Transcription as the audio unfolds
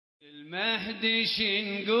المهدي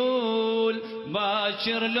شنقول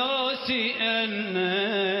باكر لو سئلنا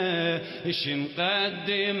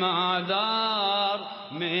شنقدم اعذار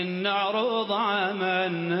من نعرض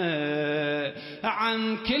عملنا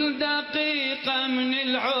عن كل دقيقة من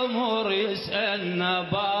العمر يسألنا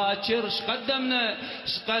باكر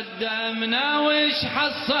شقدمنا وش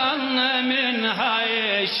حصلنا من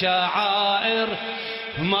هاي الشعائر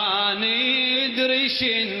ما ندري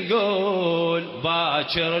شنقول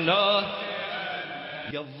باكر لو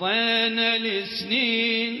قضينا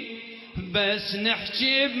السنين بس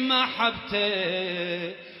نحكي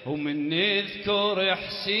بمحبته ومن نذكر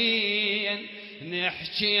حسين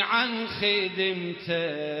نحكي عن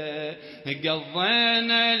خدمته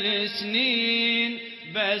قضينا السنين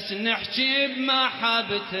بس نحكي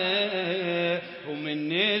بمحبته ومن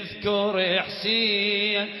نذكر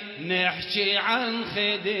حسين نحكي عن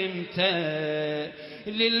خدمته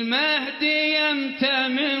للمهدي انت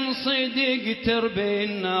من صدق تربي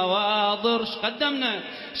النواظر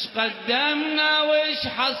شقدمنا وش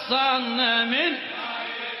حصلنا من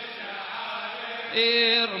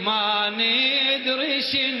ما ندري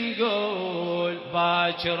شنقول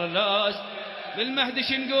باكر لو للمهدي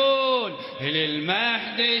شنقول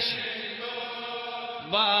للمهدي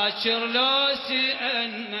باكر لو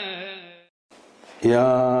سألنا.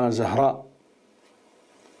 يا زهراء،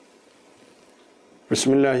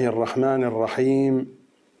 بسم الله الرحمن الرحيم.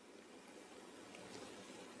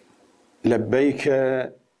 لبيك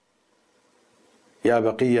يا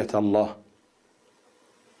بقية الله،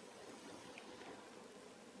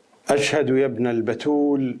 أشهد يا ابن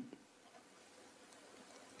البتول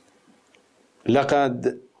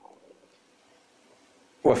لقد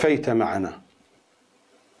وفيت معنا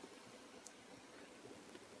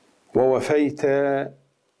ووفيت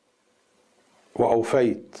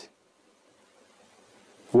وأوفيت،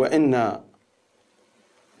 وإنا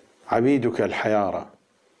عبيدك الحيارى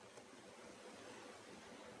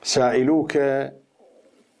سائلوك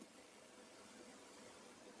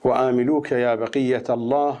وآملوك يا بقية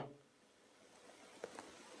الله،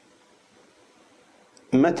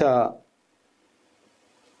 متى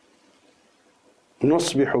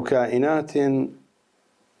نصبح كائنات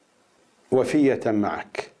وفية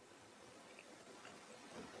معك؟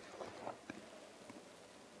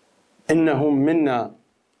 إنهم منا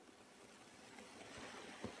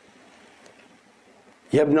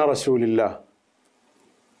يا ابن رسول الله،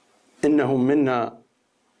 إنهم منا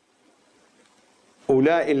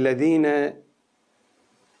أولئك الذين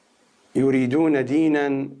يريدون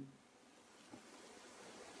دينا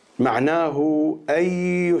معناه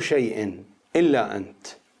أي شيء إلا أنت،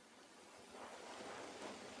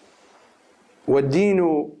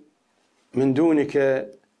 والدين من دونك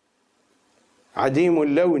عديم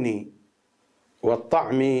اللون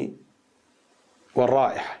والطعم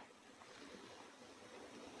والرائحة.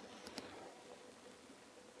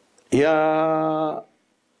 يا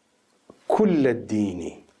كل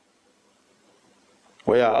الدين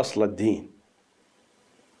ويا أصل الدين،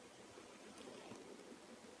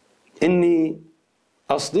 إني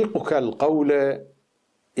أصدقك القول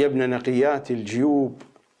يا ابن نقيات الجيوب،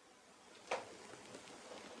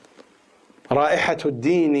 رائحة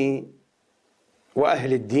الدين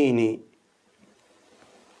وأهل الدين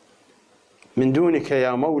من دونك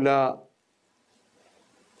يا مولى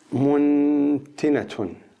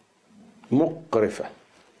منتنة مقرفة،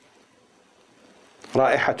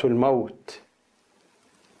 رائحة الموت،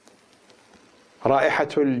 رائحة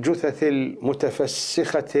الجثث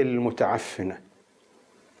المتفسخة المتعفنة.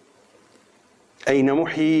 أين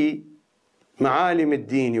محيي معالم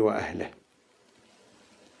الدين وأهله؟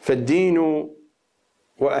 فالدين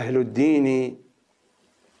وأهل الدين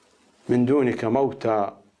من دونك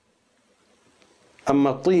موتى، أما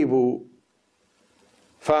الطيب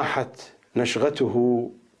فاحت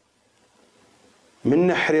نشغته من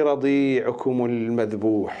نحر رضيعكم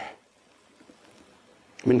المذبوح،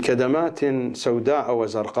 من كدمات سوداء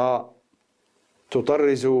وزرقاء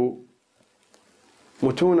تطرز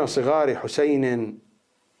متون صغار حسين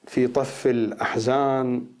في طف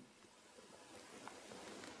الأحزان.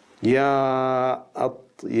 يا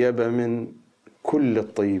أطيب من كل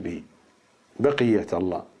الطيب بقية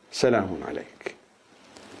الله، سلام عليك.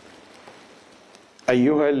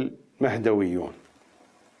 أيها المهدويون،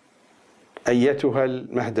 أيتها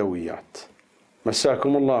المهدويات،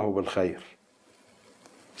 مساكم الله بالخير،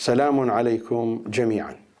 سلام عليكم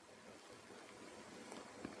جميعا.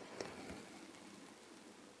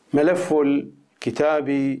 ملف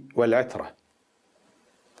الكتاب والعترة،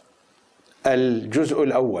 الجزء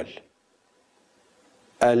الأول،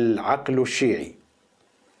 العقل الشيعي،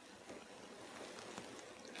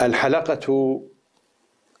 الحلقة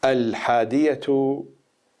الحادية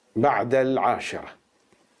بعد العاشرة.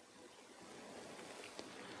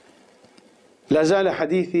 لا زال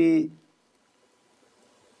حديثي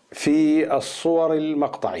في الصور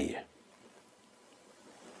المقطعية.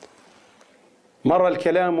 مر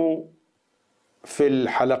الكلام في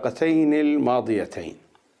الحلقتين الماضيتين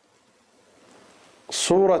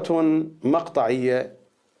صورة مقطعية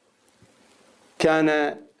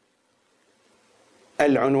كان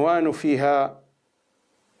العنوان فيها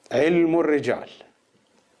علم الرجال،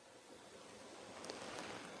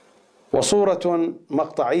 وصورة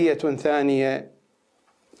مقطعية ثانية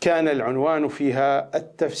كان العنوان فيها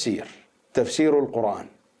التفسير، تفسير القرآن.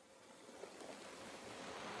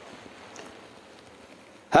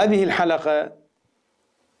 هذه الحلقة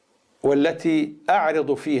والتي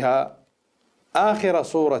أعرض فيها آخر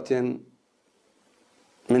صورة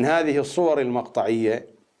من هذه الصور المقطعية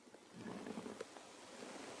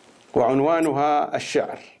وعنوانها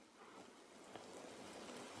الشعر.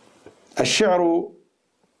 الشعر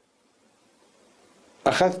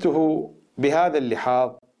أخذته بهذا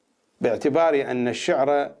اللحاظ باعتبار أن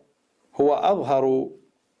الشعر هو أظهر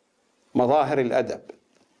مظاهر الأدب،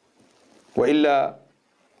 وإلا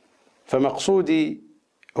فمقصودي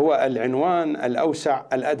هو العنوان الأوسع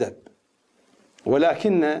الأدب،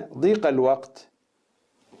 ولكن ضيق الوقت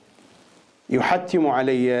يحتم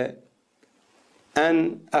علي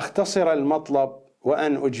أن أختصر المطلب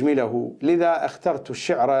وأن أجمله، لذا اخترت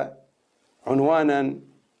الشعر عنوانا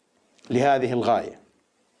لهذه الغاية.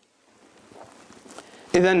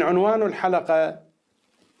 إذن عنوان الحلقة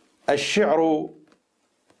الشعر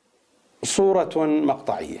صورة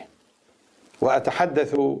مقطعية،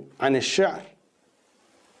 وأتحدث عن الشعر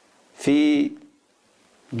في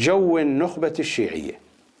جو النخبة الشيعية.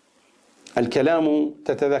 الكلام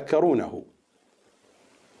تتذكرونه،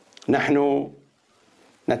 نحن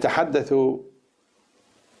نتحدث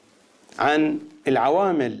عن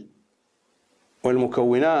العوامل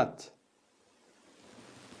والمكونات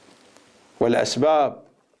والأسباب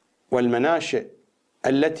والمناشئ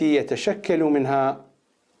التي يتشكل منها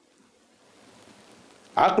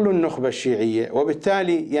عقل النخبة الشيعية،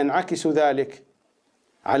 وبالتالي ينعكس ذلك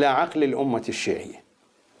على عقل الأمة الشيعية.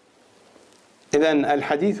 إذن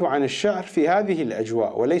الحديث عن الشعر في هذه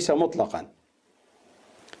الأجواء وليس مطلقا.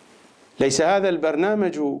 ليس هذا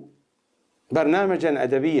البرنامج برنامجا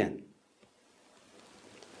أدبيا.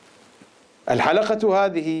 الحلقة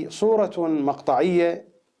هذه صورة مقطعية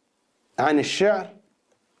عن الشعر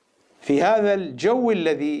في هذا الجو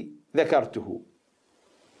الذي ذكرته،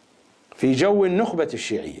 في جو النخبة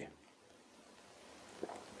الشيعية.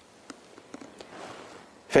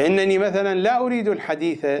 فإنني مثلا لا أريد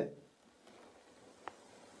الحديث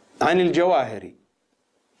عن الجواهري،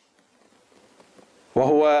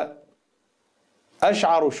 وهو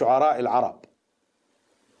أشعر شعراء العرب.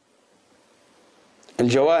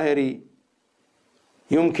 الجواهري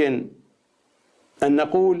يمكن أن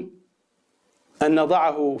نقول أن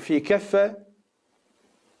نضعه في كفة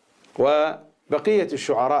وبقية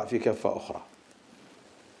الشعراء في كفة أخرى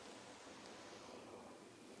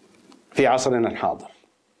في عصرنا الحاضر.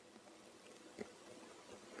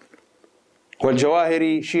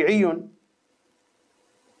 والجواهري شيعي،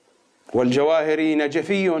 والجواهري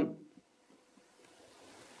نجفي،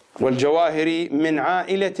 والجواهري من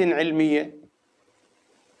عائلة علمية،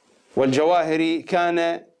 والجواهري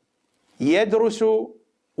كان يدرس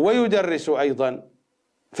ويدرس أيضا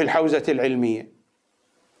في الحوزة العلمية،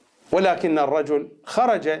 ولكن الرجل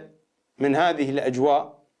خرج من هذه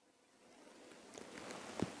الأجواء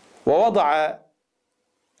ووضع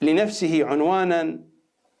لنفسه عنوانا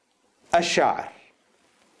الشاعر،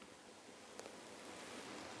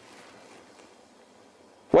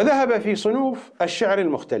 وذهب في صنوف الشعر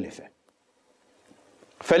المختلفة.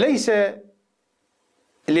 فليس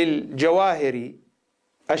للجواهري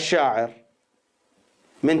الشاعر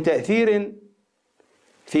من تأثير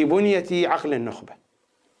في بنية عقل النخبة،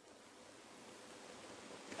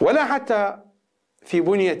 ولا حتى في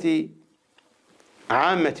بنية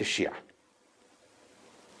عامة الشيعة.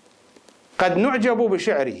 قد نعجب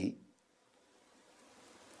بشعره،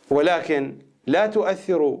 ولكن لا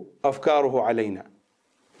تؤثر أفكاره علينا،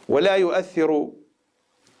 ولا يؤثر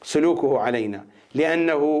سلوكه علينا،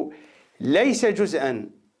 لأنه ليس جزءا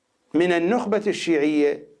من النخبة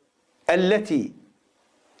الشيعية التي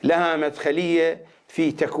لها مدخلية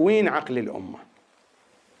في تكوين عقل الأمة.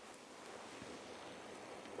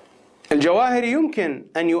 الجواهري يمكن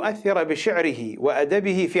أن يؤثر بشعره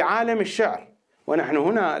وأدبه في عالم الشعر، ونحن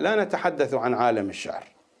هنا لا نتحدث عن عالم الشعر.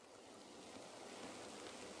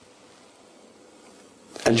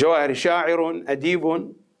 الجواهري شاعر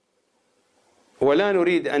أديب ولا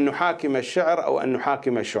نريد أن نحاكم الشعر أو أن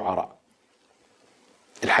نحاكم الشعراء.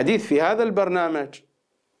 الحديث في هذا البرنامج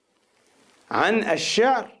عن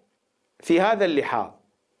الشعر في هذا اللحاظ،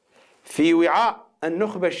 في وعاء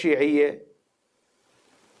النخبة الشيعية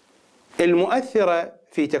المؤثرة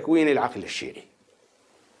في تكوين العقل الشيعي.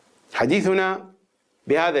 حديثنا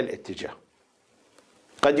بهذا الاتجاه.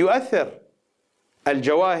 قد يؤثر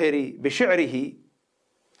الجواهري بشعره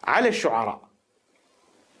على الشعراء،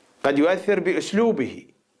 قد يؤثر بأسلوبه،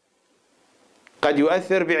 قد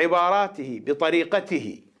يؤثر بعباراته،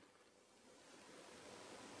 بطريقته،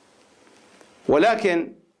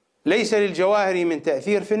 ولكن ليس للجواهري من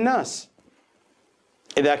تأثير في الناس.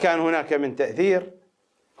 إذا كان هناك من تأثير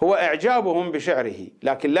هو إعجابهم بشعره،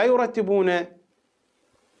 لكن لا يرتبون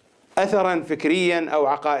أثرا فكريا أو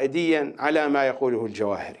عقائديا على ما يقوله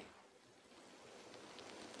الجواهري.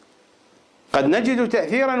 قد نجد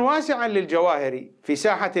تأثيرا واسعا للجواهري في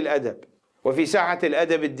ساحة الأدب وفي ساحة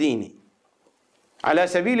الأدب الديني. على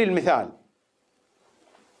سبيل المثال،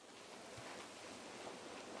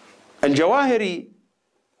 الجواهري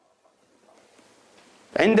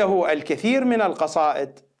عنده الكثير من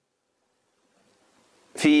القصائد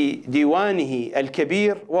في ديوانه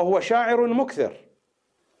الكبير، وهو شاعر مكثر.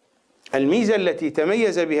 الميزة التي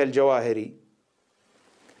تميز بها الجواهري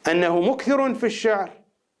أنه مكثر في الشعر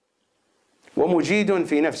ومجيد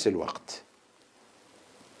في نفس الوقت.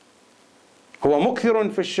 هو مكثر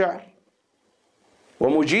في الشعر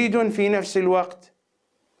ومجيد في نفس الوقت،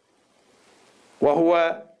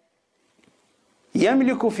 وهو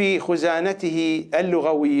يملك في خزانته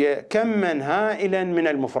اللغوية كما هائلا من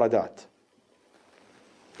المفردات،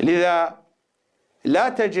 لذا لا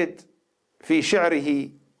تجد في شعره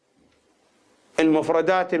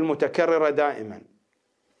المفردات المتكررة دائما.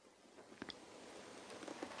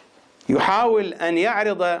 يحاول أن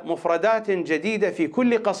يعرض مفردات جديدة في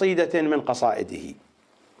كل قصيدة من قصائده.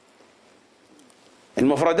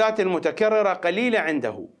 المفردات المتكررة قليلة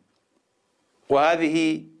عنده،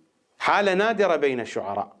 وهذه حالة نادرة بين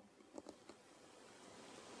الشعراء.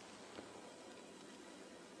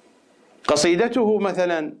 قصيدته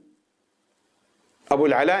مثلا أبو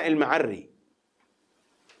العلاء المعري،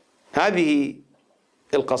 هذه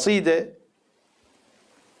القصيدة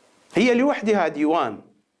هي لوحدها ديوان.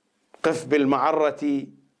 قف بالمعرة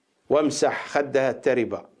وامسح خدها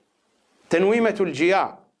التربة، تنويمة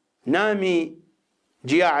الجياع، نامي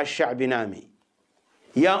جياع الشعب نامي،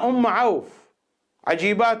 يا أم عوف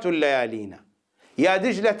عجيبات الليالينا، يا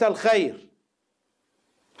دجلة الخير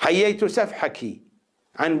حييت سفحك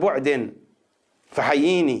عن بعد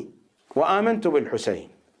فحييني وآمنت بالحسين.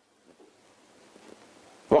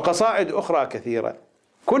 وقصائد أخرى كثيرة.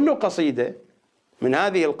 كل قصيدة من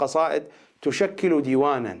هذه القصائد تشكل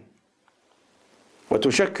ديوانا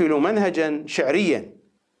وتشكل منهجا شعريا.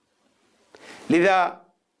 لذا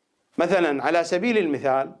مثلا على سبيل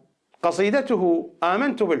المثال قصيدته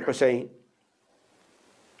آمنت بالحسين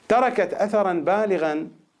تركت أثرا بالغا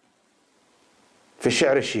في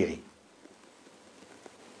الشعر الشيعي.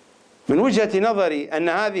 من وجهة نظري أن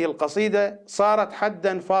هذه القصيدة صارت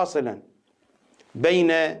حدا فاصلا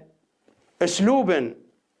بين أسلوب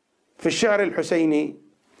في الشعر الحسيني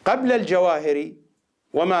قبل الجواهري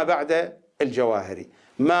وما بعد الجواهري،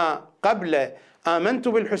 ما قبل آمنت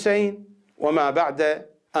بالحسين وما بعد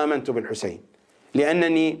آمنت بالحسين،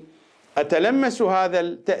 لأنني أتلمس هذا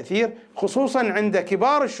التأثير خصوصا عند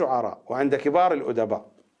كبار الشعراء وعند كبار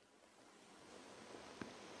الأدباء.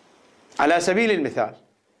 على سبيل المثال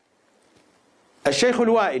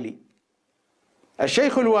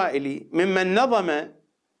الشيخ الوائلي ممن نظم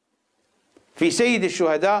في سيد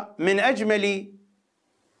الشهداء من أجمل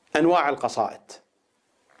أنواع القصائد.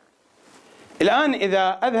 الآن إذا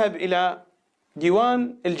أذهب إلى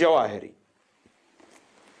ديوان الجواهري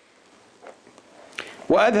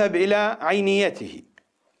وأذهب إلى عينيته،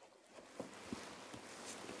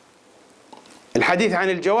 الحديث عن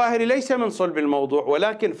الجواهري ليس من صلب الموضوع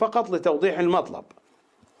ولكن فقط لتوضيح المطلب.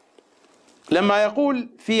 لما يقول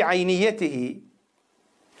في عينيته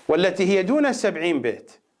والتي هي دون 70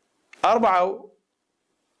 بيت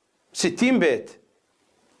 64 بيت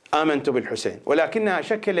آمنت بالحسين، ولكنها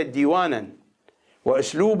شكلت ديوانا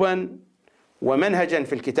وأسلوبا ومنهجا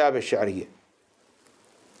في الكتابة الشعرية.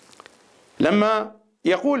 لما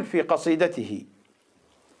يقول في قصيدته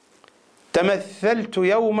تمثلت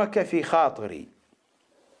يومك في خاطري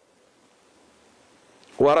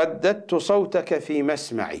ورددت صوتك في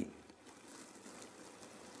مسمعي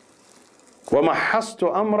ومحصت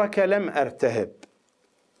أمرك لم أرتهب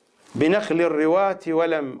بنخل الرواة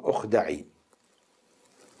ولم أخدعي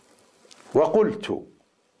وقلت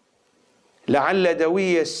لعل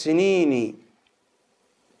دوي السنين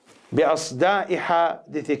بأصداء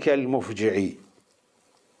حادثك المفجع.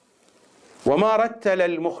 وما رتل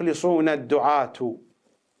المخلصون الدعاة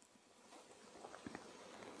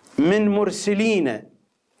من مرسلين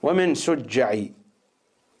ومن سجع،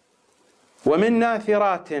 ومن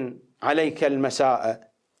ناثرات عليك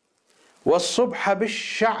المساء والصبح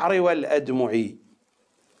بالشعر والأدمع.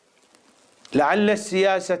 لعل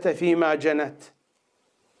السياسة فيما جنت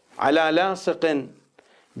على لاصق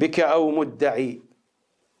بك أو مدعي،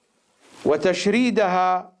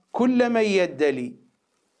 وتشريدها كل من يدلي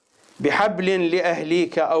بحبل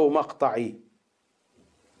لأهليك أو مقطعي.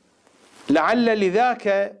 لعل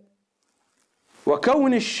لذاك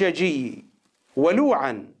وكون الشجي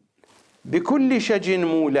ولوعا بكل شج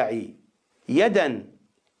مولع، يدا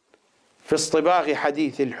في اصطباغ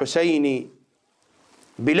حديث الحسين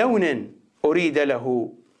بلون أريد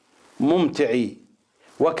له ممتعي.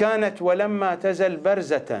 وكانت ولما تزل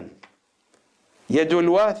برزة يد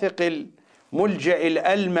الواثق الملجأ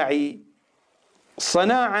الألمع،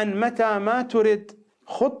 صناعا متى ما ترد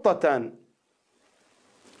خطة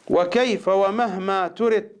وكيف ومهما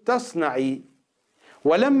ترد تصنعي.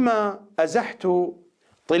 ولما أزحت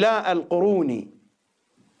طلاء القرون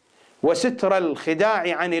وستر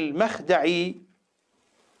الخداع عن المخدع،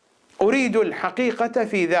 أريد الحقيقة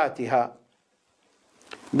في ذاتها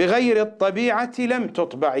بغير الطبيعة لم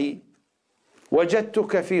تطبعي.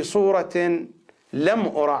 وجدتك في صورة لم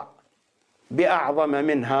أرع بأعظم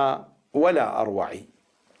منها ولا أروع.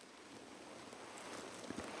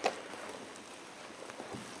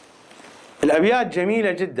 الأبيات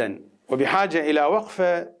جميلة جدا وبحاجة إلى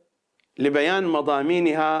وقفة لبيان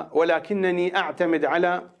مضامينها، ولكنني أعتمد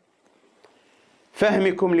على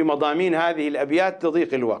فهمكم لمضامين هذه الأبيات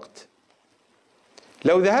لضيق الوقت.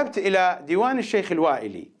 لو ذهبت إلى ديوان الشيخ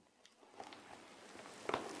الوائلي،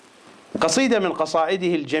 قصيدة من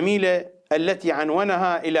قصائده الجميلة التي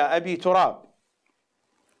عنونها إلى أبي تراب،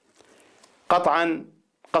 قطعا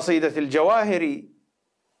قصيدة الجواهري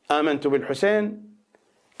آمنت بالحسين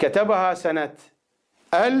كتبها سنة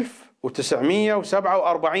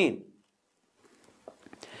 1947،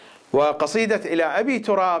 وقصيدة إلى أبي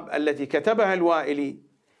تراب التي كتبها الوائلي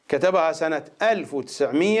كتبها سنة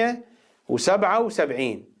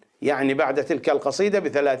 1977، يعني بعد تلك القصيدة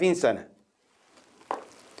ب30 سنة.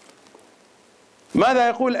 ماذا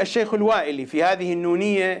يقول الشيخ الوائلي في هذه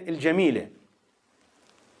النونية الجميلة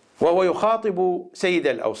وهو يخاطب سيد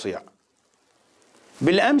الأوصياء؟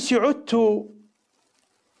 بالأمس عدت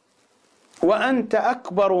وأنت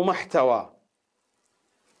أكبر محتوى.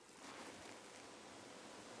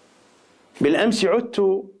 بالأمس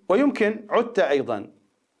عدت، ويمكن عدت أيضا،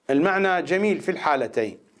 المعنى جميل في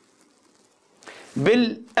الحالتين.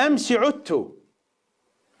 بالأمس عدت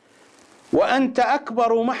وأنت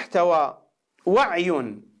أكبر محتوى،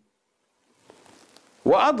 وعي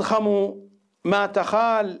وأضخم ما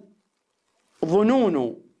تخال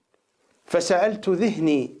ظنون. فسألت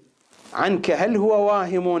ذهني عنك هل هو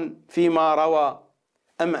واهم فيما روى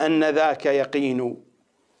أم أن ذاك يقين.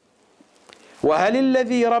 وهل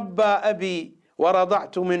الذي ربى أبي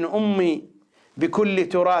ورضعت من أمي بكل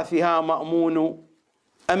تراثها مأمون،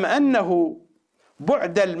 أم أنه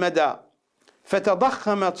بعد المدى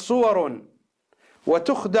فتضخمت صور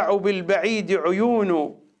وتخدع بالبعيد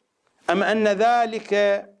عيون، أم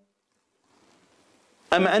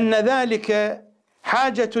أن ذلك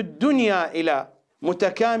حاجة الدنيا إلى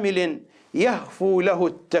متكامل يهفو له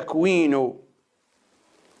التكوين.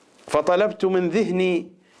 فطلبت من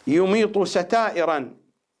ذهني يميط ستائرا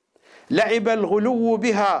لعب الغلو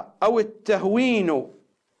بها أو التهوين،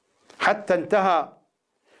 حتى انتهى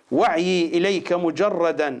وعيي إليك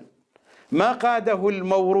مجردا ما قاده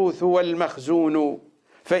الموروث والمخزون.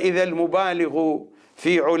 فإذا المبالغ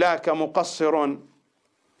في علاك مقصر،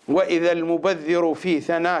 وإذا المبذر في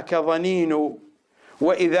ثناك ظنين،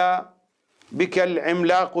 وإذا بك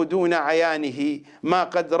العملاق دون عيانه ما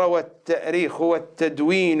قد روى التأريخ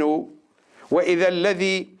والتدوين، وإذا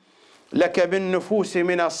الذي لك بالنفوس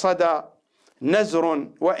من الصدى نزر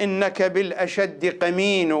وإنك بالأشد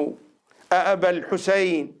قمين. أأبا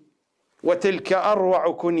الحسين وتلك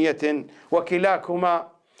أروع كنية،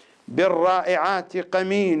 وكلاكما بالرائعات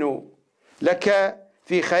قمين. لك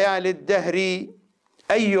في خيال الدهر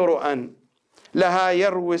أي رؤى لها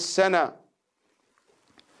يروي السنة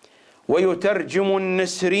ويترجم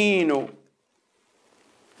النسرين،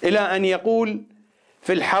 إلى أن يقول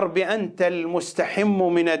في الحرب أنت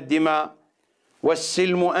المستحم من الدماء،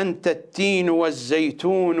 والسلم أنت التين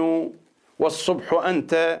والزيتون، والصبح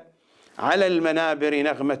أنت على المنابر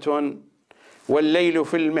نغمة، والليل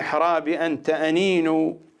في المحراب أنت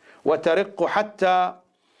أنين. وترق حتى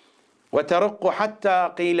وترق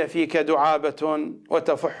حتى قيل فيك دعابة،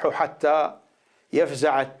 وتفح حتى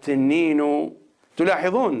يفزع التنين.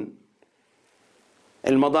 تلاحظون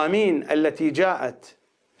المضامين التي جاءت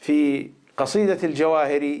في قصيدة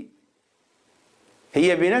الجواهري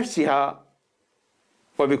هي بنفسها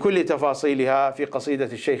وبكل تفاصيلها في قصيدة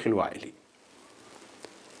الشيخ الوائلي،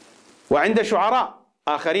 وعند شعراء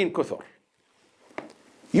آخرين كثر.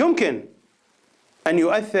 يمكن أن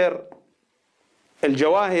يؤثر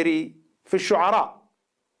الجواهري في الشعراء،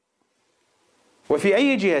 وفي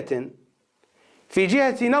أي جهة؟ في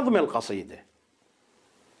جهة نظم القصيدة،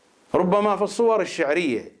 ربما في الصور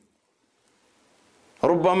الشعرية،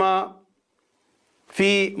 ربما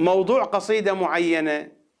في موضوع قصيدة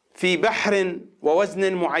معينة، في بحر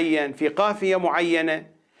ووزن معين، في قافية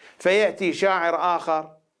معينة، فيأتي شاعر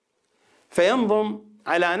آخر فينظم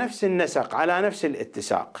على نفس النسق، على نفس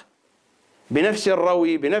الاتساق، بنفس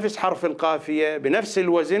الروي، بنفس حرف القافية، بنفس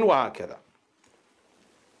الوزن، وهكذا.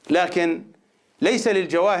 لكن ليس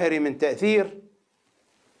للجواهر من تأثير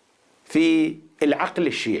في العقل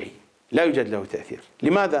الشيعي، لا يوجد له تأثير.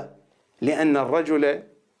 لماذا؟ لأن الرجل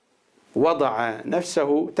وضع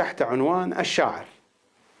نفسه تحت عنوان الشاعر.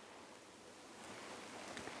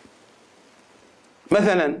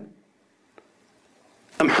 مثلا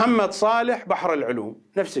محمد صالح بحر العلوم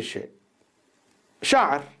نفس الشيء،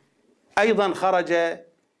 شاعر أيضا خرج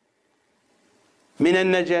من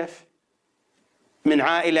النجف، من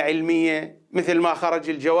عائلة علمية، مثل ما خرج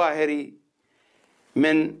الجواهري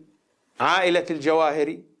من عائلة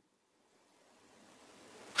الجواهري.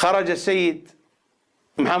 خرج السيد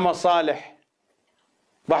محمد صالح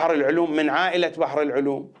بحر العلوم من عائلة بحر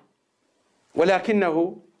العلوم،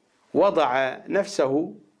 ولكنه وضع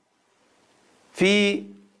نفسه في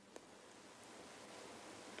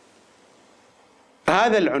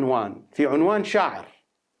هذا العنوان، في عنوان شاعر،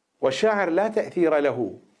 والشاعر لا تأثير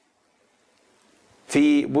له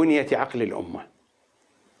في بنية عقل الأمة.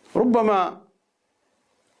 ربما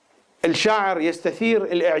الشاعر يستثير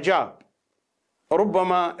الإعجاب،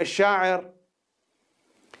 ربما الشاعر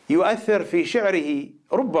يؤثر في شعره،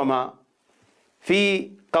 ربما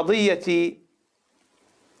في قضية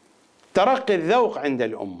ترقي الذوق عند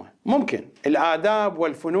الأمة، ممكن الآداب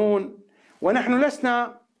والفنون، ونحن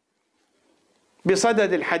لسنا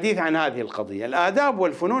بصدد الحديث عن هذه القضية. الآداب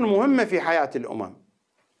والفنون مهمة في حياة الأمم،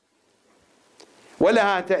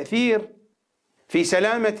 ولها تأثير في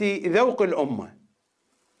سلامة ذوق الأمة،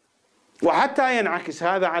 وحتى ينعكس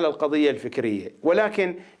هذا على القضية الفكرية،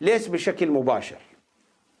 ولكن ليس بشكل مباشر.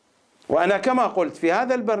 وأنا كما قلت في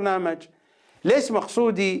هذا البرنامج ليس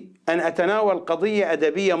مقصودي أن أتناول قضية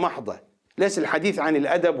أدبية محضة، ليس الحديث عن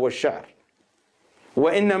الأدب والشعر،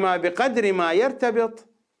 وإنما بقدر ما يرتبط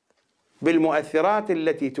بالمؤثرات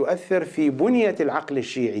التي تؤثر في بنية العقل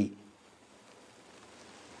الشيعي،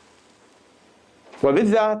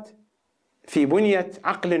 وبالذات في بنية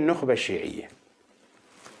عقل النخبة الشيعية.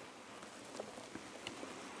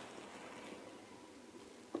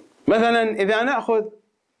 مثلا إذا نأخذ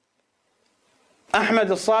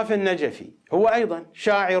أحمد الصافي النجفي، هو أيضا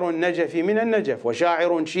شاعر نجفي من النجف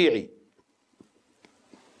وشاعر شيعي،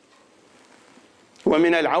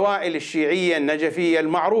 ومن العوائل الشيعية النجفية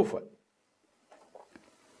المعروفة،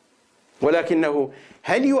 ولكنه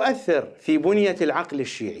هل يؤثر في بنية العقل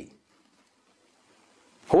الشيعي؟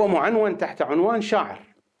 هو معنون تحت عنوان شاعر.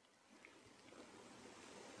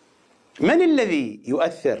 من الذي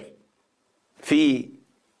يؤثر في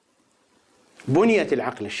بنية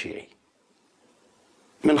العقل الشيعي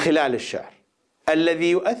من خلال الشعر؟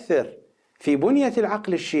 الذي يؤثر في بنية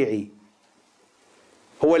العقل الشيعي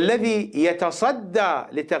هو الذي يتصدى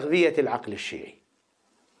لتغذية العقل الشيعي،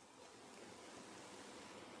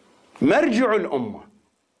 مرجع الأمة،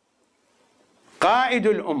 قائد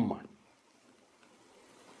الأمة،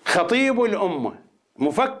 خطيب الأمة،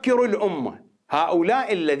 مفكر الأمة.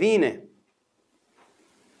 هؤلاء الذين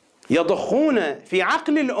يضخون في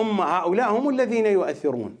عقل الأمة، هؤلاء هم الذين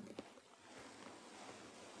يؤثرون.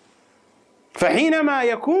 فحينما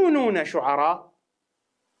يكونون شعراء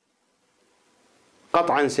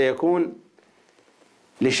قطعا سيكون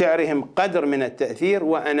لشعرهم قدر من التأثير.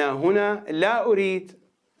 وأنا هنا لا أريد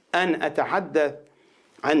أن أتحدث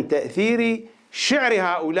عن تأثير شعر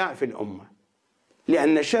هؤلاء في الأمة،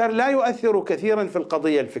 لأن الشعر لا يؤثر كثيرا في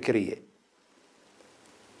القضية الفكرية،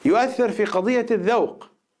 يؤثر في قضية الذوق،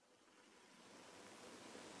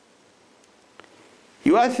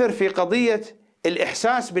 يؤثر في قضية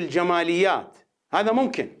الإحساس بالجماليات، هذا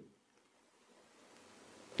ممكن،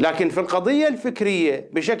 لكن في القضية الفكرية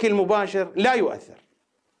بشكل مباشر لا يؤثر.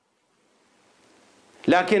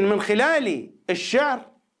 لكن من خلال الشعر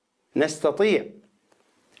نستطيع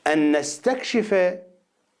أن نستكشف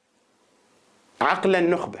عقل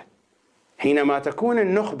النخبة. حينما تكون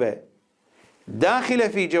النخبة داخلة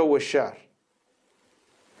في جو الشعر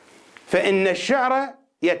فإن الشعر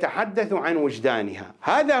يتحدث عن وجدانها.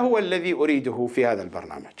 هذا هو الذي أريده في هذا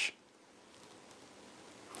البرنامج.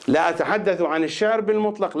 لا أتحدث عن الشعر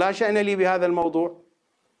بالمطلق، لا شأن لي بهذا الموضوع،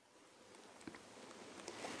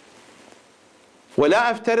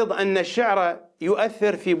 ولا أفترض أن الشعر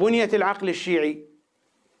يؤثر في بنية العقل الشيعي،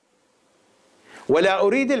 ولا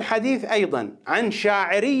أريد الحديث أيضا عن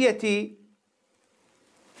شاعرية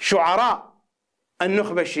شعراء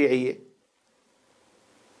النخبة الشيعية،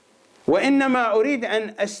 وإنما أريد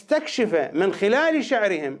أن أستكشف من خلال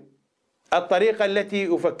شعرهم الطريقة التي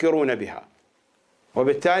يفكرون بها.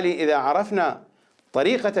 وبالتالي إذا عرفنا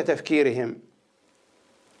طريقة تفكيرهم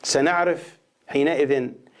سنعرف حينئذ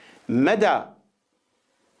مدى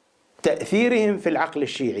تأثيرهم في العقل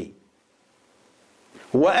الشيعي،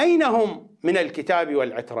 وأين هم من الكتاب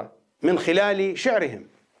والعترة من خلال شعرهم،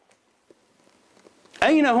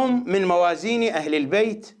 أين هم من موازين أهل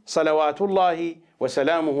البيت صلوات الله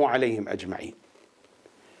وسلامه عليهم أجمعين.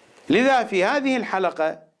 لذا في هذه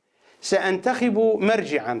الحلقة سأنتخب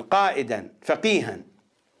مرجعا قائدا فقيها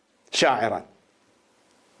شاعرا،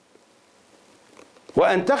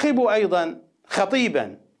 وأنتخب أيضا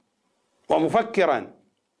خطيبا ومفكرا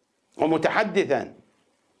ومتحدثا.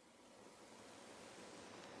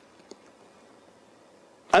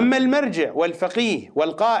 أما المرجع والفقيه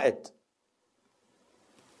والقائد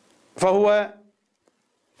فهو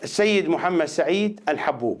السيد محمد سعيد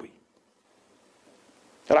الحبوبي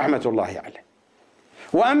رحمة الله عليه،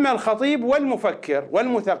 وأما الخطيب والمفكر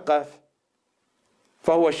والمثقف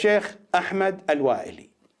فهو الشيخ أحمد الوائلي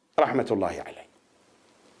رحمة الله عليه.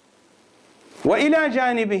 وإلى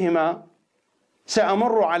جانبهما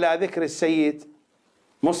سأمر على ذكر السيد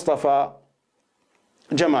مصطفى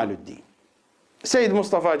جمال الدين. السيد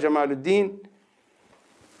مصطفى جمال الدين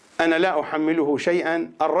أنا لا أحمله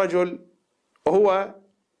شيئا، الرجل هو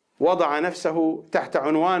وضع نفسه تحت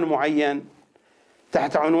عنوان معين،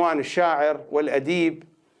 تحت عنوان الشاعر والأديب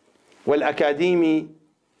والأكاديمي.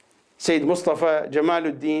 سيد مصطفى جمال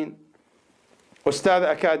الدين أستاذ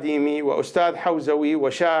أكاديمي وأستاذ حوزوي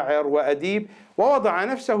وشاعر وأديب، ووضع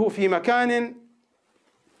نفسه في مكان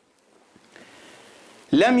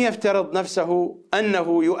لم يفترض نفسه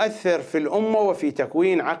أنه يؤثر في الأمة وفي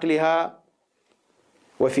تكوين عقلها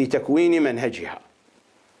وفي تكوين منهجها.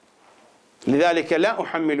 لذلك لا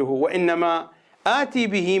أحمله، وإنما آتي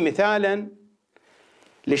به مثالا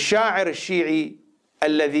للشاعر الشيعي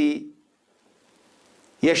الذي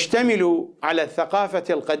يشتمل على الثقافة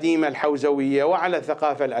القديمة الحوزوية وعلى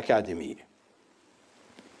الثقافة الأكاديمية،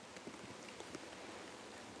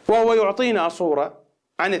 وهو يعطينا صورة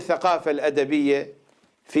عن الثقافة الأدبية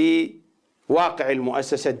في واقع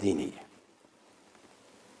المؤسسة الدينية.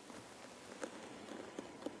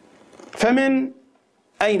 فمن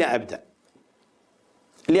أين أبدأ؟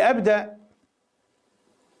 لأبدأ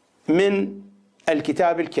من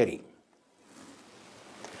الكتاب الكريم.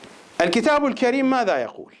 الكتاب الكريم ماذا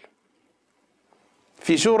يقول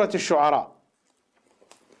في سورة الشعراء؟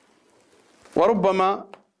 وربما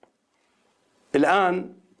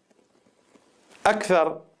الآن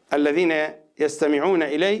أكثر الذين يستمعون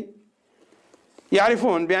إلي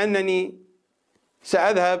يعرفون بأنني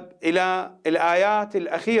سأذهب إلى الآيات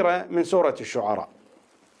الأخيرة من سورة الشعراء،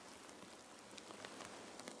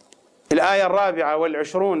 الآية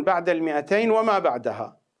 24 بعد 200 وما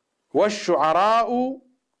بعدها: والشعراء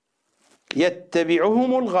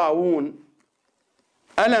يتبعهم الغاوون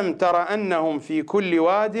ألم تر أنهم في كل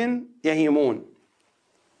واد يهيمون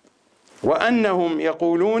وأنهم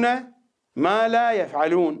يقولون ما لا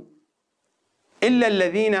يفعلون إلا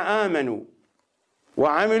الذين آمنوا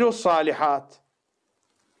وعملوا الصالحات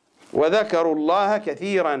وذكروا الله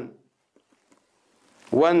كثيرا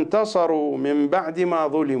وانتصروا من بعد ما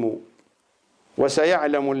ظلموا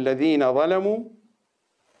وسيعلم الذين ظلموا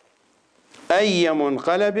أي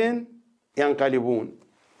منقلب ينقلبون.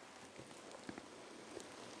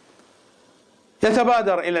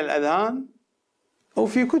 يتبادر إلى الأذهان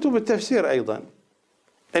وفي كتب التفسير أيضا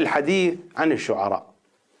الحديث عن الشعراء،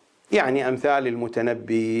 يعني أمثال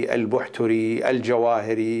المتنبي، البحتري،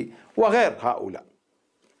 الجواهري وغير هؤلاء.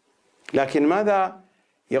 لكن ماذا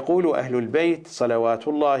يقول أهل البيت صلوات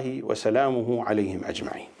الله وسلامه عليهم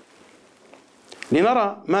أجمعين؟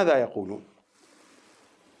 لنرى ماذا يقولون.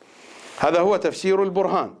 هذا هو تفسير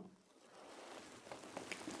البرهان.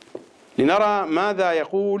 لنرى ماذا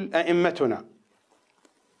يقول أئمتنا.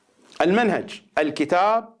 المنهج: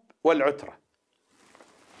 الكتاب والعترة.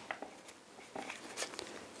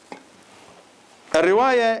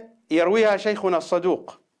 الرواية يرويها شيخنا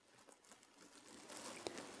الصدوق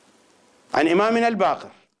عن إمامنا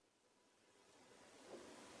الباقر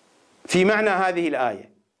في معنى هذه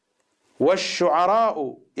الآية: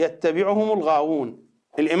 والشعراء يتبعهم الغاوون.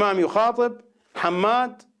 الإمام يخاطب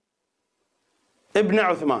حماد ابن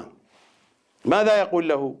عثمان، ماذا يقول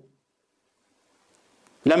له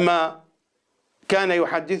لما كان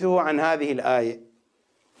يحدثه عن هذه الآية: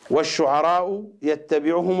 والشعراء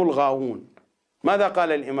يتبعهم الغاوون؟ ماذا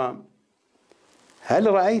قال الإمام؟ هل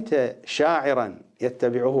رأيت شاعرا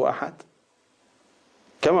يتبعه أحد؟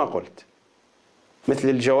 كما قلت، مثل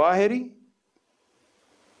الجواهري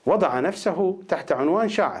وضع نفسه تحت عنوان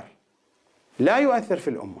شاعر، لا يؤثر في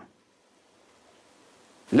الأمة،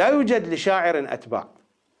 لا يوجد لشاعر أتباع.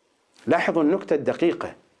 لاحظوا النكتة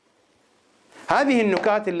الدقيقة، هذه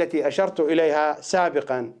النكات التي أشرت إليها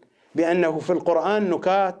سابقا بأنه في القرآن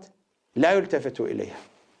نكات لا يلتفت إليها،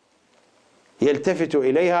 يلتفت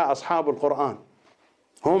إليها أصحاب القرآن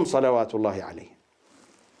هم صلوات الله عليهم.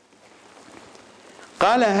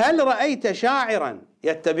 قال: هل رأيت شاعرا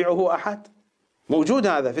يتبعه أحد؟ موجود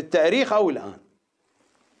هذا في التاريخ أو الآن.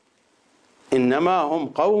 إنما هم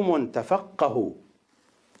قوم تفقهوا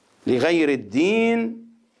لغير الدين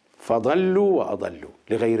فضلوا وأضلوا.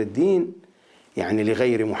 لغير الدين يعني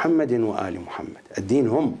لغير محمد وآل محمد، الدين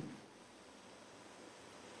هم.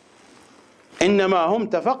 إنما هم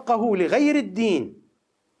تفقهوا لغير الدين.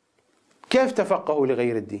 كيف تفقهوا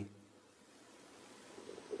لغير الدين؟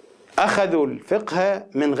 أخذوا الفقه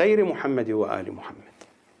من غير محمد وآل محمد،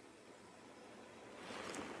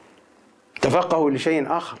 تفقهوا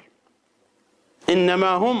لشيء آخر. إنما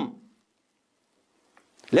هم،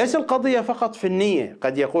 ليس القضية فقط في النية.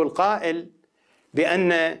 قد يقول قائل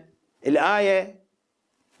بأن الآية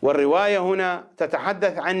والرواية هنا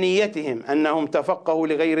تتحدث عن نيتهم، أنهم تفقهوا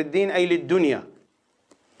لغير الدين أي للدنيا.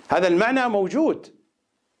 هذا المعنى موجود،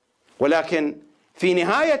 ولكن في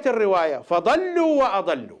نهاية الرواية: فضلوا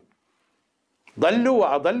وأضلوا. ضلوا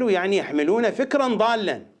وأضلوا يعني يحملون فكرا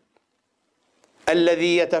ضالا.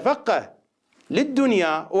 الذي يتفقه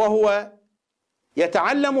للدنيا وهو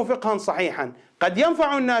يتعلم فقها صحيحا قد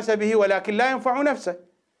ينفع الناس به ولكن لا ينفع نفسه.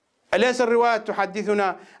 أليس الروايات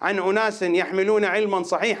تحدثنا عن أناس يحملون علما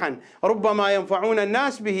صحيحا ربما ينفعون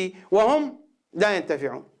الناس به وهم لا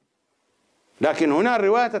ينتفعون؟ لكن هنا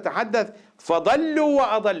الرواية تتحدث: فضلوا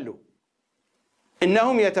وأضلوا،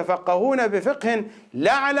 إنهم يتفقهون بفقه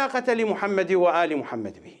لا علاقة لمحمد وآل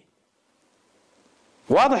محمد به.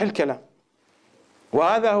 واضح الكلام؟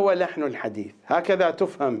 وهذا هو لحن الحديث، هكذا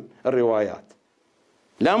تفهم الروايات،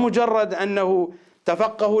 لا مجرد أنه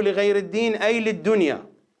تفقهوا لغير الدين أي للدنيا،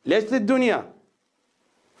 ليس للدنيا.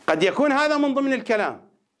 قد يكون هذا من ضمن الكلام،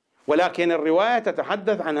 ولكن الرواية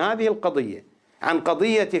تتحدث عن هذه القضية، عن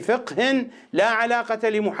قضية فقه لا علاقة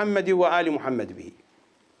لمحمد وآل محمد به.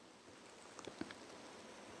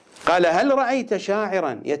 قال: هل رأيت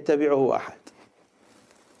شاعرا يتبعه أحد؟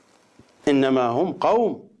 إنما هم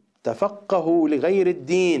قوم تفقهوا لغير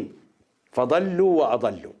الدين فضلوا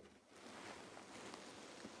وأضلوا.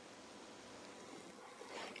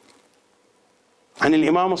 عن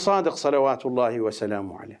الإمام الصادق صلوات الله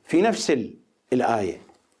وسلامه عليه في نفس الآية: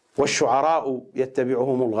 والشعراء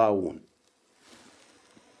يتبعهم الغاوون.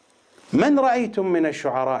 من رأيتم من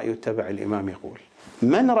الشعراء يتبع؟ الإمام يقول: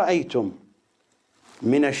 من رأيتم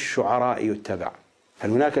من الشعراء يتبع؟ هل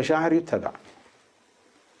هناك شاعر يتبع؟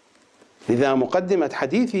 لذا مقدمة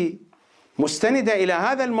حديثي مستندة إلى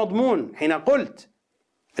هذا المضمون، حين قلت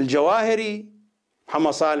الجواهري،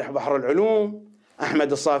 محمد صالح بحر العلوم،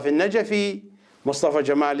 أحمد الصافي النجفي، مصطفى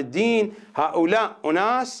جمال الدين، هؤلاء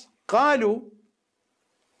أناس قالوا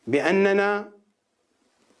بأننا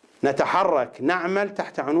نتحرك نعمل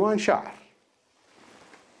تحت عنوان شاعر،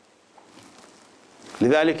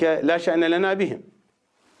 لذلك لا شأن لنا بهم،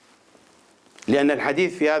 لأن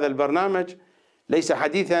الحديث في هذا البرنامج ليس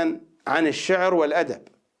حديثا عن الشعر والأدب.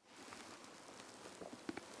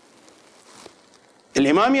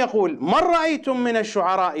 الإمام يقول: من رأيتم من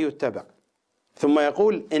الشعراء يتبع، ثم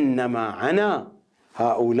يقول: إنما عنا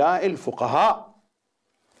هؤلاء الفقهاء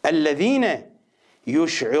الذين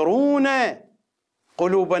يشعرون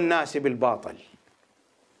قلوب الناس بالباطل.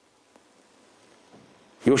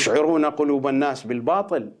 يشعرون قلوب الناس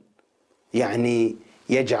بالباطل يعني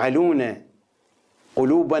يجعلون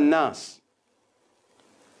قلوب الناس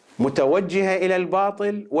متوجهة إلى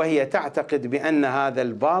الباطل وهي تعتقد بأن هذا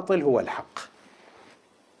الباطل هو الحق.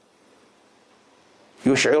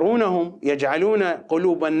 يشعرونهم، يجعلون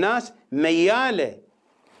قلوب الناس ميالة،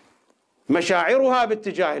 مشاعرها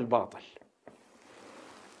باتجاه الباطل.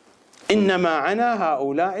 إنما عنا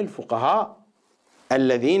هؤلاء الفقهاء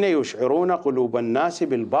الذين يشعرون قلوب الناس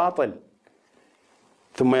بالباطل.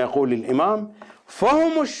 ثم يقول الإمام: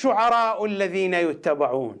 فهم الشعراء الذين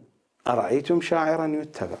يتبعون. أرأيتم شاعرا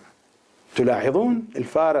يتبع. تلاحظون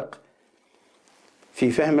الفارق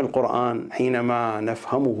في فهم القرآن حينما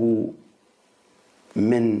نفهمه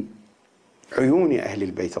من عيون أهل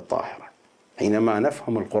البيت الطاهرة، حينما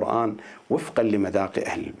نفهم القرآن وفقا لمذاق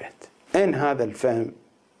أهل البيت. أين هذا الفهم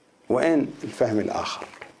وأين الفهم الآخر؟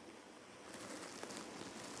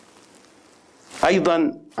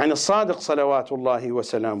 أيضا عن الصادق صلوات الله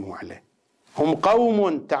وسلامه عليه: هم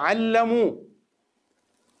قوم تعلموا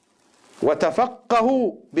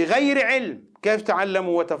وتفقهوا بغير علم. كيف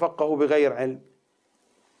تعلموا وتفقهوا بغير علم؟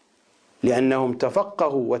 لأنهم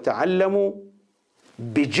تفقهوا وتعلموا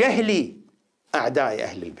بجهل أعداء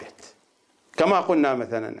أهل البيت، كما قلنا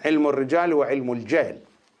مثلا علم الرجال وعلم الجهل.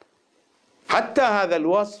 حتى هذا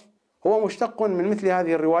الوصف هو مشتق من مثل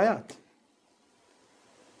هذه الروايات.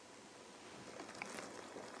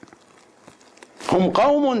 هم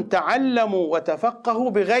قوم تعلموا وتفقهوا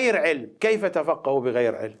بغير علم. كيف تفقهوا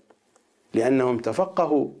بغير علم؟ لأنهم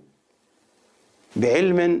تفقهوا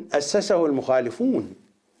بعلم أسسه المخالفون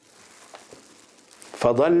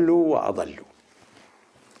فضلوا وأضلوا.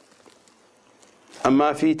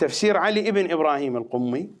 أما في تفسير علي بن إبراهيم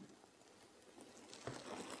القمي،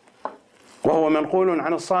 وهو منقول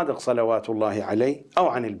عن الصادق صلوات الله عليه أو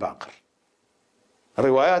عن الباقر،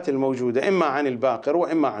 الروايات الموجودة إما عن الباقر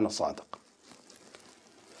وإما عن الصادق،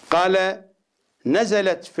 قال: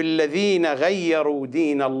 نزلت في الذين غيروا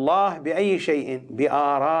دين الله بأي شيء؟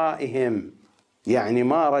 بآرائهم، يعني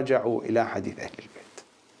ما رجعوا إلى حديث أهل البيت،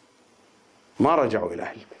 ما رجعوا إلى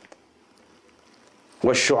أهل البيت.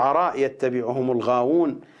 والشعراء يتبعهم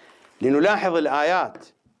الغاوون. لنلاحظ الآيات: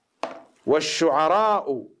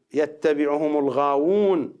 والشعراء يتبعهم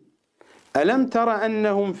الغاوون ألم تر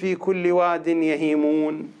أنهم في كل واد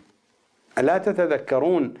يهيمون. ألا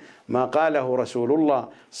تتذكرون ما قاله رسول الله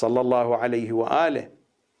صلى الله عليه وآله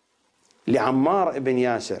لعمار بن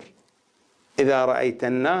ياسر: إذا رأيت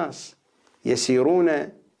الناس يسيرون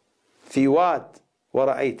في واد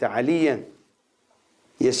ورأيت عليا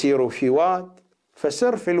يسير في واد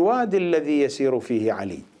فسر في الوادي الذي يسير فيه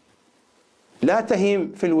علي، لا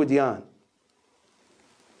تهيم في الوديان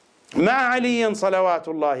مع علي صلوات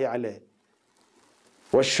الله عليه.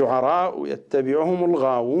 والشعراء يتبعهم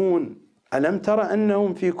الغاوون ألم تر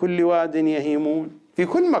أنهم في كل واد يهيمون، في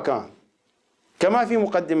كل مكان، كما في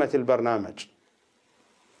مقدمة البرنامج: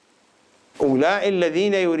 أولئك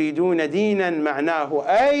الذين يريدون دينا معناه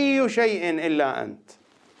أي شيء إلا أنت.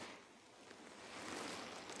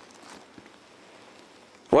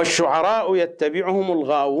 والشعراء يتبعهم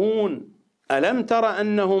الغاوون ألم تر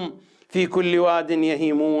أنهم في كل واد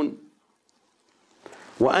يهيمون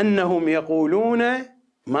وأنهم يقولون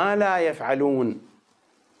ما لا يفعلون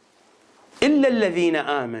إلا الذين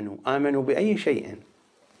آمنوا. آمنوا بأي شيء؟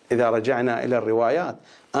 إذا رجعنا إلى الروايات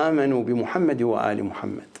آمنوا بمحمد وآل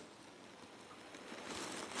محمد.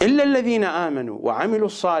 إلا الذين آمنوا وعملوا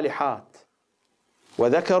الصالحات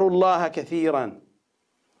وذكروا الله كثيرا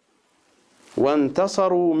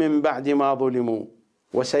وانتصروا من بعد ما ظلموا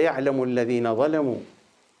وسيعلم الذين ظلموا.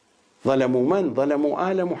 ظلموا من؟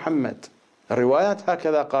 ظلموا آل محمد. الروايات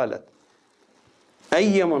هكذا قالت: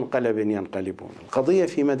 أي منقلب ينقلبون. القضية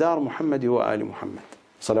في مدار محمد وآل محمد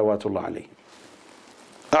صلوات الله عليه.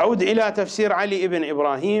 أعود إلى تفسير علي بن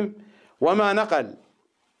إبراهيم وما نقل،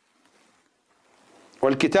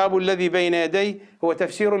 والكتاب الذي بين يدي هو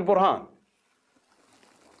تفسير البرهان.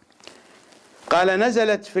 قال: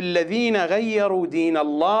 نزلت في الذين غيروا دين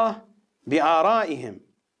الله بآرائهم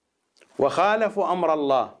وخالفوا أمر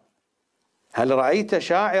الله. هل رأيت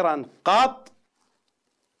شاعرا قط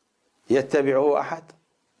يتبعه أحد؟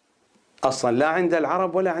 أصلا لا عند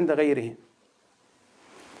العرب ولا عند غيرهم.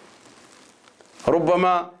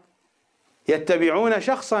 ربما يتبعون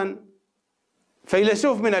شخصا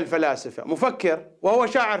فيلسوف من الفلاسفة مفكر وهو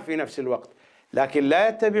شاعر في نفس الوقت، لكن لا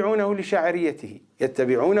يتبعونه لشاعريته،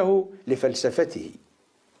 يتبعونه لفلسفته،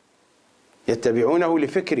 يتبعونه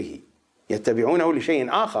لفكره، يتبعونه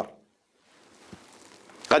لشيء آخر.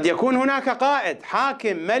 قد يكون هناك قائد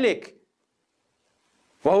حاكم ملك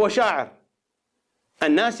وهو شاعر،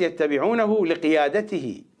 الناس يتبعونه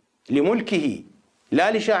لقيادته لملكه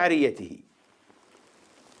لا لشاعريته.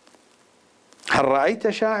 هل رأيت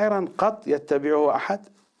شاعرا قط يتبعه أحد؟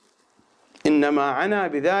 إنما عنا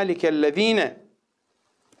بذلك الذين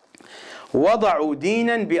وضعوا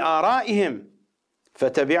دينا بآرائهم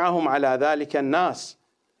فتبعهم على ذلك الناس.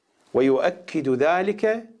 ويؤكد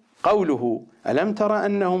ذلك قوله: ألم تر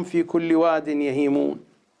أنهم في كل واد يهيمون.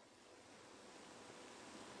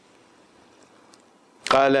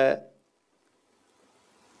 قال: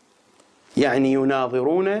 يعني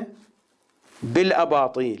يناظرون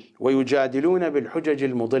بالأباطيل ويجادلون بالحجج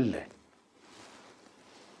المضلة.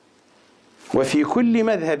 وفي كل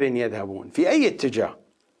مذهب يذهبون، في أي اتجاه،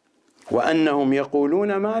 وأنهم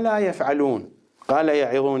يقولون ما لا يفعلون، قال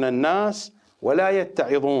يعظون الناس ولا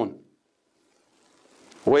يتعظون،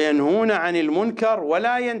 وينهون عن المنكر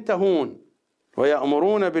ولا ينتهون،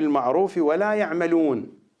 ويأمرون بالمعروف ولا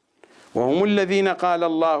يعملون، وهم الذين قال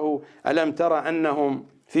الله ألم تر أنهم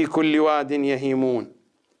في كل واد يهيمون،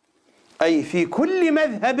 أي في كل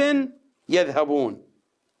مذهب يذهبون،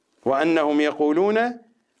 وأنهم يقولون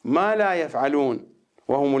ما لا يفعلون،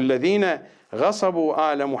 وهم الذين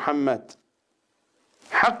غصبوا آل محمد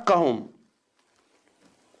حقهم،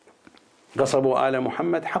 غصبوا آل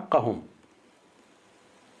محمد حقهم.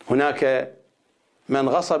 هناك من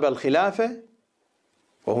غصب الخلافة،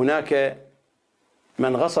 وهناك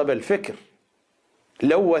من غصب الفكر،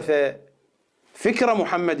 لوث فكر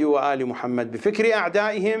محمد وآل محمد بفكر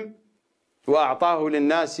أعدائهم وأعطاه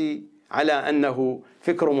للناس على أنه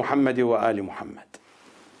فكر محمد وآل محمد.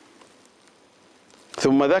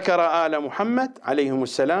 ثم ذكر آل محمد عليهم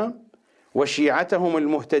السلام وشيعتهم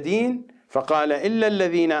المهتدين فقال إلا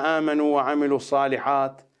الذين آمنوا وعملوا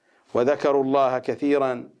الصالحات وذكروا الله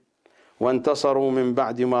كثيرا وانتصروا من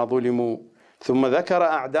بعد ما ظلموا، ثم ذكر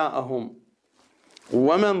أعداءهم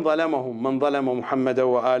ومن ظلمهم، من ظلم محمد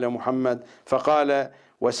وآل محمد، فقال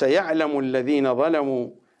وسيعلم الذين ظلموا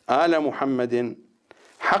آل محمد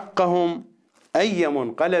حقهم أي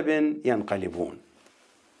منقلب ينقلبون.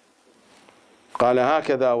 قال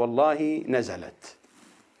هكذا والله نزلت.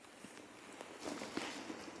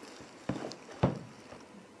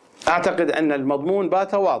 أعتقد أن المضمون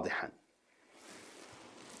بات واضحا،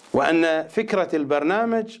 وأن فكرة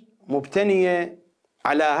البرنامج مبتنية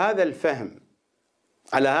على هذا الفهم،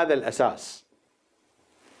 على هذا الأساس.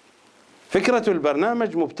 فكرة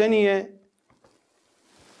البرنامج مبتنية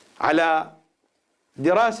على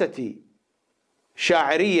دراسة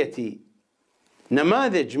شاعرية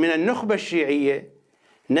نماذج من النخبة الشيعية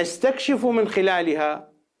نستكشف من خلالها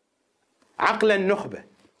عقل النخبة.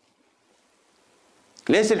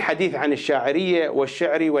 ليس الحديث عن الشاعرية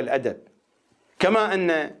والشعر والأدب، كما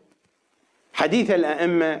أن حديث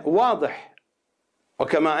الأئمة واضح،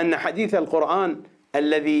 وكما أن حديث القرآن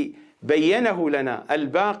الذي بينه لنا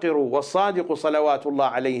الباقر والصادق صلوات الله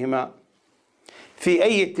عليهما في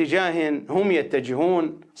أي اتجاه هم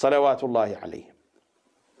يتجهون صلوات الله عليهم.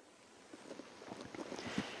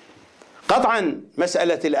 قطعا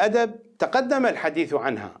مسألة الأدب تقدم الحديث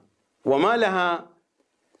عنها، وما لها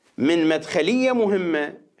من مدخلية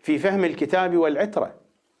مهمة في فهم الكتاب والعترة.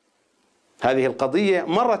 هذه القضية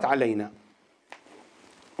مرت علينا،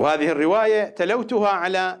 وهذه الرواية تلوتها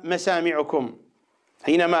على مسامعكم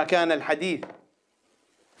حينما كان الحديث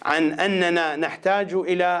عن أننا نحتاج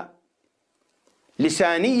إلى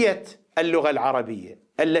لسانية اللغة العربية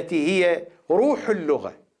التي هي روح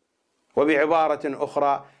اللغة، وبعبارة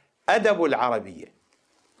أخرى أدب العربية.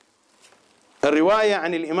 الرواية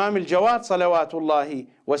عن الإمام الجواد صلوات الله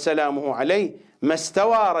وسلامه عليه ما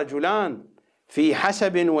استوى رجلان في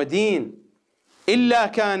حسب ودين إلا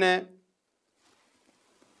كان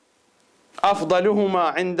أفضلهما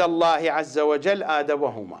عند الله عز وجل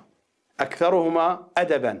آدبهما، أكثرهما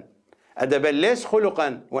أدبا، أدبا ليس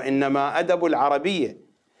خلقا وإنما أدب العربية.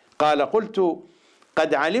 قال قلت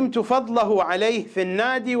قد علمت فضله عليه في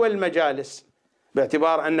النادي والمجالس،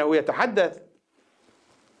 باعتبار أنه يتحدث،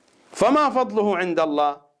 فما فضله عند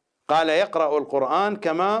الله؟ قال يقرأ القرآن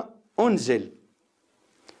كما أنزل،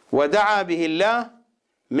 ودعا به الله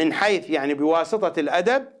من حيث، يعني بواسطة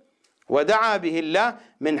الأدب، ودعا به الله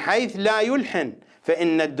من حيث لا يلحن،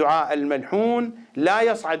 فإن الدعاء الملحون لا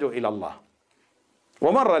يصعد إلى الله.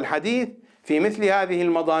 ومر الحديث في مثل هذه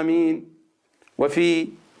المضامين وفي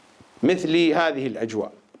مثل هذه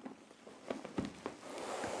الأجواء.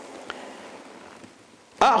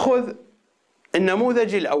 أخذ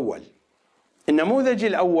النموذج الأول. النموذج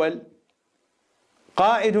الأول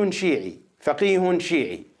قائد شيعي، فقيه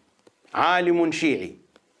شيعي، عالم شيعي،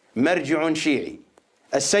 مرجع شيعي،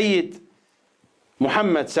 السيد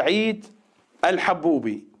محمد سعيد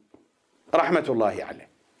الحبوبي رحمة الله عليه.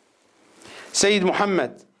 سيد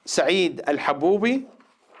محمد سعيد الحبوبي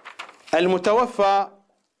المتوفى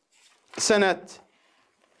سنة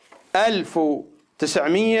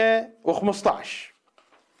 1915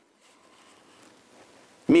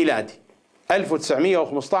 ميلادي،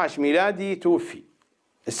 1915 ميلادي توفي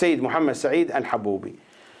السيد محمد سعيد الحبوبي.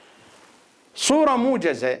 صورة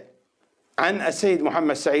موجزة عن السيد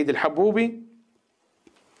محمد سعيد الحبوبي: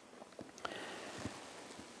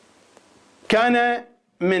 كان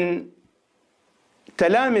من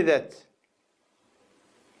تلامذة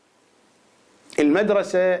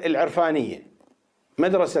المدرسة العرفانية،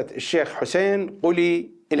 مدرسة الشيخ حسين قلي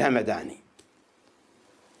الهمداني،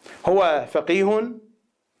 هو فقيه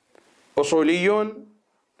أصولي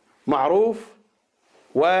معروف،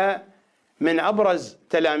 ومن أبرز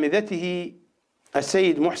تلامذته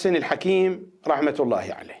السيد محسن الحكيم رحمة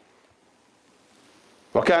الله عليه.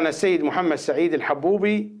 وكان السيد محمد سعيد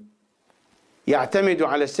الحبوبي يعتمد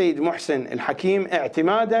على السيد محسن الحكيم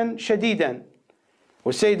اعتمادا شديدا،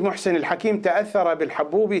 والسيد محسن الحكيم تأثر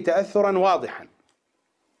بالحبوبي تأثرا واضحا.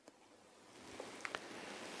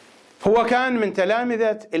 هو كان من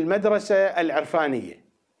تلامذة المدرسة العرفانية،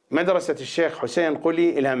 مدرسة الشيخ حسين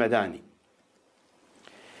قلي الهمداني،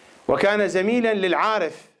 وكان زميلا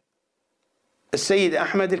للعارف السيد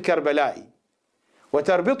أحمد الكربلائي،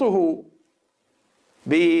 وتربطه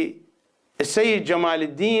بالسيد جمال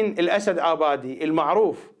الدين الأسد آبادي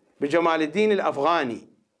المعروف بجمال الدين الأفغاني.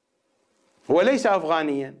 هو ليس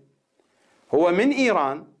أفغانيا، هو من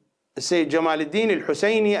إيران. السيد جمال الدين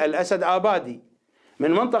الحسيني الأسد آبادي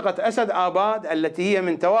من منطقة أسد آباد التي هي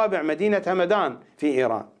من توابع مدينة همدان في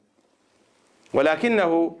إيران،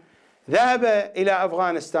 ولكنه ذهب إلى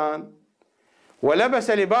أفغانستان ولبس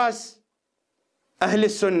لباس أهل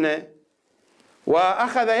السنة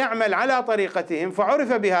وأخذ يعمل على طريقتهم،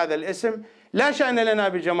 فعرف بهذا الاسم. لا شأن لنا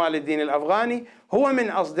بجمال الدين الأفغاني، هو من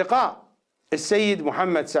أصدقاء السيد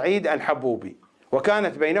محمد سعيد الحبوبي،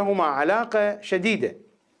 وكانت بينهما علاقة شديدة،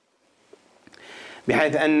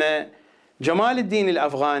 بحيث أن جمال الدين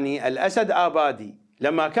الأفغاني الأسد آبادي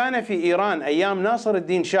لما كان في إيران أيام ناصر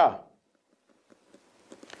الدين شاه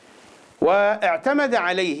واعتمد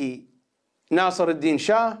عليه ناصر الدين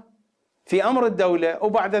شاه في أمر الدولة،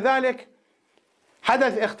 وبعد ذلك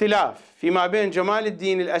حدث اختلاف فيما بين جمال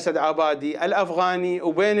الدين الأسد آبادي الأفغاني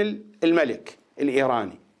وبين الملك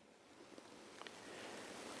الإيراني،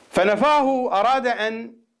 فنفاه، أراد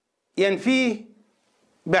أن ينفيه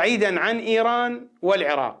بعيدا عن إيران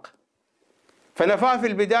والعراق، فنفاه في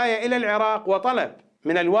البداية إلى العراق، وطلب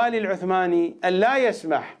من الوالي العثماني أن لا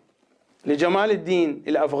يسمح لجمال الدين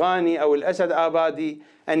الأفغاني أو الأسد آبادي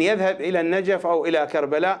أن يذهب إلى النجف أو إلى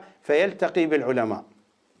كربلاء فيلتقي بالعلماء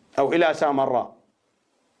أو إلى سامراء.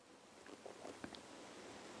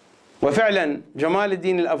 وفعلا جمال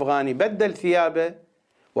الدين الأفغاني بدل ثيابه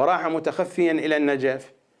وراح متخفيا إلى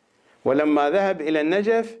النجف، ولما ذهب إلى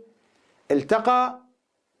النجف التقى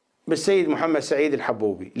بالسيد محمد سعيد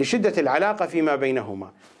الحبوبي لشدة العلاقة فيما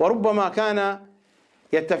بينهما، وربما كان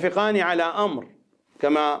يتفقان على أمر،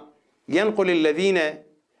 كما ينقل الذين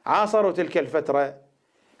عاصروا تلك الفترة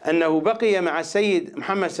أنه بقي مع السيد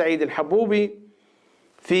محمد سعيد الحبوبي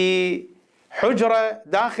في حجرة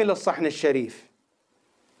داخل الصحن الشريف،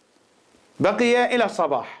 بقي إلى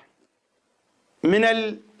الصباح، من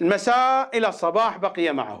المساء إلى الصباح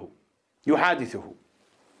بقي معه يحادثه.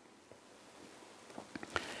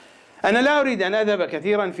 أنا لا أريد أن أذهب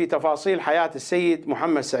كثيرا في تفاصيل حياة السيد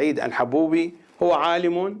محمد سعيد الحبوبي. هو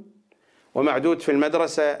عالم ومعدود في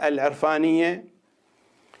المدرسة العرفانية،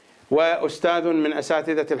 وأستاذ من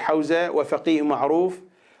أساتذة الحوزة، وفقيه معروف،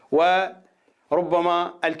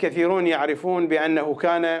 وربما الكثيرون يعرفون بأنه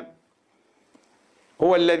كان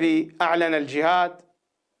هو الذي أعلن الجهاد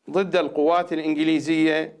ضد القوات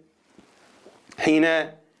الإنجليزية حين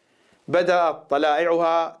بدأت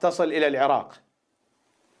طلائعها تصل إلى العراق،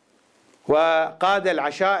 وقاد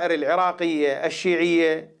العشائر العراقية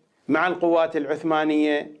الشيعية مع القوات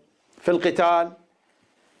العثمانية في القتال.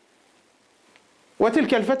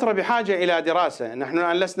 وتلك الفترة بحاجة إلى دراسة، نحن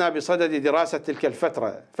الآن لسنا بصدد دراسة تلك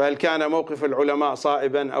الفترة، فهل كان موقف العلماء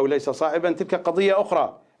صائبا أو ليس صائبا تلك قضية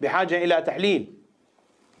أخرى بحاجة إلى تحليل،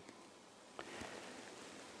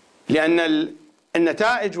 لأن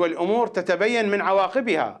النتائج والأمور تتبين من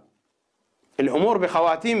عواقبها، الأمور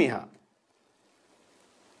بخواتيمها.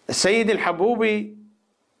 السيد الحبوبي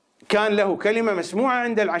كان له كلمة مسموعة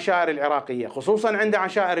عند العشائر العراقية، خصوصا عند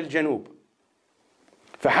عشائر الجنوب،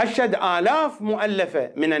 فحشد آلاف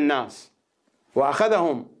مؤلفة من الناس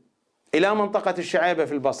وأخذهم إلى منطقة الشعيبة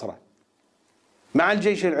في البصرة مع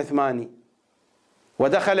الجيش العثماني،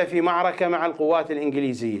 ودخل في معركة مع القوات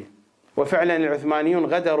الإنجليزية، وفعلا العثمانيون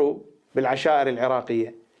غدروا بالعشائر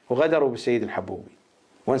العراقية وغدروا بالسيد الحبوبي،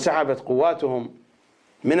 وانسحبت قواتهم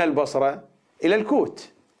من البصرة إلى الكوت،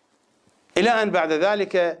 إلى أن بعد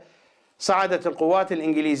ذلك صعدت القوات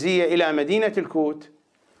الإنجليزية إلى مدينة الكوت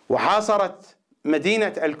وحاصرت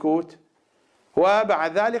مدينة الكوت،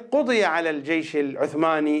 وبعد ذلك قضي على الجيش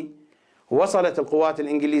العثماني، وصلت القوات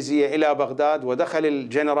الإنجليزية إلى بغداد، ودخل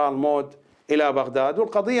الجنرال مود إلى بغداد،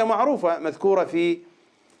 والقضية معروفة مذكورة في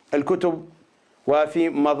الكتب وفي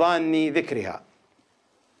مظان ذكرها.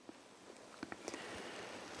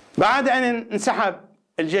 بعد أن انسحب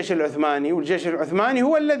الجيش العثماني، والجيش العثماني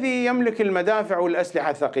هو الذي يملك المدافع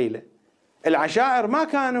والأسلحة الثقيلة، العشائر ما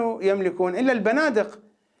كانوا يملكون إلا البنادق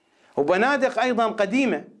وبنادق أيضا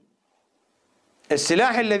قديمة.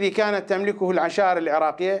 السلاح الذي كانت تملكه العشائر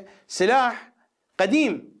العراقية سلاح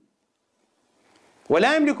قديم،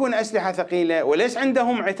 ولا يملكون أسلحة ثقيلة وليس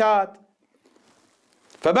عندهم عتاد.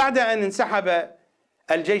 فبعد أن انسحب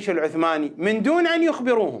الجيش العثماني من دون أن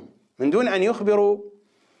يخبروهم، من دون أن يخبروا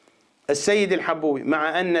السيد الحبوبي،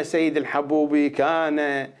 مع أن السيد الحبوبي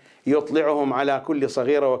كان يطلعهم على كل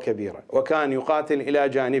صغيرة وكبيرة وكان يقاتل إلى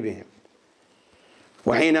جانبهم،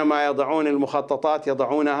 وحينما يضعون المخططات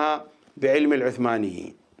يضعونها بعلم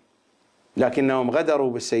العثمانيين، لكنهم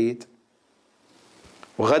غدروا بالسيد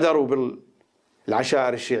وغدروا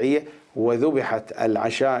بالعشائر الشيعية، وذبحت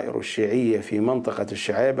العشائر الشيعية في منطقة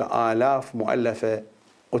الشعيبة آلاف مؤلفة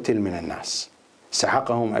قتل من الناس،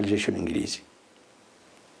 سحقهم الجيش الإنجليزي.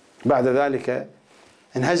 بعد ذلك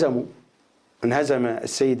انهزم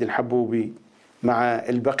السيد الحبوبي مع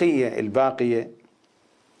البقية الباقية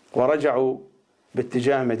ورجعوا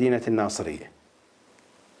باتجاه مدينة الناصرية.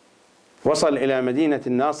 وصل إلى مدينة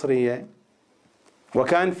الناصرية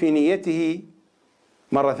وكان في نيته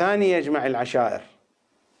مرة ثانية يجمع العشائر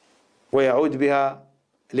ويعود بها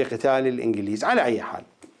لقتال الإنجليز. على أي حال،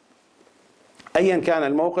 أيا كان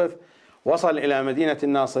الموقف، وصل إلى مدينة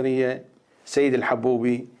الناصرية سيد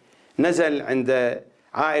الحبوبي، نزل عند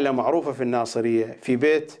عائلة معروفة في الناصرية في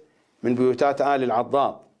بيت من بيوتات آل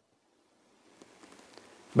العضاض.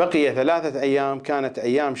 بقي 3 أيام، كانت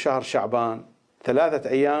أيام شهر شعبان، 3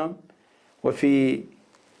 أيام، وفي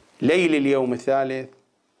ليل اليوم الثالث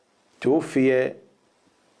توفي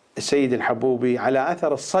السيد الحبوبي على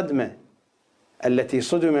أثر الصدمة التي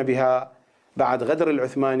صدم بها بعد غدر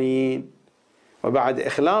العثمانيين وبعد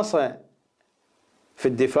إخلاصه في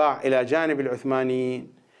الدفاع إلى جانب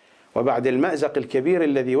العثمانيين وبعد المأزق الكبير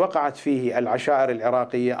الذي وقعت فيه العشائر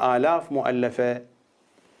العراقية. آلاف مؤلفة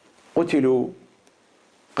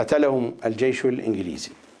قتلهم الجيش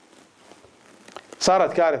الإنجليزي.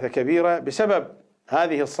 صارت كارثة كبيرة بسبب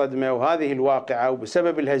هذه الصدمة وهذه الواقعة،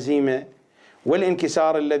 وبسبب الهزيمة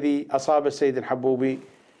والانكسار الذي أصاب السيد الحبوبي،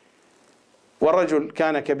 والرجل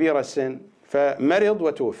كان كبير السن فمرض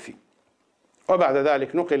وتوفي، وبعد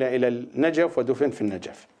ذلك نقل إلى النجف ودفن في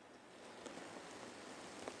النجف.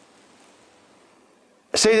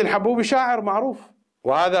 السيد الحبوبي شاعر معروف،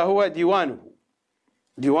 وهذا هو ديوانه،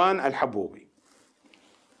 ديوان الحبوبي.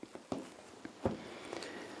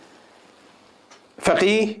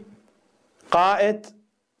 فقيه، قائد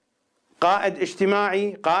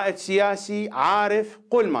اجتماعي، قائد سياسي، عارف،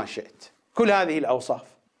 قل ما شئت، كل هذه الأوصاف.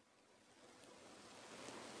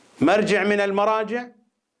 مرجع من المراجع،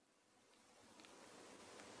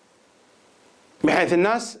 بحيث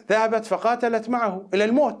الناس ذهبت فقاتلت معه إلى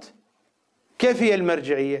الموت. كيف هي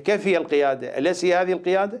المرجعية؟ كيف هي القيادة؟ أليس هي هذه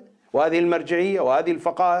القيادة وهذه المرجعية وهذه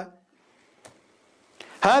الفقاهة؟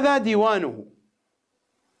 هذا ديوانه،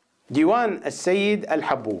 ديوان السيد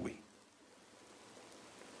الحبوبي.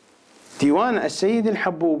 ديوان السيد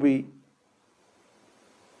الحبوبي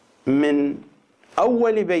من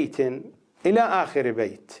أول بيت إلى آخر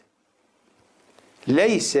بيت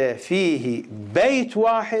ليس فيه بيت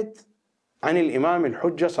واحد عن الإمام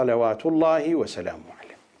الحجة صلوات الله وسلامه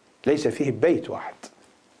عليه، ليس فيه بيت واحد.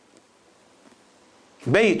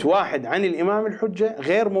 بيت واحد عن الإمام الحجة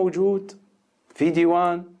غير موجود في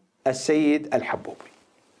ديوان السيد الحبوبي.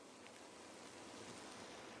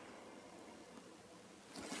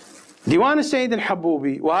 ديوان السيد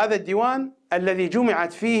الحبوبي، وهذا الديوان الذي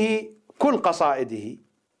جمعت فيه كل قصائده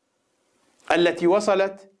التي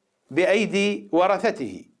وصلت بأيدي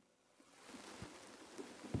ورثته.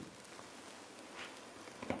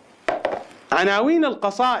 عناوين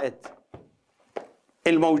القصائد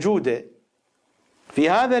الموجودة في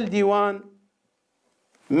هذا الديوان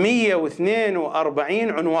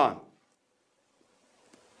 142 عنوان،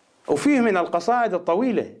 وفيه من القصائد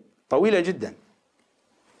الطويلة، طويلة جدا،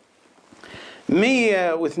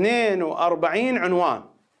 142 عنوان،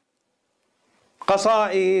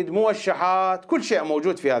 قصائد، موشحات، كل شيء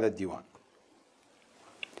موجود في هذا الديوان.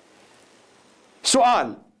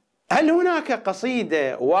 سؤال: هل هناك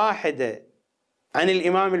قصيدة واحدة عن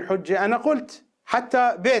الإمام الحجة؟ أنا قلت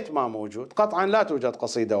حتى بيت ما موجود، قطعا لا توجد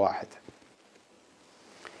قصيدة واحدة.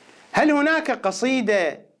 هل هناك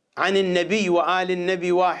قصيدة عن النبي وآل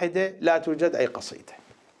النبي واحدة؟ لا توجد أي قصيدة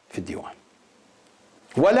في الديوان،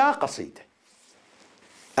 ولا قصيدة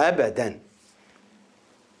أبدا،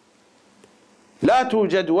 لا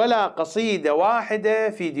توجد ولا قصيدة واحدة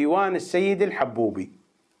في ديوان السيد الحبوبي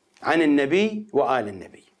عن النبي وآل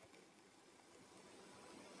النبي،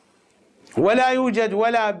 ولا يوجد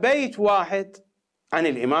ولا بيت واحد عن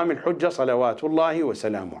الإمام الحجة صلوات الله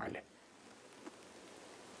وسلامه عليه.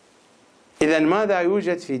 إذن ماذا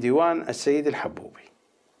يوجد في ديوان السيد الحبوبي؟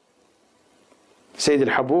 سيد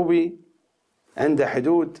الحبوبي عنده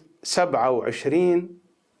حدود 27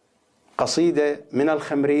 قصيدة من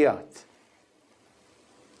الخمريات،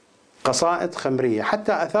 قصائد خمرية،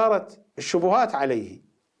 حتى أثارت الشبهات عليه،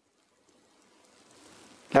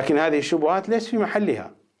 لكن هذه الشبهات ليست في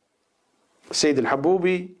محلها. السيد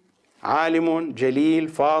الحبوبي عالم جليل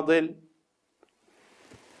فاضل،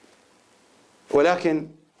 ولكن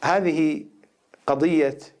هذه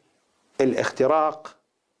قضية الاختراق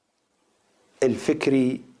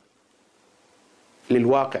الفكري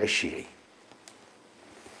للواقع الشيعي.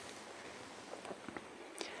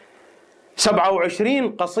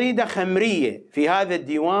 27 قصيدة خمرية في هذا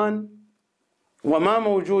الديوان، وما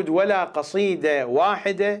موجود ولا قصيدة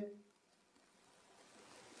واحدة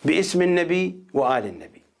باسم النبي وآل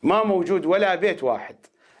النبي، ما موجود ولا بيت واحد.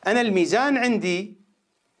 أنا الميزان عندي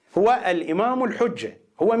هو الإمام الحجة،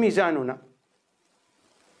 هو ميزاننا.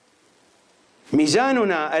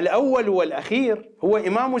 ميزاننا الأول والأخير هو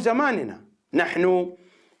إمام زماننا. نحن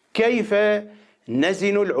كيف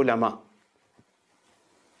نزن العلماء؟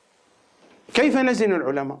 كيف نزن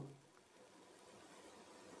العلماء؟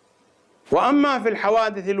 وأما في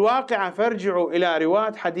الحوادث الواقعة فارجعوا إلى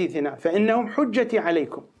رواة حديثنا فإنهم حجتي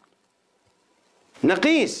عليكم.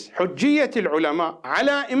 نقيس حجية العلماء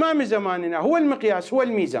على إمام زماننا، هو المقياس، هو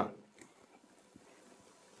الميزان.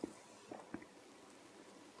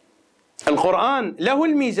 القرآن له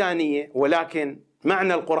الميزانية، ولكن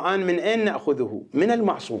معنى القرآن من أين نأخذه؟ من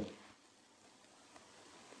المعصوم.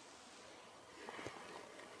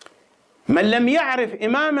 من لم يعرف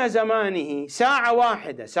إمام زمانه ساعة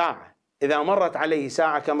واحدة، ساعة إذا مرت عليه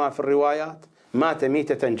ساعة كما في الروايات مات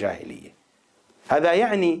ميتة جاهلية. هذا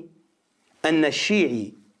يعني أن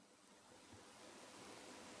الشيعي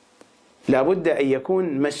لا بد أن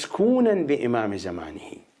يكون مسكونا بإمام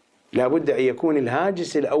زمانه، لا بد أن يكون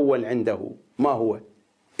الهاجس الأول عنده ما هو؟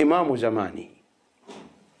 إمام زمانه.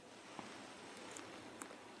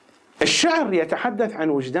 الشعر يتحدث عن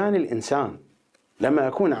وجدان الإنسان. لما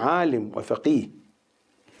يكون عالم وفقيه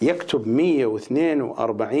يكتب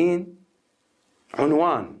 142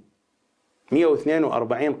 عنوان،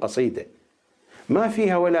 142 قصيدة، ما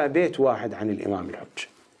فيها ولا بيت واحد عن الإمام الحجة،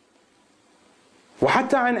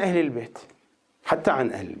 وحتى عن أهل البيت، حتى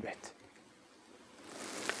عن أهل البيت،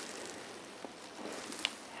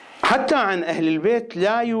 حتى عن أهل البيت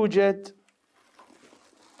لا يوجد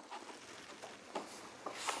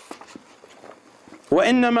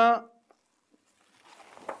وإنما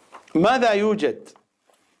ماذا يوجد؟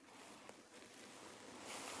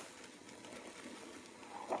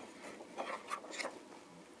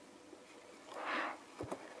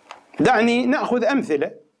 دعني نأخذ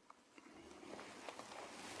أمثلة.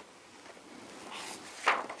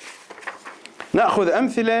 نأخذ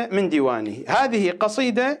أمثلة من ديوانه. هذه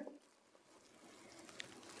قصيدة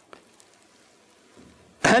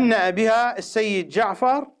هنأ بها السيد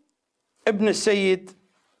جعفر ابن السيد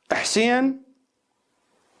حسين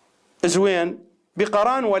زوين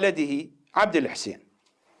بقران ولده عبد الحسين.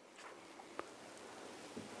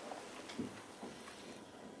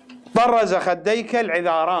 طرز خديك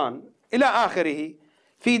العذاران إلى آخره.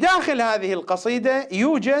 في داخل هذه القصيدة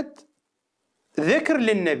يوجد ذكر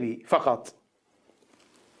للنبي فقط.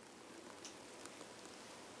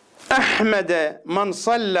 أحمد من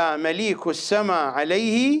صلى مليك السماء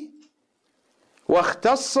عليه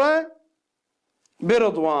واختص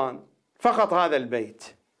برضوان، فقط هذا البيت.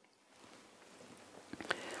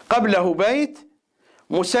 قبله بيت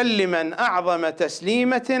مسلما أعظم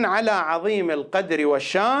تسليمة على عظيم القدر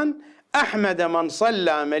والشان، أحمد من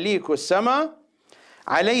صلى مليك السماء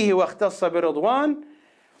عليه واختص برضوان.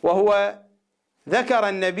 وهو ذكر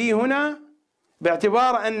النبي هنا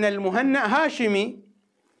باعتبار أن المهنأ هاشمي،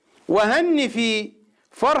 وهن في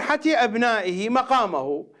فرحة أبنائه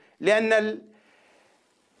مقامه، لأن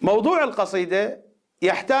موضوع القصيدة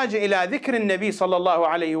يحتاج إلى ذكر النبي صلى الله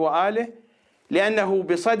عليه وآله، لأنه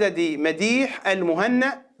بصدد مديح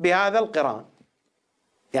المهنأ بهذا القران.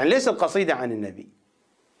 يعني ليس القصيدة عن النبي،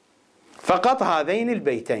 فقط هذين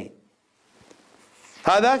البيتين.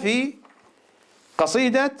 هذا في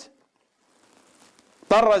قصيدة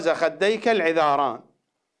طرز خديك العذاران.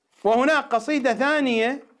 وهناك قصيدة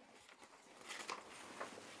ثانية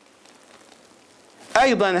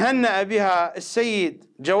أيضا هنأ بها السيد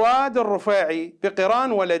جواد الرفاعي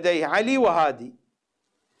بقران ولديه علي وهادي.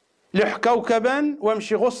 لح كوكبا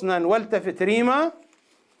وامشي غصنا والتفت ريما،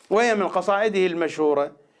 وهي من قصائده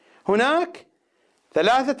المشهورة. هناك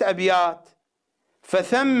 3 أبيات: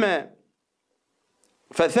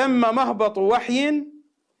 فثم مهبط وحي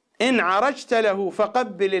إن عرجت له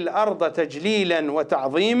فقبل الأرض تجليلا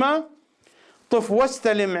وتعظيما، طف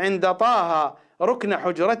واستلم عند طه ركن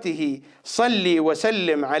حجرته صلي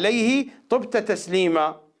وسلم عليه طبت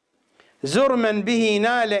تسليما. زر من به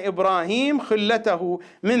نال إبراهيم خلته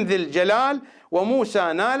من ذي الجلال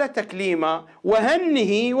وموسى نال تكليما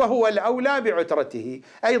وهنه وهو الأولى بعترته.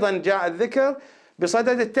 أيضا جاء الذكر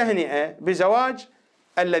بصدد التهنئة بزواج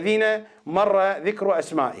الذين مر ذكر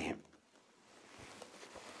أسمائهم.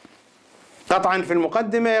 قطعا في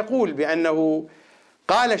المقدمة يقول بأنه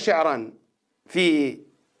قال شعرا في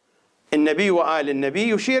النبي وآل النبي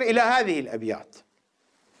يشير إلى هذه الأبيات.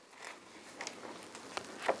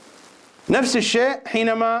 نفس الشيء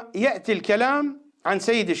حينما يأتي الكلام عن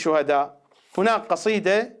سيد الشهداء، هناك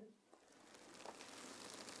قصيدة: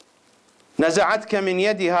 نزعتك من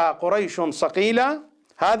يدها قريش صقيلا،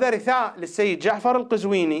 هذا رثاء للسيد جعفر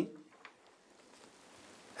القزويني.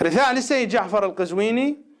 رثاء للسيد جعفر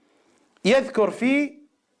القزويني يذكر في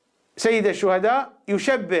سيد الشهداء،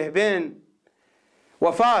 يشبه بين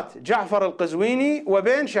وفاة جعفر القزويني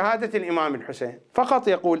وبين شهادة الإمام الحسين، فقط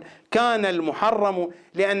يقول كان المحرم،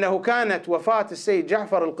 لأنه كانت وفاة السيد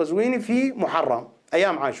جعفر القزويني في محرم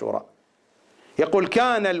أيام عاشوراء. يقول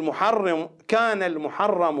كان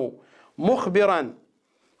المحرم مخبرا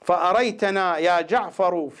فأريتنا يا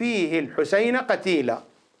جعفر فيه الحسين قتيلا،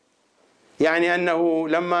 يعني أنه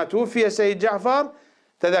لما توفي السيد جعفر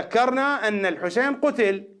تذكرنا أن الحسين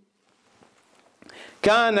قتل.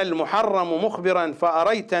 كان المحرم مخبرا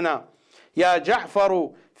فأريتنا يا جعفر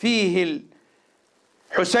فيه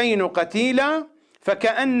الحسين قتيلا،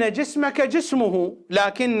 فكأن جسمك جسمه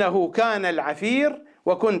لكنه كان العفير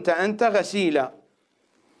وكنت أنت غسيلا،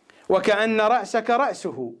 وكأن رأسك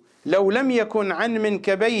رأسه لو لم يكن عن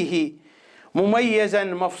منكبيه مميزا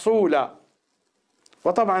مفصولا.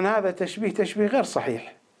 وطبعا هذا تشبيه غير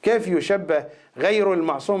صحيح، كيف يشبه غير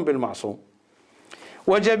المعصوم بالمعصوم؟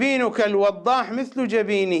 وجبينك الوضاح مثل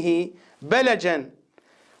جبينه بلجا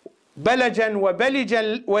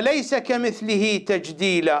وبلجا وليس كمثله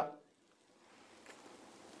تجديلا،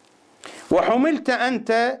 وحملت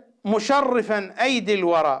أنت مشرفا أيدي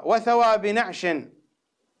الورى وثواب نعش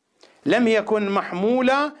لم يكن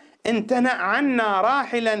محمولا، امتنع عنا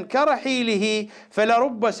راحلا كرحيله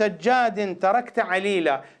فلرب سجاد تركت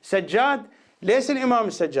عليلا. سجاد ليس الإمام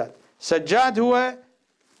السجاد، سجاد هو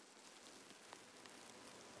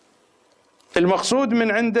المقصود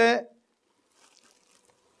من عنده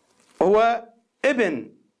هو ابن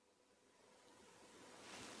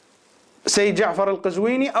سيد جعفر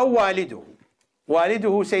القزويني أو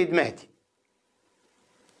والده سيد مهدي.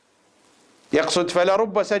 يقصد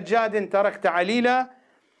فلرب سجاد تركت عليلا،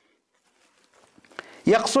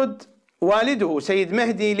 يقصد والده سيد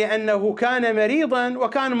مهدي لأنه كان مريضا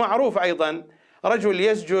وكان معروف أيضا رجل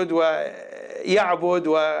يسجد ويعبد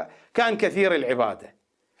وكان كثير العبادة،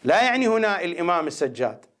 لا يعني هنا الإمام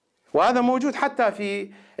السجاد. وهذا موجود حتى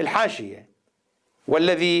في الحاشية،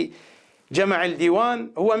 والذي جمع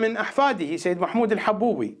الديوان هو من أحفاده سيد محمود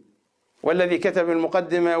الحبوبي، والذي كتب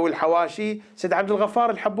المقدمة والحواشي سيد عبد الغفار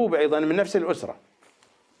الحبوبي أيضا من نفس الأسرة.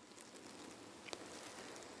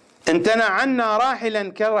 امتنع عنا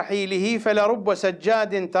راحلا كرحيله فلرب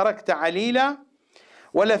سجاد تركت عليلا،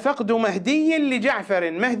 ولفقد مهدي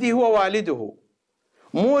لجعفر، مهدي هو والده،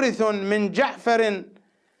 مورث من جعفر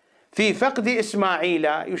في فقد إسماعيل،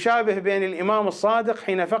 يشابه بين الإمام الصادق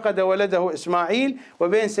حين فقد ولده إسماعيل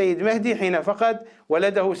وبين سيد مهدي حين فقد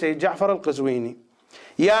ولده سيد جعفر القزويني.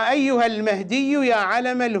 يا أيها المهدي يا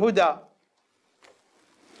علم الهدى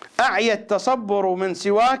أعيا التصبر من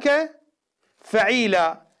سواك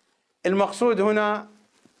فعيلا. المقصود هنا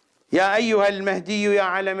يا أيها المهدي يا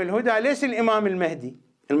علم الهدى ليس الإمام المهدي،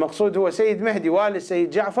 المقصود هو سيد مهدي والد سيد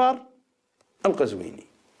جعفر القزويني.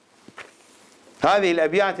 هذه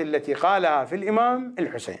الأبيات التي قالها في الإمام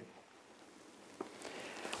الحسين.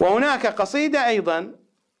 وهناك قصيدة أيضا،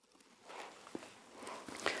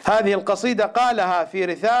 هذه القصيدة قالها في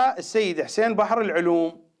رثاء السيد حسين بحر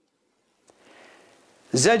العلوم: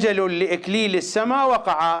 زجل لإكليل السماء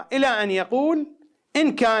وقعا، إلى أن يقول: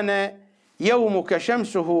 إن كان يومك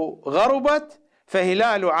شمسه غربت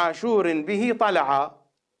فهلال عاشور به طلعا.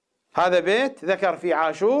 هذا بيت ذكر في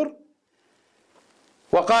عاشور،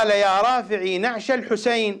 وقال يا رافعي نعش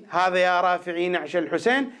الحسين، هذا يا رافعي نعش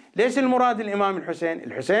الحسين ليس المراد الإمام الحسين،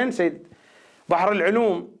 الحسين سيد بحر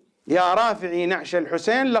العلوم، يا رافعي نعش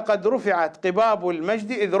الحسين لقد رفعت قباب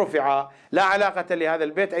المجد إذ رفعا، لا علاقة لهذا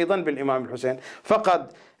البيت أيضا بالإمام الحسين،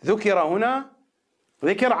 فقد ذكر هنا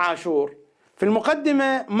ذكر عاشور. في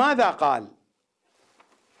المقدمة ماذا قال؟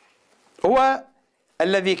 هو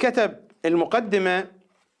الذي كتب المقدمة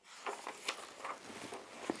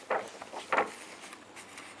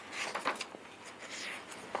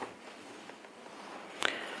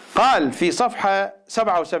قال في صفحة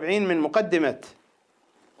 77 من مقدمة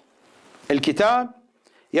الكتاب،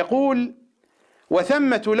 يقول: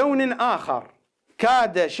 وثمة لون آخر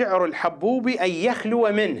كاد شعر الحبوب أن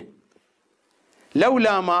يخلو منه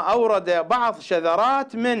لولا ما أورد بعض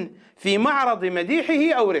شذرات من في معرض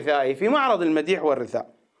مديحه أو رثائه، في معرض المديح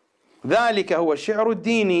والرثاء. ذلك هو الشعر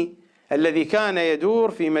الديني الذي كان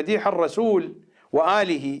يدور في مديح الرسول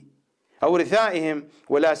وآله أو رثائهم،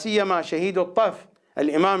 ولا سيما شهيد الطف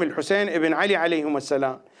الإمام الحسين بن علي عليهم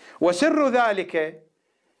السلام. وسر ذلك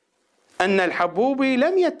أن الحبوبي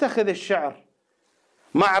لم يتخذ الشعر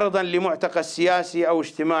معرضا لمعتقد سياسي أو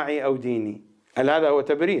اجتماعي أو ديني، هذا هو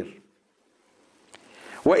تبرير.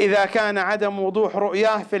 وإذا كان عدم وضوح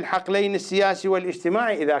رؤياه في الحقلين السياسي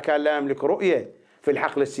والاجتماعي، إذا كان لا يملك رؤية في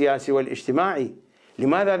الحقل السياسي والاجتماعي،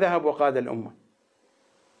 لماذا ذهب وقاد الأمة؟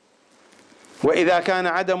 وإذا كان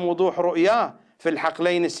عدم وضوح رؤياه في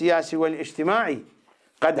الحقلين السياسي والاجتماعي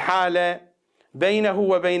قد حال بينه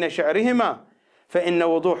وبين شعرهما، فإن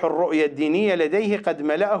وضوح الرؤية الدينية لديه قد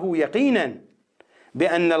ملأه يقينا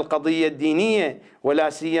بأن القضية الدينية ولا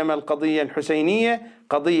سيما القضية الحسينية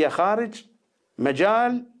قضية خارج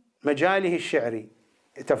مجاله الشعري.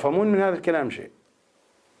 تفهمون من هذا الكلام شيء؟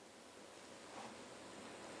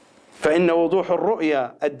 فإن وضوح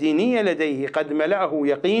الرؤية الدينية لديه قد ملأه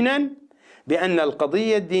يقينا بأن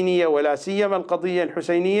القضية الدينية ولا سيما القضية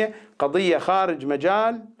الحسينية قضية خارج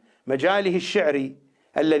مجاله الشعري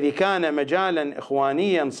الذي كان مجالا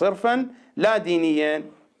إخوانيا صرفا لا دينيا.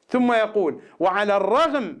 ثم يقول: وعلى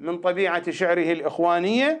الرغم من طبيعة شعره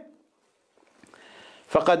الإخوانية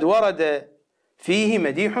فقد ورد فيه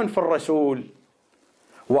مديح في الرسول،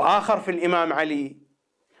 وآخر في الإمام علي،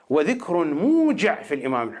 وذكر موجع في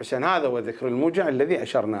الإمام الحسين. هذا هو الذكر الموجع الذي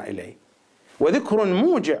أشرنا إليه، وذكر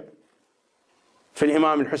موجع في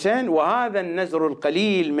الإمام الحسين. وهذا النزر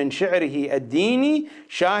القليل من شعره الديني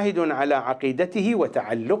شاهد على عقيدته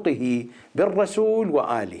وتعلقه بالرسول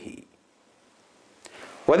وآله.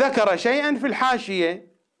 وذكر شيئا في الحاشية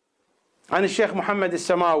عن الشيخ محمد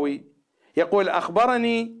السماوي، يقول: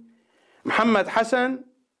 أخبرني محمد حسن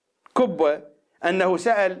كبة أنه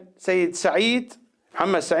سأل سيد سعيد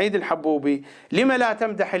محمد سعيد الحبوبي: لم لا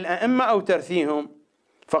تمدح الأئمة أو ترثيهم؟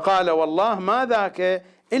 فقال: والله ما ذاك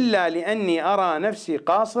إلا لأني أرى نفسي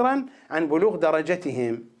قاصرا عن بلوغ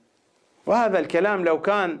درجتهم. وهذا الكلام لو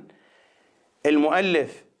كان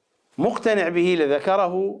المؤلف مقتنع به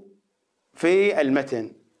لذكره في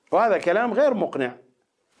المتن، وهذا كلام غير مقنع.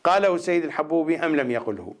 قاله السيد الحبوبي أم لم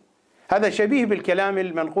يقله؟ هذا شبيه بالكلام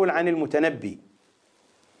المنقول عن المتنبي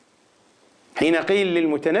حين قيل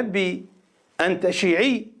للمتنبي: أنت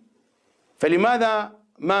شيعي فلماذا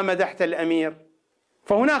ما مدحت الأمير؟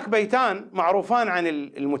 فهناك بيتان معروفان عن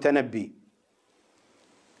المتنبي: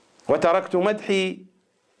 وتركت مدحي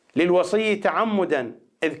للوصي تعمدا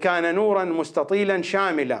إذ كان نورا مستطيلا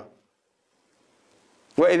شاملا،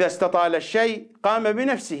 وإذا استطال الشيء قام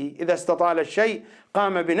بنفسه، إذا استطال الشيء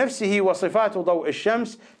قام بنفسه، وصفات ضوء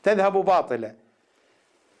الشمس تذهب باطلة.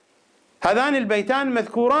 هذان البيتان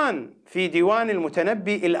مذكوران في ديوان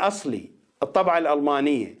المتنبي الأصلي الطبعة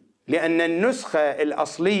الألمانية، لأن النسخة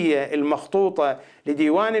الأصلية المخطوطة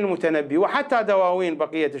لديوان المتنبي وحتى دواوين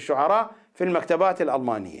بقية الشعراء في المكتبات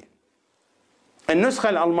الألمانية. النسخة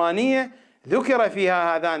الألمانية ذكر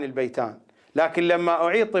فيها هذان البيتان، لكن لما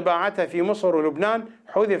أعيد طباعتها في مصر ولبنان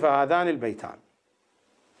حذف هذان البيتان.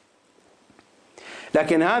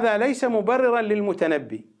 لكن هذا ليس مبررا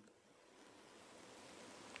للمتنبي.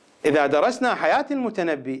 إذا درسنا حياة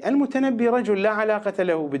المتنبي رجل لا علاقة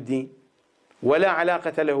له بالدين ولا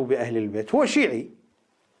علاقة له بأهل البيت، هو شيعي.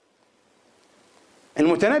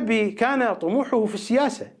 المتنبي كان طموحه في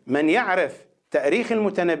السياسة. من يعرف تاريخ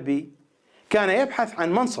المتنبي كان يبحث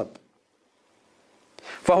عن منصب،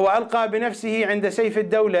 فهو ألقى بنفسه عند سيف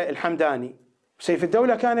الدولة الحمداني. سيف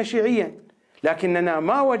الدولة كان شيعيا، لكننا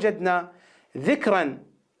ما وجدنا ذكرا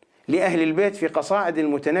لأهل البيت في قصائد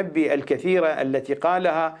المتنبي الكثيرة التي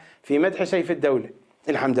قالها في مدح سيف الدولة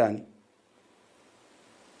الحمداني،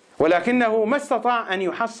 ولكنه ما استطاع أن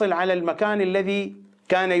يحصل على المكان الذي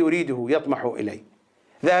كان يريده يطمح إليه.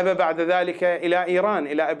 ذهب بعد ذلك إلى إيران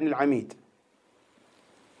إلى ابن العميد،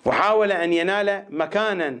 وحاول أن ينال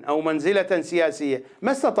مكانا أو منزلة سياسية،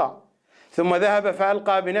 ما استطاع. ثم ذهب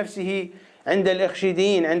فألقى بنفسه عند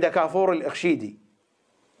الإخشيديين، عند كافور الإخشيدي،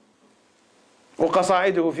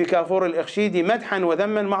 وقصائده في كافور الإخشيدي مدحا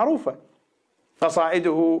وذما معروفة.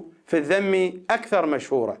 قصائده في الذم أكثر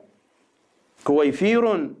مشهورة: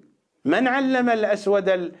 كويفير من علم الأسود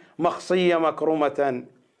المخصي مكرمة،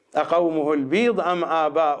 أقومه البيض أم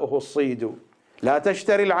آباؤه الصيد، لا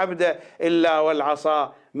تشتري العبد إلا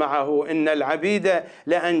والعصا معه، إن العبيد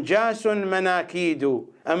لأنجاس مناكيد،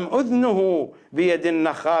 أم أذنه بيد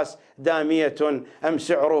النخاس دامية، أم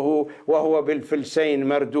سعره وهو بالفلسين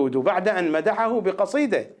مردود. بعد أن مدحه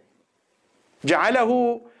بقصيدة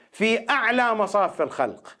جعله في أعلى مصاف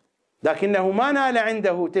الخلق، لكنه ما نال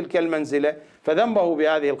عنده تلك المنزلة، فذنبه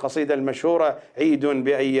بهذه القصيدة المشهورة: عيد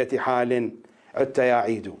بأية حال عدت يا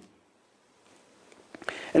عيد.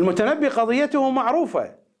 المتنبي قضيته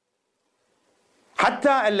معروفة،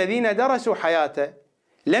 حتى الذين درسوا حياته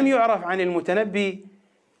لم يعرف عن المتنبي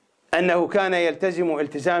أنه كان يلتزم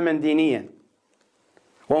التزاما دينيا.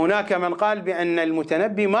 وهناك من قال بأن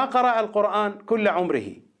المتنبي ما قرأ القرآن كل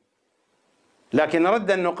عمره، لكن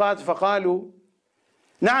رد النقاد فقالوا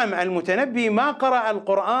نعم، المتنبي ما قرأ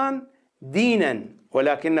القرآن دينا،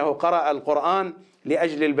 ولكنه قرأ القرآن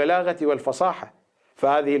لأجل البلاغة والفصاحة،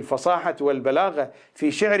 فهذه الفصاحة والبلاغة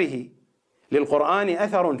في شعره للقرآن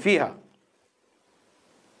أثر فيها،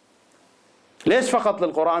 ليس فقط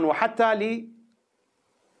للقرآن، وحتى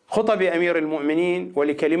لخطب أمير المؤمنين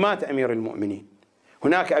ولكلمات أمير المؤمنين.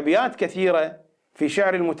 هناك أبيات كثيرة في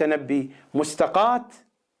شعر المتنبي مستقاة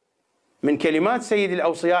من كلمات سيد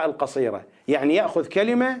الأوصياء القصيرة، يعني يأخذ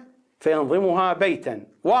كلمة فينظمها بيتا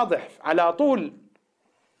واضح. على طول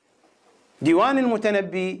ديوان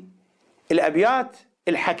المتنبي الأبيات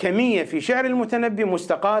الحكمية في شعر المتنبي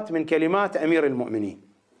مستقاة من كلمات أمير المؤمنين.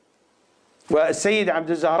 والسيد عبد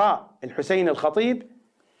الزهراء الحسين الخطيب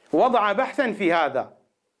وضع بحثا في هذا،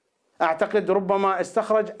 أعتقد ربما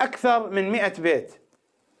استخرج أكثر من 100 بيت،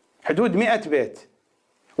 حدود 100 بيت،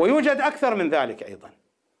 ويوجد أكثر من ذلك أيضا،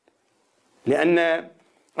 لأن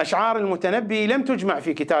أشعار المتنبي لم تجمع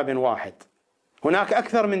في كتاب واحد، هناك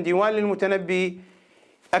أكثر من ديوان للمتنبي،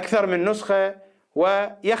 أكثر من نسخة،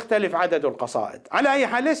 ويختلف عدد القصائد. على أي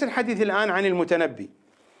حال ليس الحديث الآن عن المتنبي،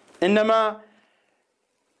 إنما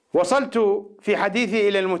وصلت في حديثي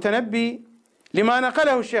إلى المتنبي لما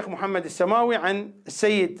نقله الشيخ محمد السماوي عن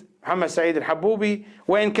السيد محمد سعيد الحبوبي،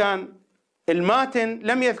 وإن كان الماتن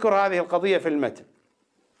لم يذكر هذه القضية في المتن،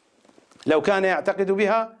 لو كان يعتقد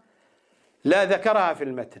بها لا ذكرها في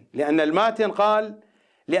المتن، لأن الماتن قال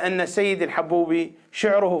لأن السيد الحبوبي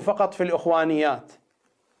شعره فقط في الإخوانيات،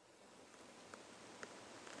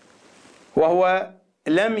 وهو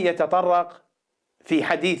لم يتطرق في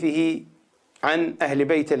حديثه عن أهل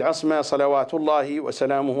بيت العصمة صلوات الله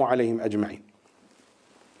وسلامه عليهم أجمعين.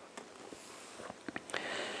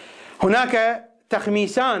 هناك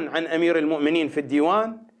تخميسان عن أمير المؤمنين في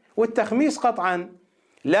الديوان، والتخميس قطعا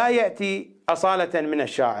لا يأتي أصالة من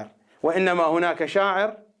الشاعر، وإنما هناك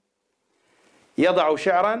شاعر يضع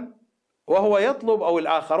شعرا وهو يطلب أو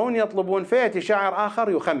الآخرون يطلبون، فيأتي شاعر آخر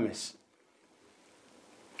يخمس.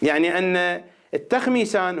 يعني أن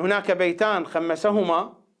التخميسان هناك بيتان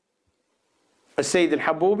خمسهما السيد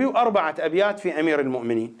الحبوبي و4 أبيات في أمير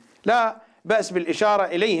المؤمنين، لا بأس بالإشارة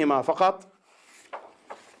إليهما فقط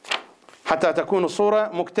حتى تكون الصورة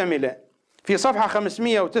مكتملة. في صفحة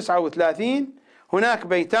 539 هناك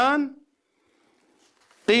بيتان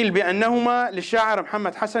قيل بأنهما للشاعر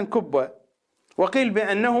محمد حسن كبة، وقيل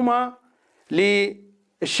بأنهما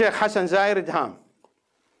للشيخ حسن زاير دهام،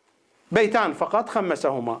 بيتان فقط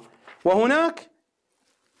خمسهما. وهناك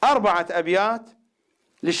 4 أبيات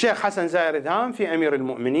للشيخ حسن زاير دهام في أمير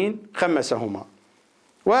المؤمنين خمسهما.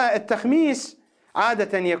 والتخميس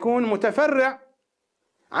عادة يكون متفرع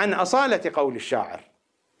عن أصالة قول الشاعر،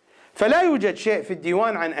 فلا يوجد شيء في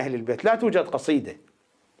الديوان عن أهل البيت، لا توجد قصيدة.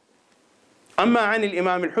 أما عن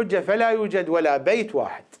الإمام الحجة فلا يوجد ولا بيت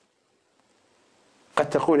واحد. قد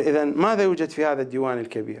تقول إذن ماذا يوجد في هذا الديوان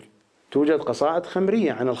الكبير؟ توجد قصائد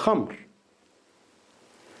خمرية عن الخمر،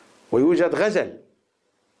 ويوجد غزل،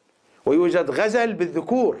 ويوجد غزل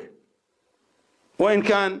بالذكور، وإن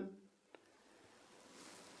كان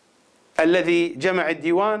الذي جمع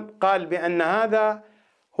الديوان قال بأن هذا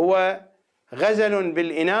هو غزل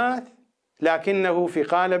بالإناث لكنه في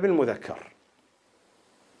قالب المذكر.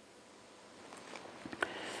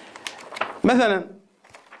 مثلا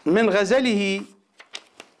من غزله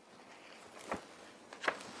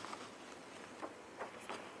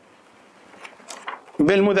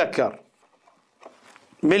بالمذكر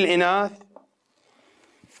بالإناث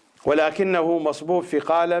ولكنه مصبوب في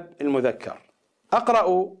قالب المذكر،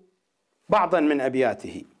 أقرأ بعضا من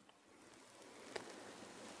أبياته.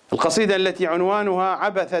 القصيدة التي عنوانها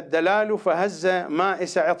عبث الدلال فهز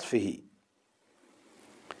مائس عطفه.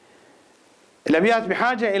 الأبيات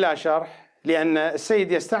بحاجة إلى شرح، لأن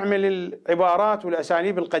السيد يستعمل العبارات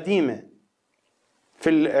والأساليب القديمة في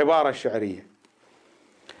العبارة الشعرية.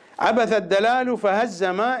 عبث الدلال فهز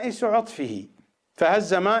مائس عطفه،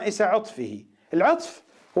 فهز مائس عطفه. العطف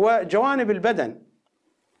هو جوانب البدن،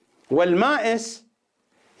 والمائس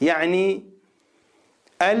يعني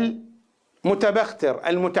المتبختر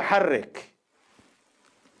المتحرك.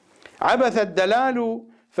 عبث الدلال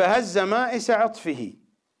فهز مائس عطفه،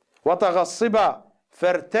 وطغى الصبا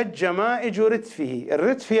فارتج مائج رتفه.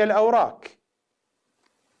 الرتف هي الأوراك،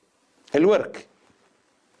 الورك.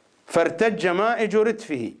 فارتج مائج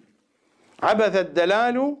رتفه. عبث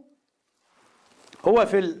الدلال، هو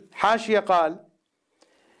في الحاشية قال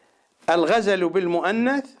الغزل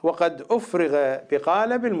بالمؤنث وقد أفرغ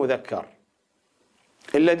بقال بالمذكر،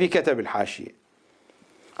 الذي كتب الحاشية.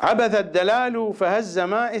 عبث الدلال فهز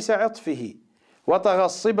مائس عطفه، وطغى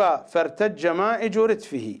الصبا فارتج مائج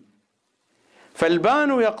رتفه.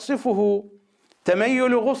 فالبان يقصفه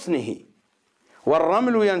تميل غصنه،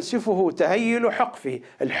 والرمل ينسفه تهيل حقفه.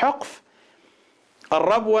 الحقف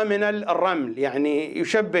الربوة من الرمل، يعني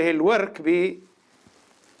يشبه الورك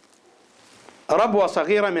بربوة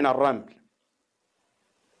صغيرة من الرمل.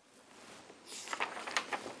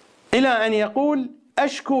 إلى أن يقول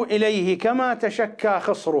أشكو إليه كما تشكى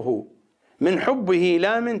خصره، من حبه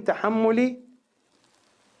لا من تحمل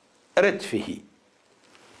رتفه.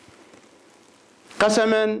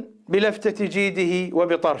 قسما بلفتة جيده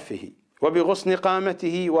وبطرفه، وبغصن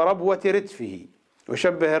قامته وربوة رتفه.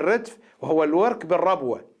 وشبه الرتف وهو الورك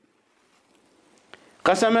بالربوة.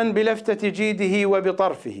 قسما بلفتة جيده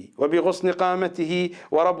وبطرفه، وبغصن قامته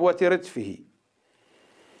وربوة رتفه.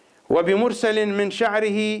 وبمرسل من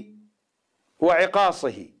شعره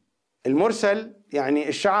وعقاصه. المرسل يعني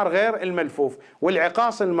الشعر غير الملفوف،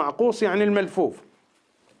 والعقاص المعقوص يعني الملفوف.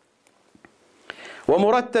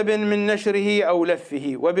 ومرتب من نشره أو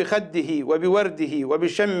لفه، وبخده وبورده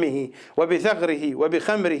وبشمه وبثغره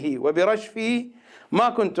وبخمره وبرشفه. ما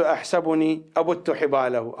كنت أحسبني أبت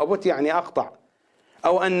حباله. أبت يعني أقطع،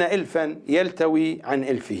 أو أن إلفا يلتوي عن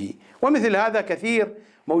إلفه. ومثل هذا كثير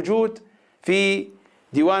موجود في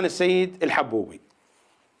ديوان السيد الحبوبي.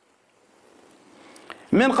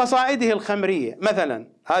 من قصائده الخمرية مثلا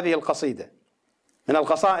هذه القصيدة من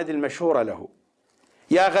القصائد المشهورة له: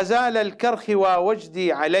 يا غزال الكرخ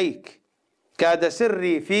ووجدي عليك، كاد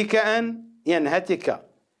سري فيك أن ينهتك.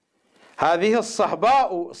 هذه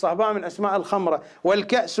الصهباء، صهباء من أسماء الخمرة،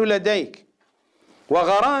 والكأس لديك،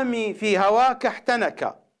 وغرامي في هواك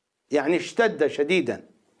احتنك، يعني اشتد شديدا.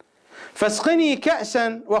 فاسقني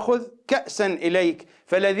كأسا وخذ كأسا إليك،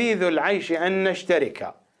 فلذيذ العيش أن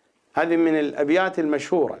نشترك. هذه من الأبيات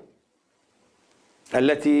المشهورة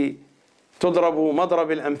التي تضرب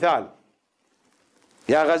مضرب الأمثال.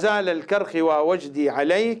 يا غزال الكرخ ووجدي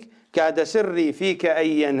عليك، كاد سري فيك أن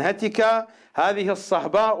ينهتك. هذه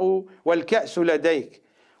الصهباء والكأس لديك،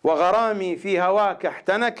 وغرامي في هواك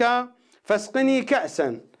احتنك. فاسقني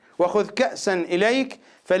كأسا وخذ كأسا إليك،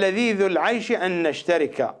 فلذيذ العيش أن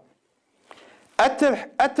نشترك.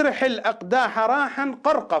 أترح الأقداح راحا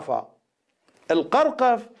قرقفا.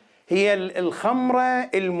 القرقف هي الخمرة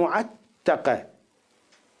المعتقة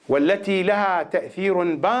والتي لها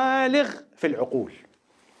تأثير بالغ في العقول.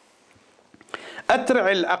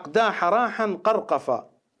 أترع الأقداح راحا قرقفا.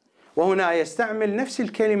 وهنا يستعمل نفس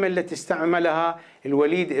الكلمة التي استعملها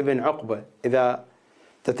الوليد بن عقبة. إذا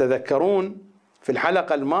تتذكرون في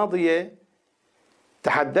الحلقة الماضية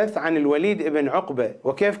تحدثت عن الوليد بن عقبة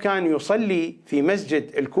وكيف كان يصلي في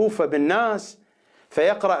مسجد الكوفة بالناس،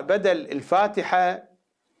 فيقرأ بدل الفاتحة: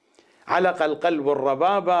 علق القلب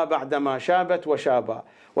الربابة بعدما شابت وشابا.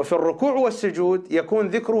 وفي الركوع والسجود يكون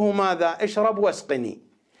ذكره ماذا؟ اشرب واسقني.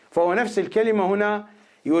 فهو نفس الكلمة هنا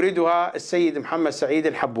يريدها السيد محمد سعيد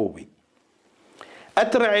الحبوبي.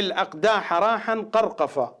 أترع الأقداح راحا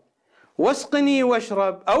قرقفا، واسقني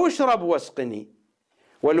واشرب، أو اشرب واسقني.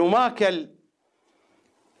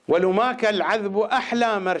 ولماك العذب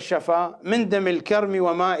أحلى مرشفا، من دم الكرم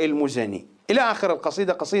وماء المزن. إلى آخر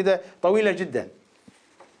القصيدة. قصيدة طويلة جدا.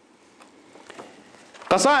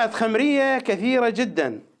 قصائد خمرية كثيرة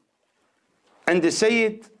جدا عند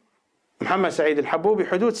السيد محمد سعيد الحبوبي،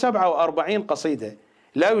 حدود 47 قصيدة،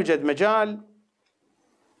 لا يوجد مجال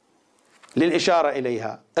للإشارة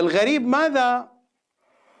إليها. الغريب ماذا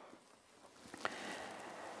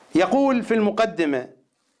يقول في المقدمة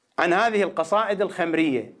عن هذه القصائد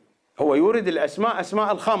الخمرية؟ هو يورد الأسماء،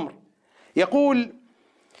 أسماء الخمر. يقول: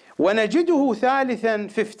 ونجده ثالثا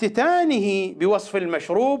في افتتانه بوصف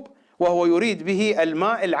المشروب، وهو يريد به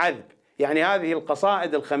الماء العذب. يعني هذه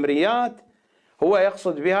القصائد الخمريات هو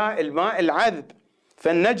يقصد بها الماء العذب.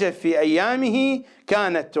 فالنجف في أيامه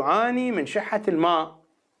كانت تعاني من شحة الماء.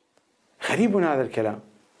 غريب هذا الكلام.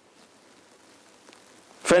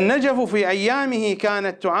 فالنجف في أيامه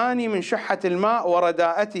كانت تعاني من شحة الماء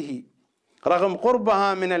ورداءته، رغم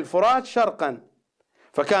قربها من الفرات شرقا،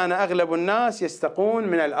 فكان أغلب الناس يستقون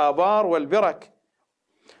من الآبار والبرك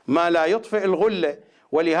ما لا يطفئ الغلة،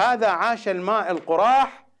 ولهذا عاش الماء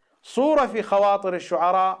القراح صورة في خواطر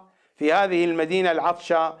الشعراء في هذه المدينة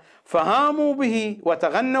العطشة، فهاموا به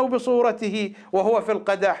وتغنوا بصورته وهو في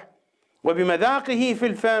القدح وبمذاقه في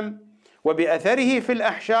الفم وبأثره في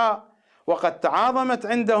الأحشاء، وقد تعاظمت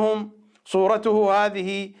عندهم صورته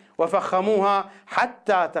هذه وفخموها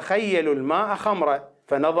حتى تخيلوا الماء خمرة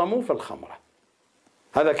فنظموا في الخمرة.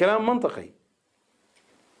 هذا كلام منطقي.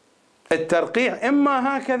 الترقيع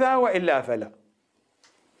إما هكذا وإلا فلا،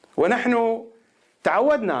 ونحن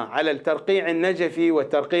تعودنا على الترقيع النجفي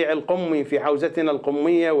والترقيع القمي في حوزتنا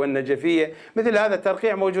القمية والنجفية، مثل هذا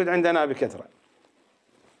الترقيع موجود عندنا بكثرة.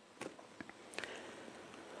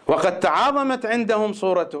 وقد تعاظمت عندهم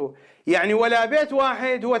صورته، يعني ولا بيت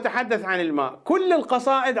واحد هو تحدث عن الماء، كل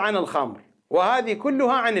القصائد عن الخمر، وهذه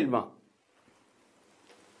كلها عن الماء.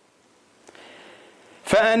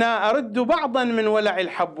 فأنا أرد بعضا من ولع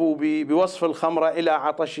الحبوبي بوصف الخمر إلى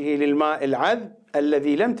عطشه للماء العذب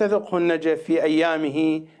الذي لم تذقه النجف في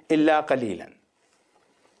أيامه إلا قليلا.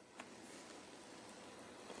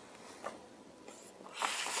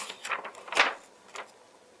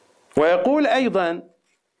 ويقول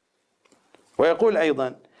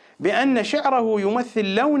أيضا بأن شعره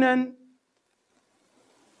يمثل لونا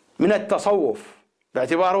من التصوف،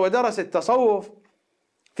 باعتباره ودرس التصوف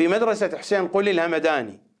في مدرسة حسين قلي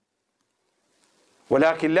الهمداني،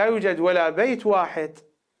 ولكن لا يوجد ولا بيت واحد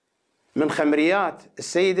من خمريات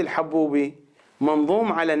السيد الحبوبي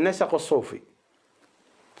منظوم على النسق الصوفي.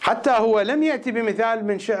 حتى هو لم يأتي بمثال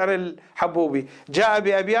من شعر الحبوبي، جاء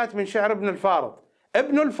بأبيات من شعر ابن الفارض.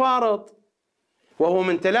 ابن الفارض وهو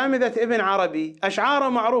من تلامذة ابن عربي أشعار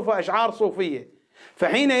معروفة، أشعار صوفية،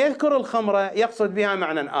 فحين يذكر الخمرة يقصد بها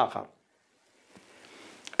معنى آخر.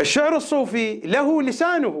 الشعر الصوفي له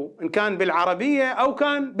لسانه إن كان بالعربية أو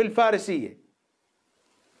كان بالفارسية.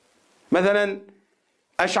 مثلا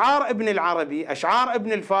أشعار ابن العربي، أشعار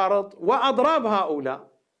ابن الفارض وأضراب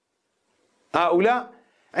هؤلاء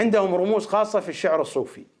عندهم رموز خاصة في الشعر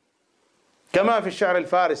الصوفي، كما في الشعر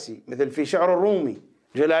الفارسي، مثل في شعر الرومي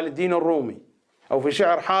جلال الدين الرومي، أو في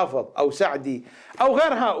شعر حافظ أو سعدي أو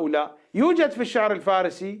غير هؤلاء. يوجد في الشعر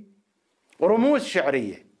الفارسي رموز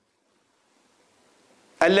شعرية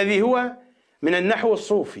الذي هو من النحو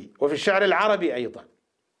الصوفي، وفي الشعر العربي أيضا.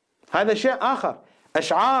 هذا شيء آخر.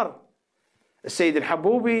 أشعار السيد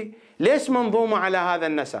الحبوبي ليس منظومة على هذا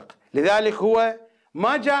النسق، لذلك هو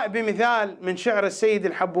ما جاء بمثال من شعر السيد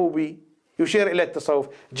الحبوبي يشير إلى التصوف،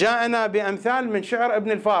 جاءنا بأمثال من شعر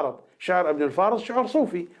ابن الفارض. شعر ابن الفارض شعر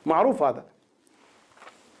صوفي معروف هذا،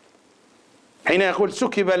 حين يقول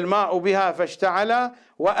سكب الماء بها فاشتعل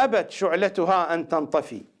وأبت شعلتها أن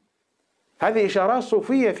تنطفي. هذه إشارات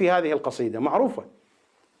صوفية في هذه القصيدة معروفة.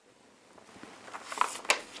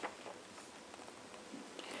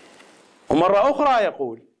 ومرة أخرى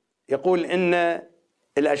يقول إن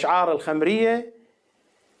الأشعار الخمرية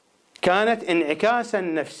كانت انعكاسا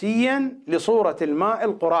نفسيا لصورة الماء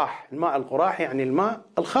القراح. الماء القراح يعني الماء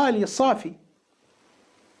الخالي الصافي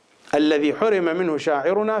الذي حرم منه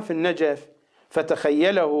شاعرنا في النجف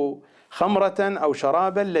فتخيله خمرة أو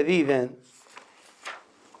شرابا لذيذا.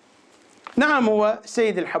 نعم، هو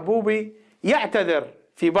السيد الحبوبي يعتذر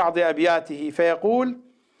في بعض أبياته فيقول: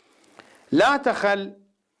 لا تخل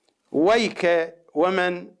ويك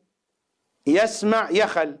ومن يسمع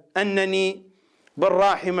يخل أنني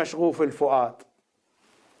بالراح مشغوف الفؤاد،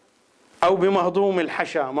 أو بمهضوم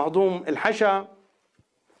الحشا. مهضوم الحشا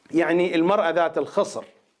يعني المرأة ذات الخصر.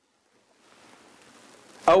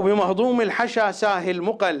 أو بمهضوم الحشا ساهل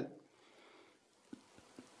مقل،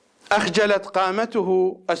 أخجلت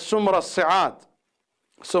قامته السمر الصعاد.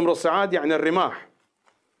 السمر الصعاد يعني الرماح.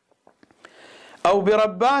 أو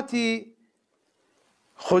بربات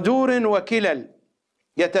خدور وكلل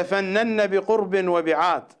يتفنن بقرب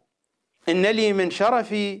وبعاد، إن لي من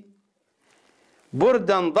شرفي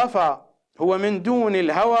بردا ضفا هو من دون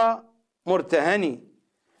الهوى مرتهني،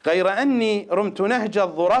 غير أني رمت نهج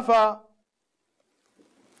الظرفا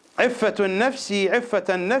عفة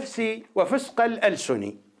النفس وفسق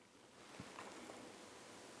الألسن.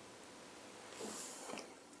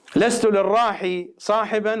 لست للراح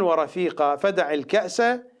صاحبا ورفيقا فدع الكأس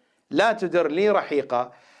لا تدر لي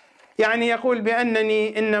رحيقا. يعني يقول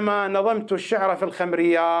بأنني إنما نظمت الشعر في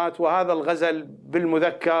الخمريات وهذا الغزل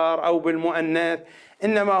بالمذكر أو بالمؤنث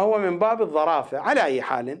إنما هو من باب الظرافة. على أي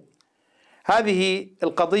حال هذه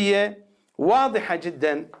القضية واضحة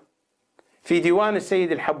جدا في ديوان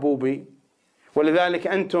السيد الحبوبي، ولذلك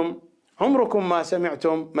أنتم عمركم ما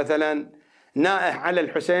سمعتم مثلا نائح على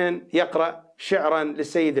الحسين يقرأ شعرا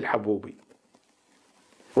للسيد الحبوبي.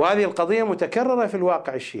 وهذه القضية متكررة في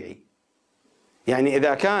الواقع الشيعي. يعني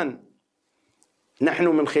إذا كان نحن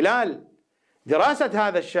من خلال دراسة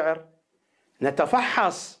هذا الشعر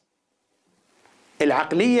نتفحص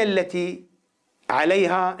العقلية التي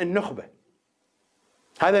عليها النخبة،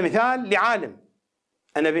 هذا مثال لعالم.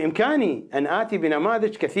 أنا بإمكاني أن آتي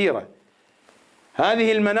بنماذج كثيرة.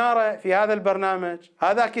 هذه المنارة في هذا البرنامج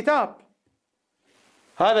هذا كتاب،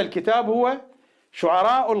 هذا الكتاب هو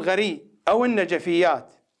شعراء الغري أو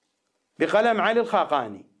النجفيات بقلم علي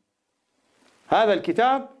الخاقاني. هذا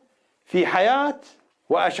الكتاب في حياة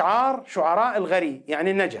وأشعار شعراء الغري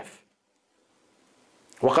يعني النجف،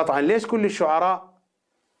 وقطعا ليس كل الشعراء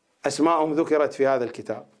أسماءهم ذكرت في هذا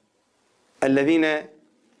الكتاب، الذين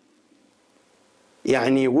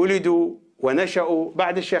يعني ولدوا ونشأوا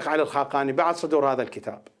بعد الشيخ علي الخاقاني، بعد صدور هذا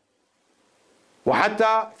الكتاب،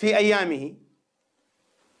 وحتى في أيامه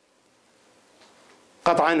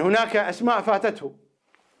قطعا هناك أسماء فاتته.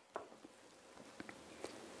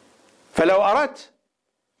 فلو أردت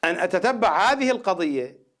أن أتتبع هذه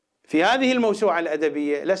القضية في هذه الموسوعة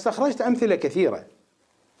الأدبية لاستخرجت أمثلة كثيرة.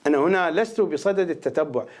 أنا هنا لست بصدد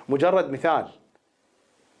التتبع، مجرد مثال،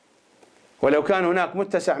 ولو كان هناك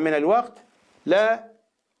متسع من الوقت لا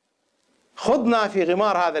خضنا في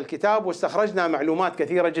غمار هذا الكتاب واستخرجنا معلومات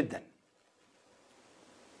كثيرة جدا،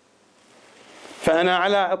 فأنا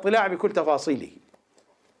على اطلاع بكل تفاصيله.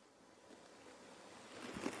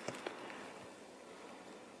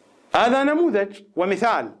 هذا نموذج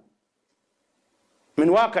ومثال من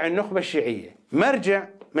واقع النخبة الشيعية، مرجع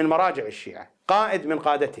من مراجع الشيعة، قائد من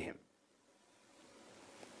قادتهم.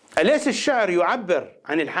 أليس الشعر يعبر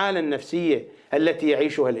عن الحالة النفسية التي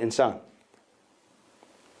يعيشها الإنسان؟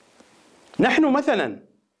 نحن مثلا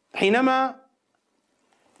حينما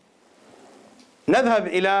نذهب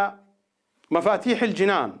إلى مفاتيح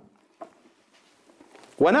الجنان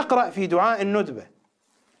ونقرأ في دعاء الندبة: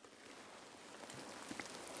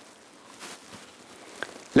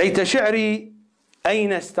 ليت شعري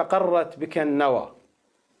أين استقرت بك النوى.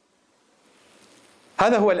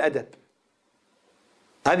 هذا هو الأدب،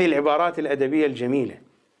 هذه العبارات الأدبية الجميلة،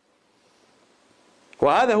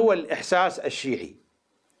 وهذا هو الإحساس الشيعي.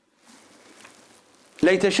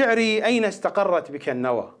 ليت شعري أين استقرت بك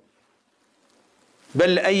النوى،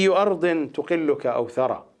 بل أي أرض تقلك أو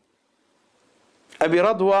ثرى، أبي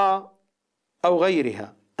رضوى أو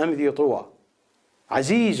غيرها أم ذي طوى،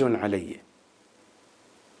 عزيز علي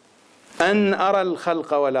أن أرى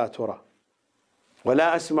الخلق ولا ترى،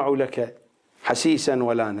 ولا أسمع لك حسيسا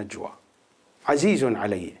ولا نجوى، عزيز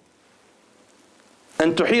علي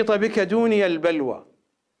أن تحيط بك دوني البلوى،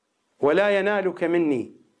 ولا ينالك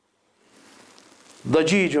مني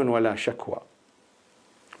ضجيج ولا شكوى،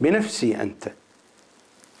 بنفسي أنت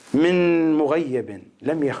من مغيب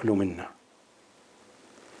لم يخل منا،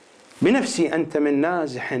 بنفسي أنت من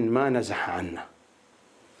نازح ما نزح عنا،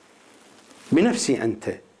 بنفسي أنت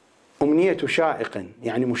أمنية شائق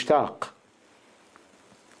يعني مشتاق،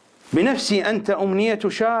 بنفسي أنت أمنية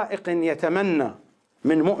شائق يتمنى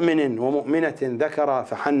من مؤمن ومؤمنة ذكر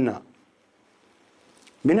فحنى،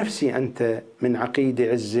 بنفسي أنت من عقيد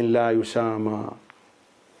عز لا يسامى،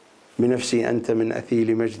 بنفسي أنت من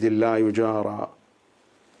أثيل مجد لا يجارى،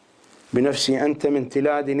 بنفسي أنت من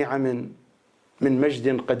تلاد نعم من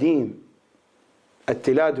مجد قديم،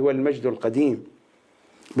 التلاد هو المجد القديم،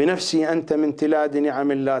 بنفسي أنت من تلاد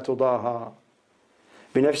نعم لا تضاهى،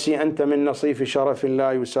 بنفسي أنت من نصيف شرف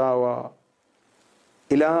لا يساوى،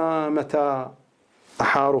 إلى متى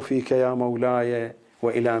أحار فيك يا مولاي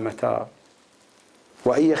وإلى متى،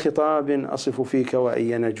 وأي خطاب أصف فيك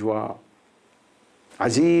وأي نجوى،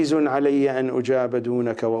 عزيز علي أن أجاب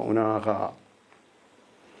دونك وأناغى،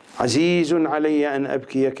 عزيز علي أن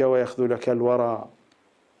أبكيك ويخذلك الورى،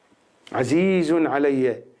 عزيز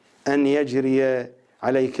علي أن يجري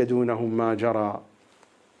عليك دونهم ما جرى،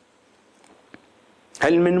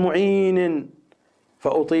 هل من معين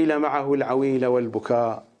فأطيل معه العويل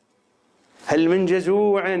والبكاء، هل من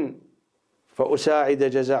جزوع فأساعد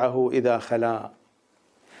جزعه إذا خلا،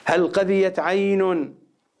 هل قذيت عين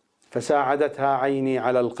فساعدتها عيني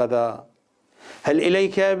على القذى، هل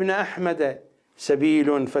إليك يا ابن أحمد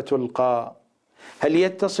سبيل فتلقى، هل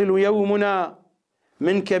يتصل يومنا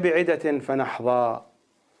منك بعدة فنحظى،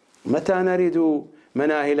 متى نرد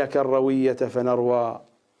مناهلك الروية فنروى،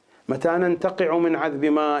 متى ننتقع من عذب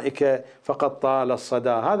مائك فقد طال الصدى.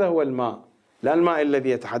 هذا هو الماء، لا الماء الذي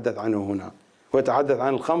يتحدث عنه هنا، ويتحدث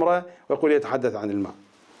عن الخمرة ويقول يتحدث عن الماء.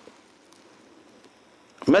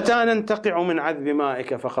 متى ننتقع من عذب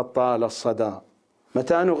مائك فقد طال الصدى،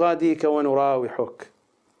 متى نغاديك ونراوحك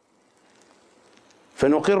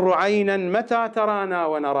فنقر عينا، متى ترانا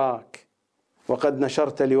ونراك وقد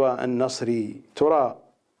نشرت لواء النصر ترى،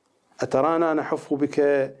 أترانا نحف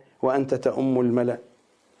بك وأنت تؤم الملأ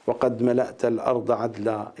وقد ملأت الأرض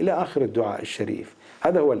عدلا، إلى آخر الدعاء الشريف.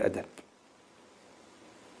 هذا هو الأدب.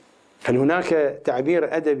 هل هناك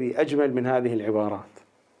تعبير أدبي أجمل من هذه العبارات؟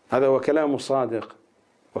 هذا هو كلام الصادق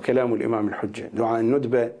وكلام الإمام الحجة. دعاء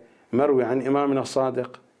الندبة مروي عن إمامنا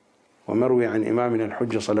الصادق ومروي عن إمامنا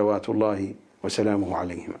الحجة صلوات الله وسلامه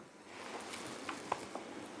عليهما.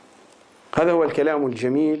 هذا هو الكلام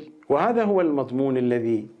الجميل، وهذا هو المضمون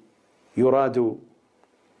الذي يراد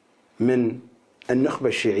من النخبة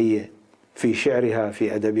الشيعية في شعرها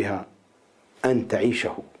في أدبها أن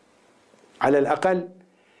تعيشه، على الأقل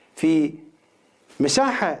في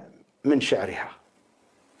مساحة من شعرها.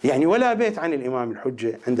 يعني ولا بيت عن الإمام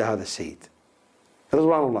الحجة عند هذا السيد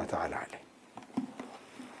رضوان الله تعالى عليه.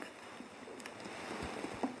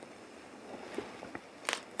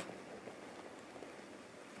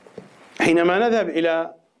 حينما نذهب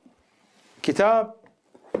إلى كتاب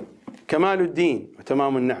كمال الدين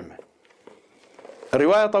وتمام النعمة،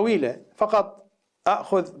 الرواية طويلة، فقط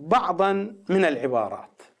أخذ بعضا من العبارات.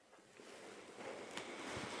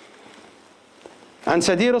 عن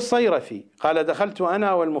سدير الصيرفي قال: دخلت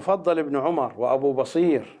أنا والمفضل بن عمر وأبو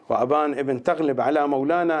بصير وأبان ابن تغلب على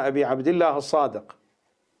مولانا أبي عبد الله الصادق،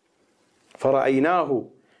 فرأيناه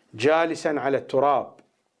جالسا على التراب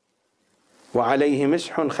وعليه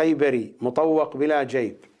مسح خيبري مطوق بلا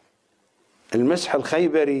جيب. المسح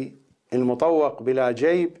الخيبري المطوق بلا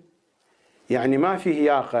جيب يعني ما فيه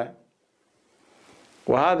ياقة،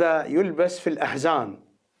 وهذا يلبس في الأحزان،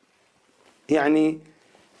 يعني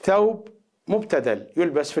ثوب مبتدل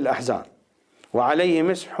يلبس في الأحزان. وعليه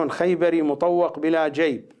مسح خيبري مطوق بلا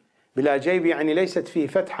جيب. بلا جيب يعني ليست فيه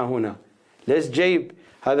فتحة هنا، ليس جيب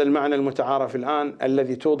هذا المعنى المتعارف الآن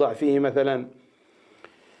الذي توضع فيه مثلا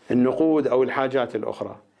النقود أو الحاجات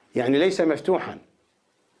الأخرى، يعني ليس مفتوحا،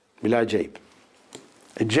 بلا جيب.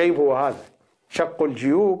 الجيب هو هذا، شق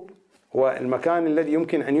الجيوب هو المكان الذي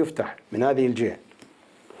يمكن أن يفتح من هذه الجهة.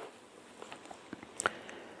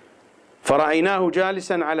 فرأيناه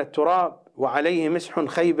جالسا على التراب وعليه مسح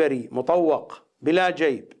خيبري مطوق بلا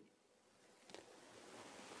جيب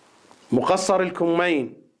مقصر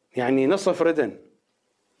الكمين، يعني نصف ردن،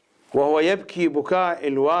 وهو يبكي بكاء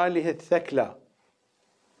الواله الثكلى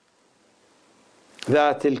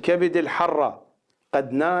ذات الكبد الحرة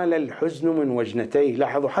قد نال الحزن من وجنتيه.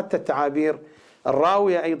 لاحظوا حتى التعابير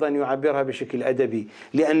الراوية أيضا يعبرها بشكل أدبي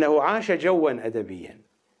لأنه عاش جوا أدبيا.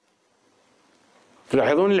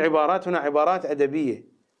 تلاحظون العبارات هنا عبارات أدبية،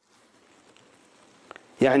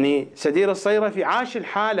 يعني سدير الصيرفي عاش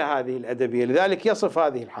الحالة هذه الأدبية، لذلك يصف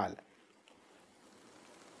هذه الحالة.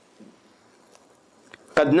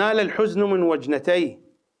 قد نال الحزن من وجنتيه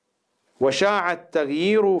وشاع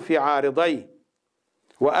التغيير في عارضيه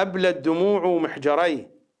وأبلى الدموع محجريه،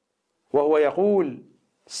 وهو يقول: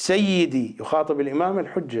 سيدي، يخاطب الإمام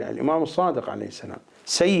الحجة الإمام الصادق عليه السلام: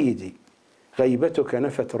 سيدي غيبتك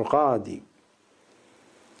نفت رقادي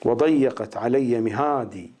وضيقت علي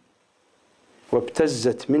مهادي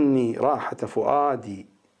وابتزت مني راحة فؤادي.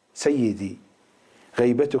 سيدي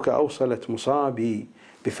غيبتك أوصلت مصابي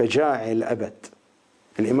بفجاع الأبد.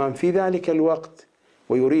 الإمام في ذلك الوقت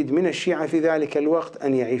ويريد من الشيعة في ذلك الوقت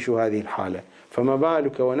أن يعيشوا هذه الحالة، فما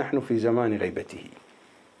بالك ونحن في زمان غيبته.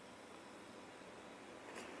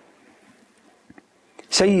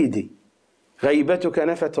 سيدي غيبتك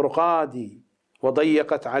نفت رقادي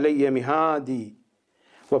وضيقت علي مهادي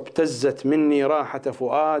وابتزت مني راحة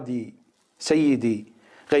فؤادي. سيدي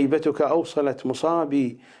غيبتك أوصلت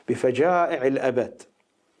مصابي بفجائع الأبد،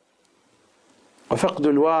 وفقد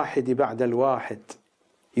الواحد بعد الواحد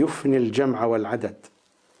يفني الجمع والعدد،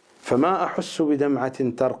 فما أحس بدمعة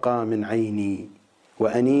ترقى من عيني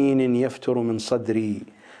وأنين يفتر من صدري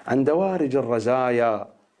عن دوارج الرزايا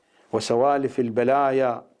وسوالف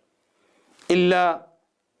البلايا، إلا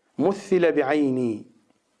مثل بعيني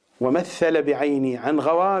ومثل بعيني عن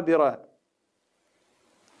غوابر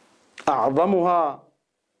أعظمها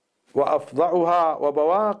وأفظعها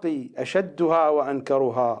وبواقي أشدها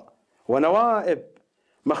وأنكرها ونوائب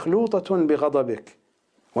مخلوطة بغضبك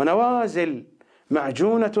ونوازل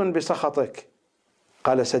معجونة بسخطك.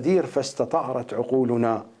 قال سدير: فاستطارت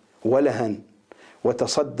عقولنا ولها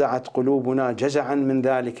وتصدعت قلوبنا جزعا من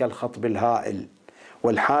ذلك الخطب الهائل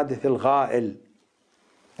والحادث الغائل،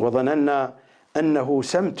 وظننا أنه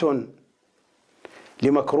سمت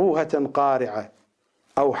لمكروهة قارعة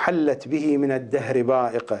أو حلت به من الدهر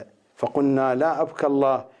بائقة، فقلنا: لا أبكى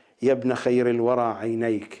الله يا ابن خير الورى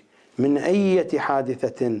عينيك من أية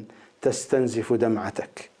حادثة تستنزف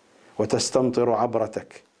دمعتك وتستمطر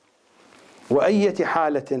عبرتك، وأية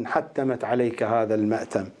حالة حتمت عليك هذا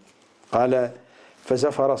المأتم. قال: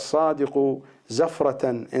 فزفر الصادق زفرة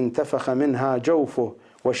انتفخ منها جوفه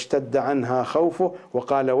واشتد عنها خوفه،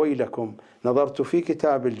 وقال ويلكم نظرت في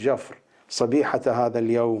كتاب الجفر صبيحة هذا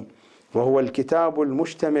اليوم، وهو الكتاب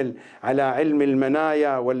المشتمل على علم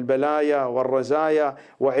المنايا والبلايا والرزايا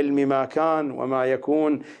وعلم ما كان وما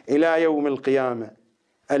يكون إلى يوم القيامة،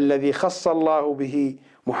 الذي خص الله به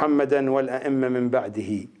محمدا والأئمة من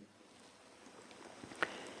بعده.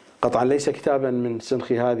 قطعا ليس كتابا من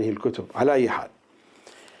سنخ هذه الكتب على أي حال.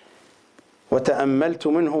 وتأملت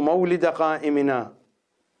منه مولد قائمنا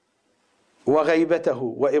وغيبته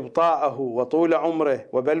وإبطاءه وطول عمره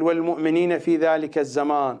وبلوى المؤمنين في ذلك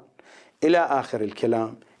الزمان إلى آخر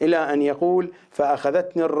الكلام، إلى أن يقول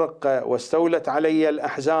فأخذتني الرقة واستولت علي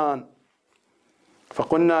الأحزان،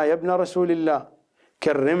 فقلنا يا ابن رسول الله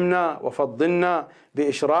كرمنا وفضلنا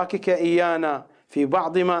بإشراكك إيانا في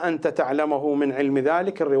بعض ما أنت تعلمه من علم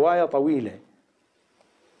ذلك. الرواية طويلة.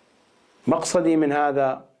 مقصدي من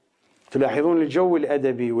هذا تلاحظون الجو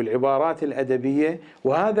الأدبي والعبارات الأدبية،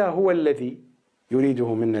 وهذا هو الذي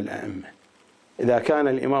يريده منا الأئمة. إذا كان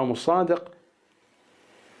الإمام الصادق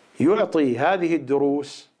يعطي هذه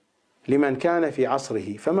الدروس لمن كان في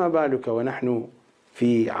عصره، فما بالك ونحن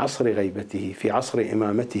في عصر غيبته، في عصر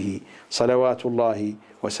إمامته صلوات الله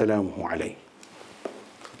وسلامه عليه.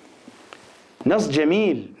 نص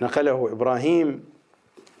جميل نقله إبراهيم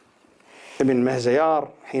ابن مهزيار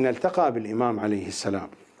حين التقى بالإمام عليه السلام.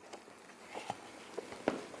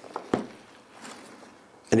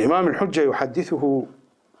 الإمام الحجة يحدثه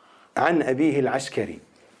عن أبيه العسكري،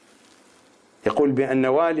 يقول بأن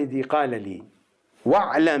والدي قال لي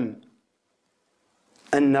واعلم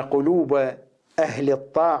أن قلوب أهل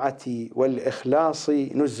الطاعة والإخلاص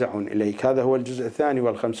نزع إليك. هذا هو الجزء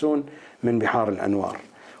 52 من بحار الأنوار.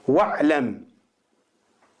 واعلم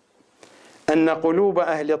أن قلوب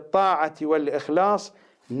أهل الطاعة والإخلاص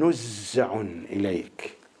نزع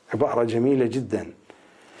إليك. عبارة جميلة جدا.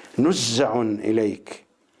 نزع إليك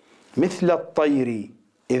مثل الطير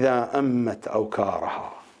إذا أمت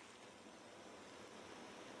أوكارها.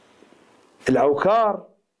 الأوكار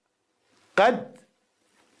قد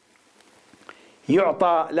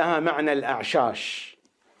يعطى لها معنى الأعشاش،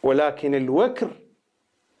 ولكن الوكر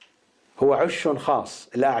هو عش خاص.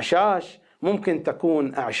 الأعشاش ممكن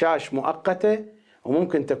تكون أعشاش مؤقتة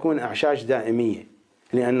وممكن تكون أعشاش دائمية،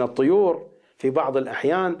 لأن الطيور في بعض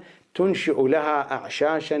الأحيان تنشئ لها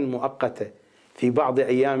أعشاشا مؤقتة في بعض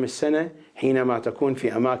أيام السنة حينما تكون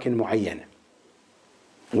في أماكن معينة،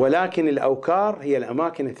 ولكن الأوكار هي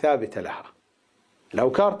الأماكن الثابتة لها.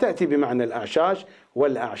 الأوكار تأتي بمعنى الأعشاش،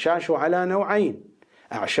 والأعشاش على نوعين: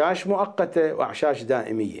 أعشاش مؤقتة وأعشاش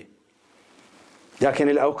دائمية. لكن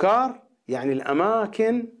الأوكار يعني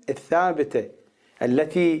الأماكن الثابتة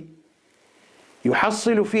التي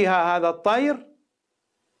يحصل فيها هذا الطير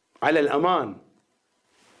على الأمان.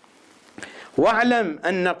 واعلم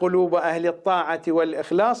أن قلوب أهل الطاعة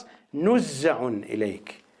والإخلاص نزع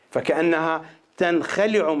إليك، فكأنها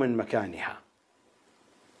تنخلع من مكانها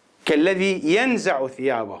كالذي ينزع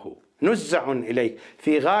ثيابه. نزع إليك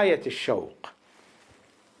في غاية الشوق.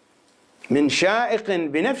 من شائق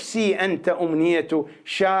بنفسي أنت أمنية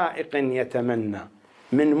شائق يتمنى،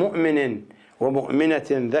 من مؤمن ومؤمنة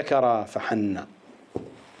ذكر فحنى.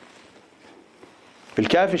 في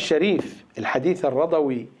الكافي الشريف الحديث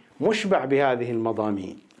الرضوي مشبع بهذه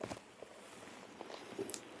المضامين.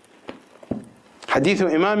 حديث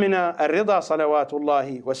إمامنا الرضا صلوات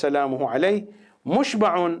الله وسلامه عليه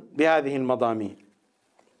مشبع بهذه المضامين.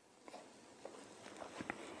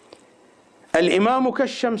 الإمام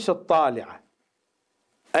كالشمس الطالعة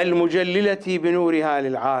المجللة بنورها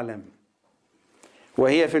للعالم،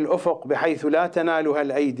 وهي في الأفق بحيث لا تنالها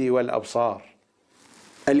الأيدي والأبصار.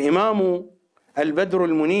 الإمام البدر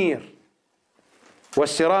المنير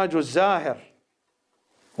والسراج الزاهر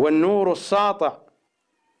والنور الساطع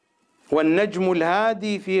والنجم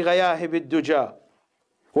الهادي في غياهب الدجى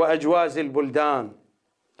وأجواز البلدان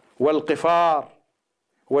والقفار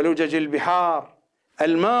ولجج البحار.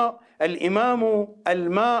 الإمام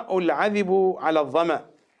الماء العذب على الظمأ،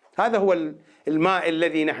 هذا هو الماء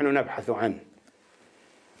الذي نحن نبحث عنه.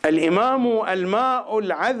 الإمام الماء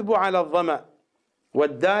العذب على الظمأ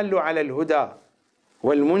والدال على الهدى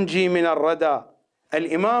والمنجي من الردى.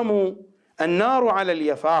 الإمام النار على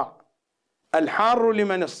اليفاع الحار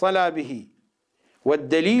لمن اصطلى به،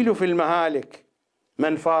 والدليل في المهالك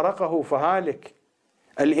من فارقه فهالك.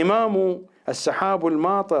 الإمام السحاب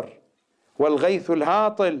الماطر والغيث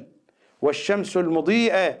الهاطل والشمس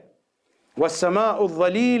المضيئة والسماء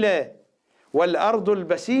الظليلة والأرض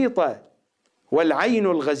البسيطة والعين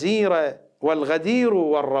الغزيرة والغدير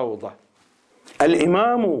والروضة.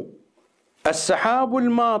 الإمام السحاب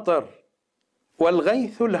الماطر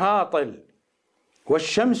والغيث الهاطل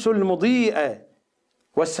والشمس المضيئة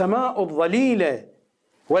والسماء الظليلة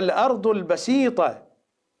والأرض البسيطة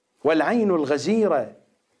والعين الغزيرة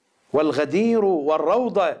والغدير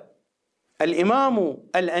والروضة، الإمام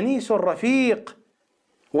الأنيس الرفيق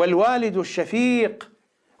والوالد الشفيق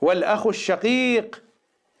والأخ الشقيق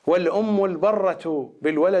والأم البرة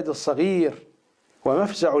بالولد الصغير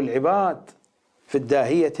ومفزع العباد في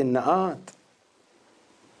الداهية النآت،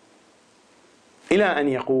 إلى أن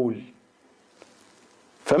يقول: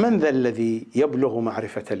 فمن ذا الذي يبلغ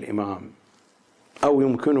معرفة الإمام أو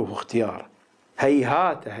يمكنه اختياره؟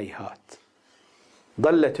 هيهات هيهات،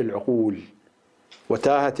 ضلت العقول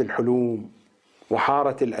وتاهت الحلوم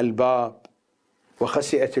وحارت الألباب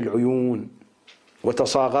وخسئت العيون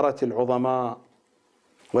وتصاغرت العظماء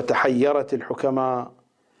وتحيرت الحكماء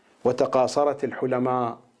وتقاصرت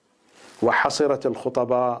الحلماء وحصرت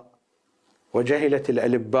الخطباء وجهلت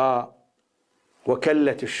الألباء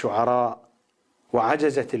وكلت الشعراء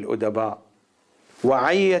وعجزت الأدباء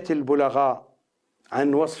وعيت البلغاء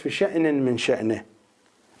عن وصف شأن من شأنه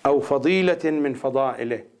أو فضيلة من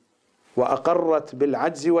فضائله، وأقرت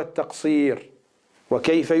بالعجز والتقصير،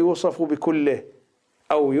 وكيف يوصف بكله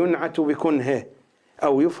أو ينعت بكنهه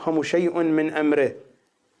أو يفهم شيء من أمره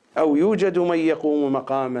أو يوجد من يقوم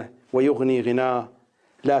مقامه ويغني غناه،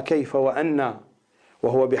 لا كيف وأنى،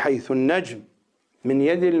 وهو بحيث النجم من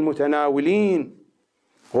يد المتناولين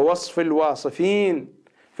ووصف الواصفين،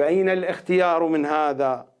 فأين الاختيار من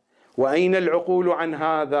هذا؟ وأين العقول عن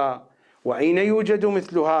هذا؟ وأين يوجد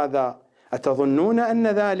مثل هذا؟ أتظنون أن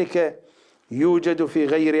ذلك يوجد في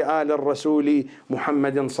غير آل الرسول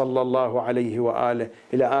محمد صلى الله عليه وآله،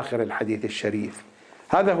 إلى آخر الحديث الشريف.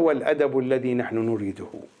 هذا هو الأدب الذي نحن نريده،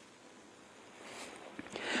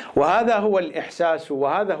 وهذا هو الإحساس،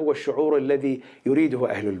 وهذا هو الشعور الذي يريده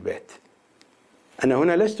أهل البيت. أنا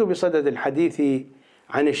هنا لست بصدد الحديث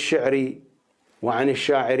عن الشعر وعن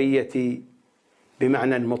الشاعرية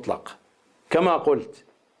بمعنى مطلق، كما قلت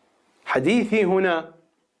حديثي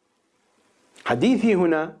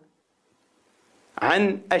هنا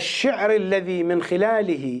عن الشعر الذي من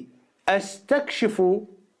خلاله أستكشف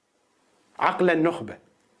عقل النخبة.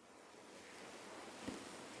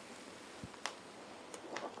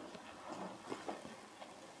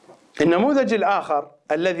 النموذج الآخر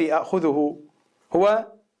الذي أخذه هو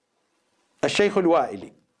الشيخ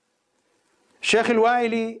الوائلي. الشيخ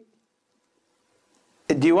الوائلي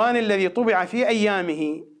الديوان الذي طبع في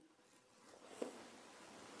أيامه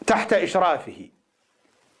تحت إشرافه،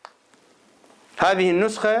 هذه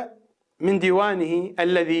النسخة من ديوانه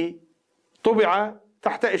الذي طبع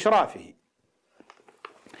تحت إشرافه.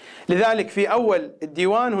 لذلك في أول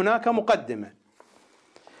الديوان هناك مقدمة،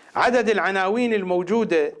 عدد العناوين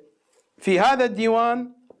الموجودة في هذا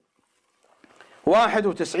الديوان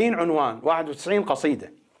 91 عنوان، 91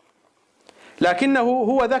 قصيدة، لكنه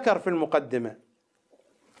هو ذكر في المقدمة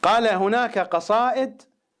قال: هناك قصائد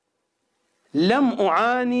لم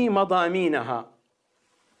أعاني مضامينها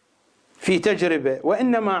في تجربة،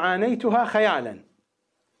 وإنما عانيتها خيالا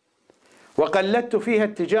وقلدت فيها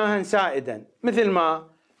اتجاها سائدا، مثل ما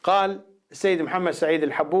قال السيد محمد سعيد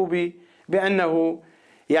الحبوبي بأنه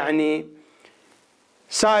يعني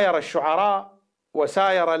ساير الشعراء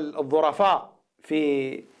وساير الظرفاء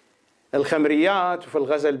في الخمريات وفي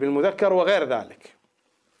الغزل بالمذكر وغير ذلك.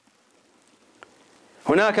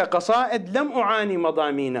 هناك قصائد لم أعاني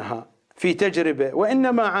مضامينها في تجربة،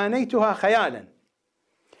 وإنما عانيتها خيالا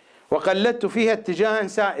وقلدت فيها اتجاها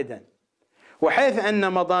سائدا، وحيث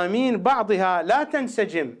أن مضامين بعضها لا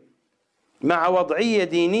تنسجم مع وضعية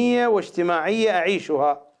دينية واجتماعية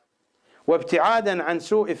أعيشها، وابتعادا عن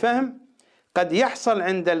سوء فهم قد يحصل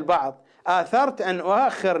عند البعض، آثرت أن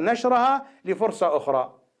أؤخر نشرها لفرصة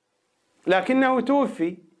أخرى، لكنه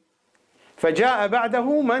توفي، فجاء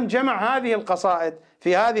بعده من جمع هذه القصائد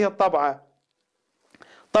في هذه الطبعة،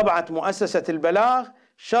 طبعة مؤسسة البلاغ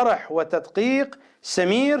شرح وتدقيق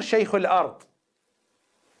سمير شيخ الأرض.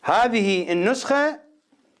 هذه النسخة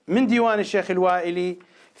من ديوان الشيخ الوائلي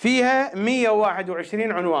فيها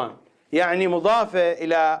 121 عنوان، يعني مضافة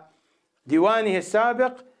إلى ديوانه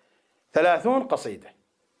السابق 30 قصيدة.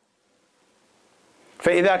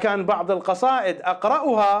 فإذا كان بعض القصائد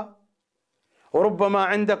أقرأها، وربما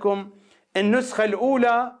عندكم النسخة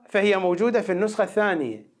الأولى فهي موجودة في النسخة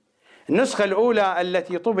الثانية. النسخة الأولى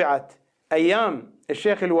التي طبعت أيام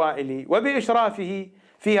الشيخ الوائلي وبإشرافه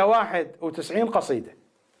فيها 91 قصيدة،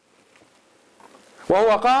 وهو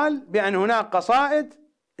قال بأن هناك قصائد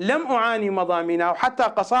لم أعاني مضامينها، وحتى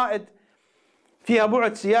قصائد فيها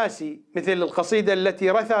بعد سياسي مثل القصيدة التي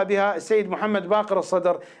رثى بها السيد محمد باقر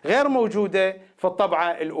الصدر غير موجودة في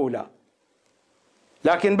الطبعة الأولى،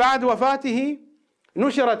 لكن بعد وفاته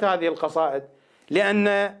نشرت هذه القصائد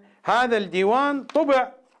لأن هذا الديوان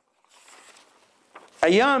طبع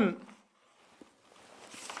أيام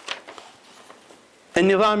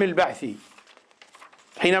النظام البعثي،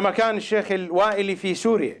 حينما كان الشيخ الوائلي في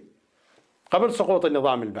سوريا قبل سقوط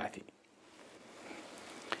النظام البعثي.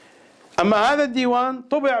 أما هذا الديوان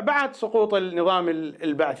طبع بعد سقوط النظام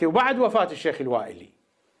البعثي وبعد وفاة الشيخ الوائلي.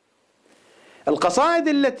 القصائد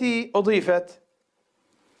التي أضيفت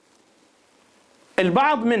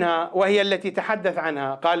البعض منها وهي التي تحدث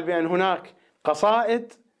عنها، قال بأن هناك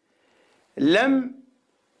قصائد لم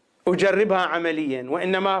أجربها عمليا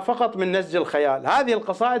وإنما فقط من نسج الخيال. هذه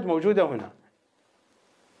القصائد موجودة هنا،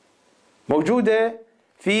 موجودة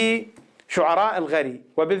في شعراء الغري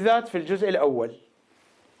وبالذات في الجزء الأول،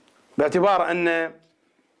 باعتبار أن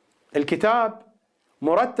الكتاب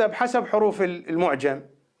مرتب حسب حروف المعجم،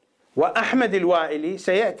 وأحمد الوائلي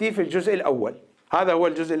سيأتي في الجزء الأول. هذا هو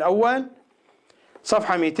الجزء الأول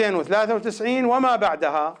صفحة 293 وما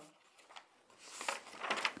بعدها.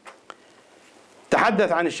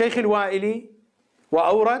 تحدث عن الشيخ الوائلي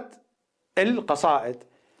وأورد القصائد.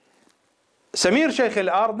 سمير شيخ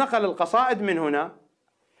الأرض نقل القصائد من هنا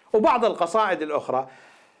وبعض القصائد الأخرى.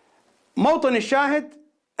 موطن الشاهد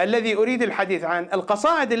الذي أريد الحديث عن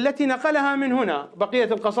القصائد التي نقلها من هنا، بقية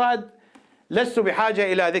القصائد لست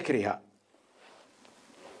بحاجة إلى ذكرها.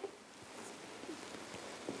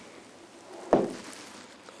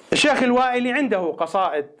 الشيخ الوائلي عنده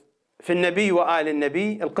قصائد في النبي وآل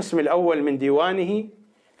النبي، القسم الأول من ديوانه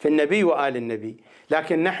في النبي وآل النبي،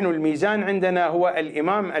 لكن نحن الميزان عندنا هو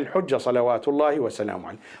الإمام الحجة صلوات الله وسلامه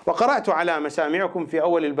عليه. وقرأت على مسامعكم في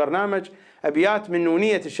أول البرنامج أبيات من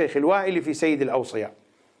نونية الشيخ الوائلي في سيد الأوصياء.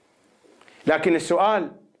 لكن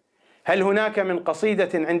السؤال، هل هناك من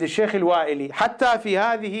قصيدة عند الشيخ الوائلي حتى في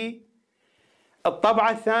هذه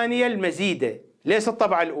الطبعة الثانية المزيدة، ليس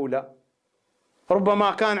الطبعة الأولى،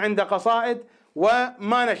 ربما كان عنده قصائد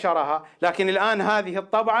وما نشرها، لكن الآن هذه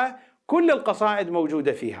الطبعة كل القصائد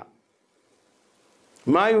موجودة فيها.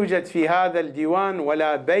 ما يوجد في هذا الديوان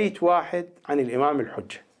ولا بيت واحد عن الإمام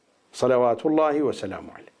الحجة صلوات الله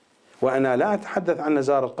وسلامه عليه. وأنا لا أتحدث عن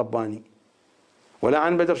نزار القباني ولا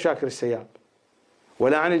عن بدر شاكر السياب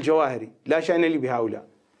ولا عن الجواهري، لا شأن لي بهؤلاء.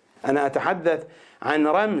 أنا أتحدث عن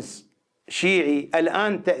رمز شيعي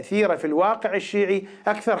الآن تأثيره في الواقع الشيعي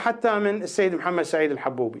أكثر حتى من السيد محمد سعيد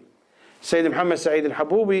الحبوبي. السيد محمد سعيد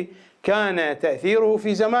الحبوبي كان تأثيره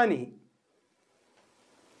في زمانه،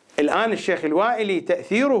 الآن الشيخ الوائلي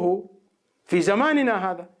تأثيره في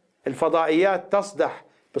زماننا هذا. الفضائيات تصدح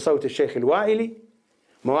بصوت الشيخ الوائلي،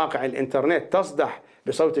 مواقع الإنترنت تصدح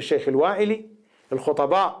بصوت الشيخ الوائلي،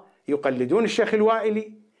 الخطباء يقلدون الشيخ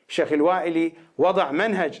الوائلي. الشيخ الوائلي وضع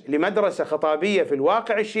منهج لمدرسة خطابية في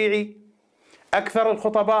الواقع الشيعي، أكثر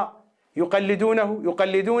الخطباء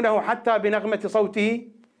يقلدونه حتى بنغمة صوته.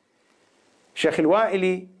 الشيخ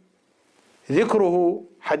الوائلي ذكره،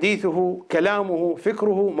 حديثه، كلامه،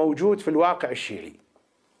 فكره موجود في الواقع الشيعي.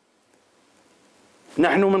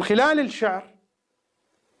 نحن من خلال الشعر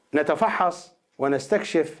نتفحص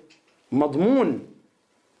ونستكشف مضمون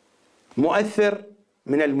مؤثر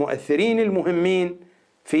من المؤثرين المهمين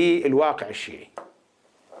في الواقع الشيعي.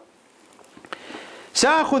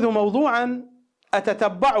 سأخذ موضوعا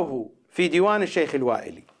أتتبعه في ديوان الشيخ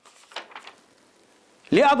الوائلي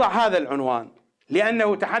لأضع هذا العنوان،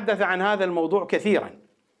 لأنه تحدث عن هذا الموضوع كثيرا: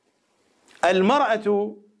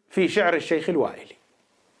 المرأة في شعر الشيخ الوائلي.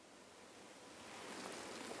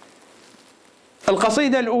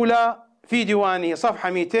 القصيدة الأولى في ديوانه صفحة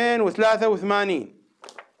 283.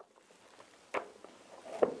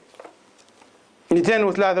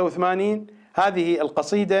 283 هذه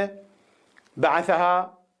القصيدة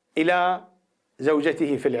بعثها إلى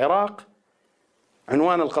زوجته في العراق.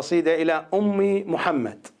 عنوان القصيدة: إلى أم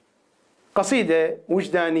محمد. قصيدة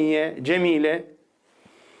وجدانية جميلة: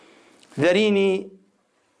 ذريني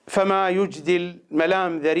فما يجدي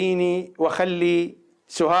الملام، ذريني وخلي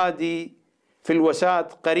سهادي في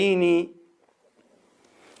الوساد قريني.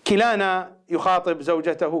 كلانا يخاطب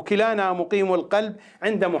زوجته، كلانا مقيم القلب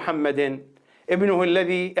عند محمد ابنه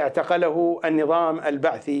الذي اعتقله النظام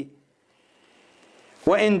البعثي،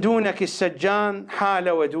 وإن دونك السجان حال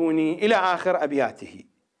ودوني، إلى آخر أبياته.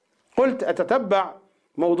 قلت أتتبع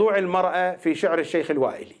موضوع المرأة في شعر الشيخ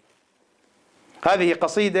الوائلي. هذه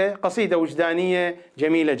قصيدة وجدانية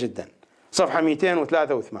جميلة جدا، صفحة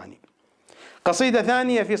 283. قصيدة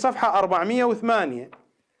ثانية في صفحة 408: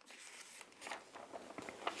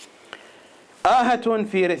 آهة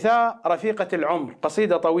في رثاء رفيقة العمر.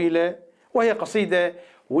 قصيدة طويلة وهي قصيدة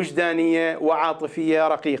وجدانية وعاطفية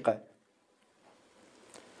رقيقة.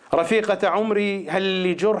 رفيقة عمري هل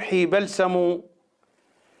لجرحي بلسم،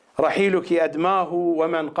 رحيلك أدماه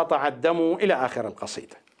ومن قطع الدم، إلى آخر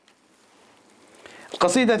القصيدة.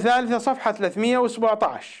 القصيدة الثالثة صفحة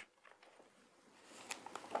 317.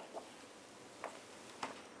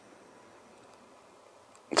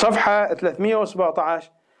 صفحة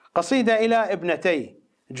 317 قصيدة إلى ابنتي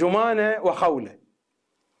جمانة وخولة.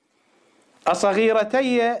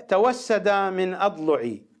 أصغيرتي توسدا من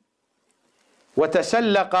أضلعي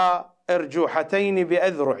وتسلقا أرجوحتين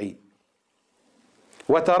بأذرعي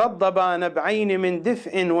وترضبا نبعين من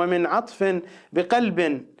دفء ومن عطف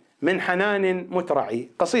بقلب من حنان مترعي.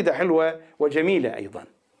 قصيدة حلوة وجميلة أيضا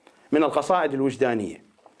من القصائد الوجدانية.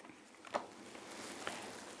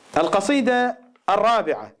 القصيدة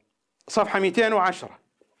الرابعة صفحة 210.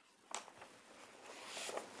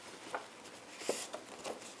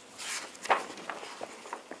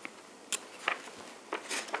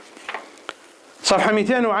 صفحة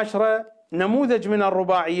 210 نموذج من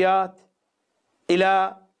الرباعيات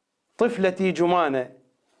إلى طفلة جمانة.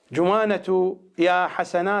 جمانة يا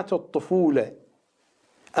حسنات الطفولة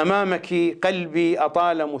أمامك قلبي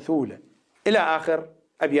أطال مثولة، إلى آخر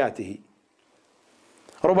أبياته.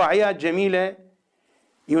 رباعيات جميلة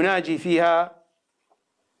يناجي فيها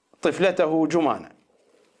طفلته جمانة.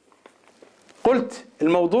 قلت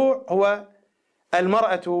الموضوع هو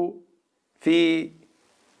المرأة في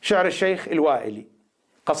شعر الشيخ الوائلي.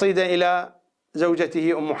 قصيدة إلى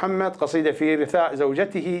زوجته أم محمد، قصيدة في رثاء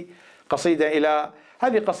زوجته، قصيدة إلى،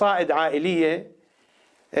 هذه قصائد عائلية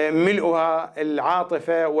ملؤها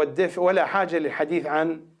العاطفة والدفء، ولا حاجة للحديث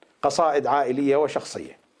عن قصائد عائلية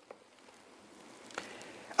وشخصية.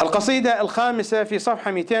 القصيدة الخامسة في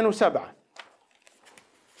صفحة 207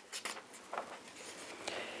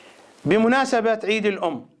 بمناسبة عيد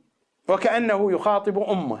الأم، وكأنه يخاطب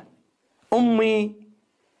أمه: أمي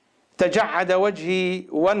تجعد وجهي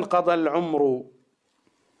وانقضى العمر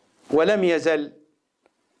ولم يزل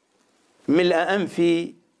ملء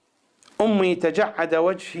أنفي. أمي تجعد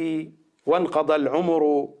وجهي وانقضى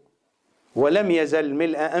العمر ولم يزل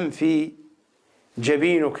ملء أنفي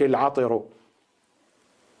جبينك العطر.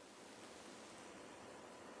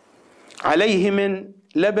 عليه من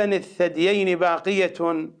لبن الثديين باقية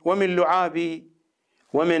ومن لعابي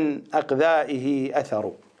ومن أقذائه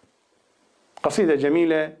أثر. قصيدة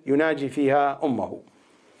جميلة يناجي فيها أمه.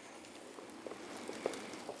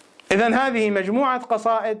 إذن هذه مجموعة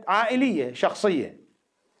قصائد عائلية شخصية: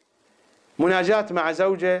 مناجاة مع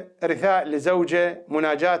زوجة، رثاء لزوجة،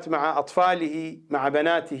 مناجاة مع أطفاله مع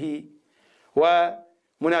بناته،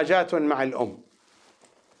 ومناجاة مع الأم.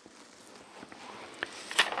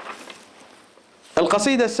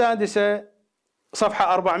 القصيدة السادسة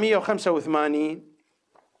صفحة 485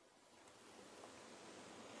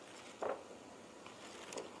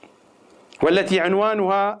 والتي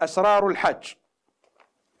عنوانها أسرار الحج.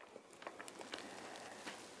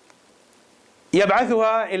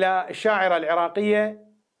 يبعثها إلى الشاعرة العراقية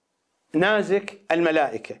نازك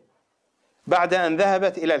الملائكة بعد أن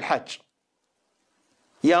ذهبت إلى الحج: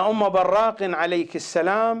 يا أم براق عليك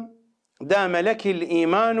السلام، دام لك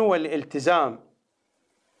الإيمان والالتزام،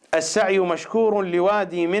 السعي مشكور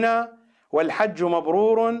لوادي منى، والحج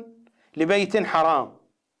مبرور لبيت حرام،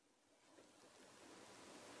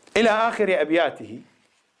 إلى آخر أبياته.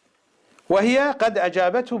 وهي قد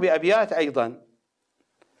أجابته بأبيات أيضا: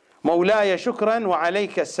 مولاي شكرا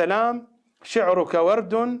وعليك السلام، شعرك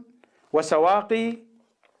ورد وسواقي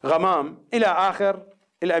غمام، إلى آخر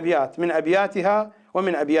الأبيات من أبياتها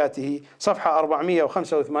ومن أبياته. صفحة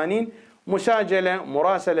 485 مساجلة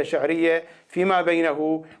مراسلة شعرية فيما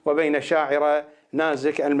بينه وبين الشاعرة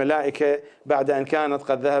نازك الملائكة بعد أن كانت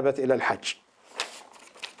قد ذهبت إلى الحج.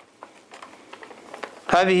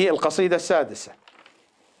 هذه القصيدة السادسة.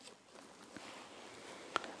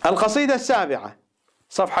 القصيدة السابعة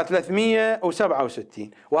صفحة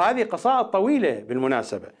 367، وهذه قصائد طويلة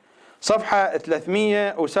بالمناسبة. صفحة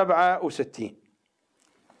 367.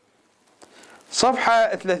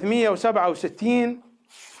 صفحة 367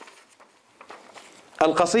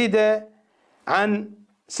 القصيدة عن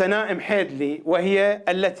سنائم حيدلي، وهي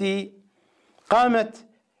التي قامت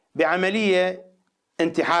بعملية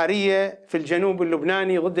انتحارية في الجنوب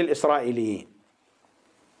اللبناني ضد الإسرائيليين،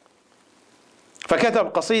 فكتب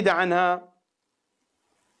قصيدة عنها: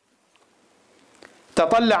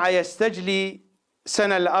 تطلع يستجلي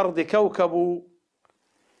سنى الأرض كوكب،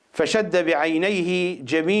 فشد بعينيه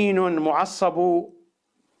جبين معصب،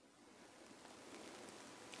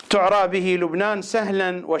 تعرى به لبنان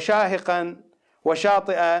سهلا وشاهقا،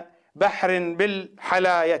 وشاطئ بحر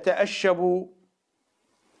بالحلا يتأشب،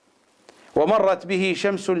 ومرت به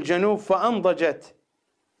شمس الجنوب فأنضجت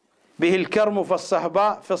به الكرم،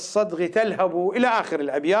 فالصهباء في الصدغ تلهب، إلى آخر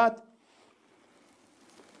الأبيات.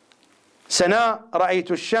 سناء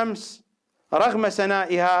رأيت الشمس رغم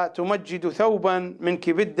سنائها تمجد ثوبا من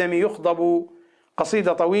كب الدم يخضب.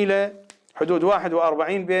 قصيدة طويلة حدود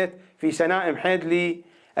 41 بيت في سناء محيدلي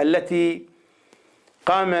التي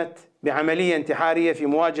قامت بعملية انتحارية في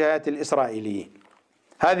مواجهة الإسرائيليين.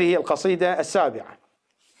 هذه القصيدة السابعة.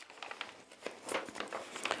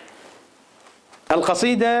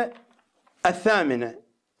 القصيدة الثامنة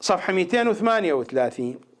صفحة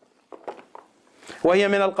 238، وهي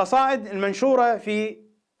من القصائد المنشورة في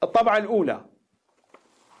الطبعة الأولى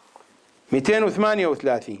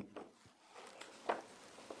 238.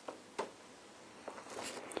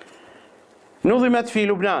 نظمت في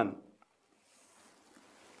لبنان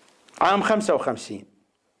عام 55.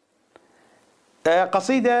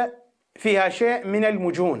 قصيدة فيها شيء من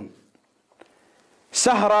المجون.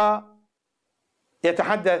 سهرة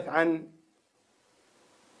يتحدث عن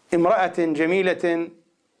امرأة جميلة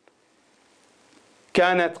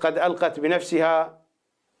كانت قد ألقت بنفسها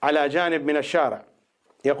على جانب من الشارع.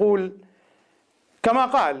 يقول كما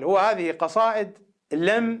قال هو هذه قصائد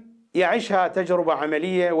لم يعيشها تجربة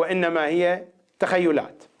عملية وإنما هي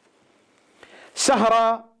تخيلات.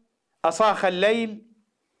 سهرة أصاخ الليل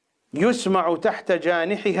يسمع تحت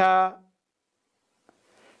جانحها،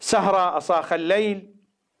 سهرة أصاخ الليل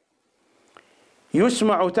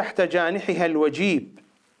يسمع تحت جانحها الوجيب،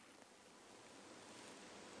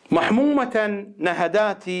 محمومة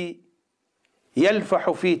نهداتي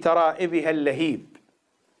يلفح في ترائبها اللهيب.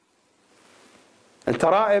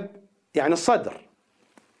 الترائب يعني الصدر.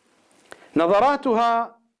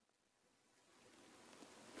 نظراتها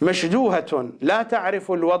مشدوهة لا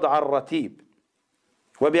تعرف الوضع الرتيب،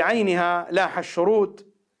 وبعينها لاح الشروط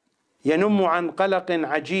ينم عن قلق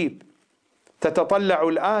عجيب، تتطلع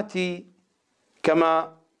الآتي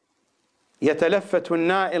كما يتلفت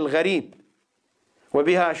النائي الغريب،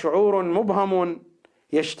 وبها شعور مبهم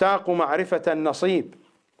يشتاق معرفة النصيب.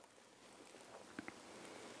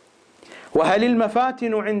 وهل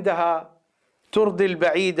المفاتن عندها ترضي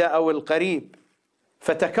البعيد أو القريب،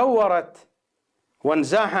 فتكورت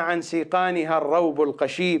وانزاح عن سيقانها الروب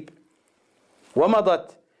القشيب،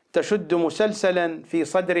 ومضت تشد مسلسلا في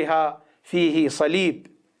صدرها فيه صليب،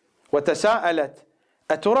 وتساءلت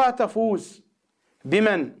أترى تفوز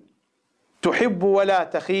بمن تحب ولا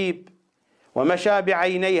تخيب، ومشى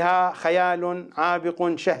بعينيها خيال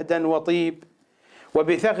عابق شهدا وطيب،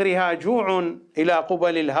 وبثغرها جوع إلى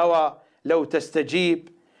قبل الهوى لو تستجيب،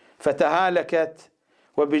 فتهالكت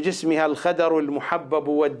وبجسمها الخدر المحبب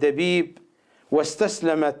والدبيب،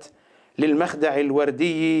 واستسلمت للمخدع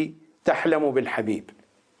الوردي تحلم بالحبيب.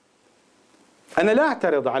 أنا لا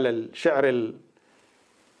أعترض على الشعر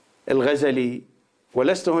الغزلي،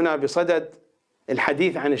 ولست هنا بصدد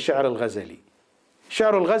الحديث عن الشعر الغزلي.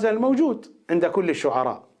 شعر الغزل موجود عند كل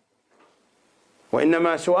الشعراء،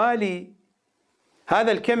 وإنما سؤالي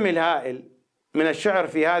هذا الكم الهائل من الشعر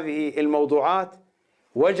في هذه الموضوعات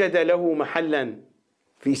وجد له محلا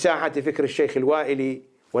في ساحة فكر الشيخ الوائلي،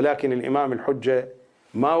 ولكن الإمام الحجة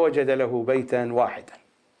ما وجد له بيتا واحدا.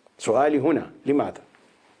 سؤالي هنا لماذا؟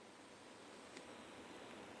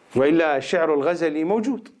 وإلا الشعر الغزلي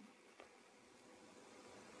موجود.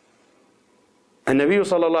 النبي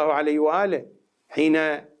صلى الله عليه وآله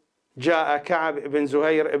حين جاء كعب بن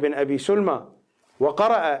زهير بن أبي سلمى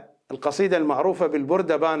وقرأ القصيدة المعروفة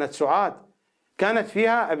بالبردة بانت سعاد، كانت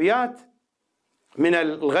فيها أبيات من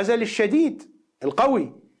الغزل الشديد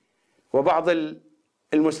القوي، وبعض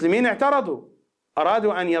المسلمين اعترضوا،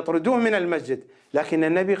 أرادوا أن يطردوه من المسجد، لكن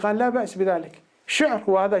النبي قال لا بأس بذلك، شعر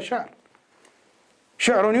وهذا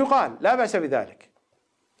شعر يقال لا بأس بذلك.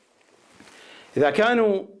 إذا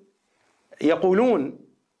كانوا يقولون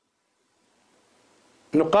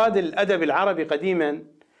نقاد الأدب العربي قديما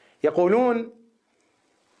يقولون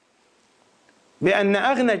بأن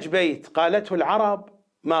أغنج بيت قالته العرب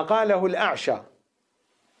ما قاله الأعشى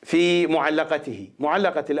في معلقته،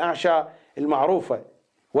 معلقة الأعشى المعروفة: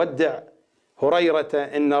 ودع هريرة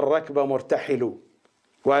إن الركب مرتحل،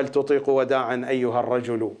 وهل تطيق وداعا أيها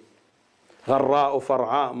الرجل، غراء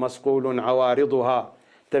فرعاء مسقول عوارضها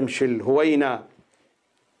تمشي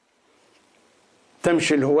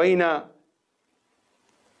الهوينا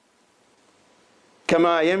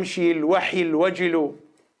كما يمشي الوحي الوجل،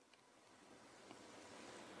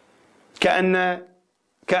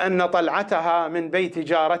 كأن طلعتها من بيت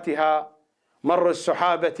جارتها مر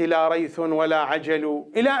السحابة لا ريث ولا عجل،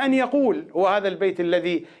 إلى أن يقول، وهذا البيت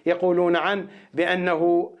الذي يقولون عنه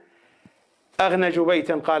بأنه أغنج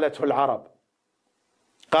بيت قالته العرب.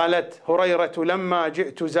 قالت هريرة لما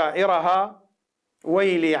جئت زائرها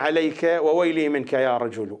ويلي عليك وويلي منك يا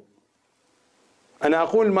رجل. أنا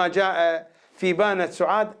أقول ما جاء في بانت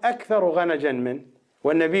سعاد أكثر غنجا من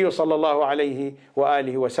والنبي صلى الله عليه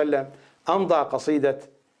وآله وسلم أمضى قصيدة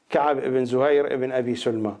كعب بن زهير بن أبي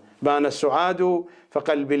سلمى: بان السعاد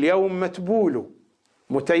فقلب اليوم متبول،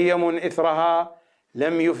 متيم إثرها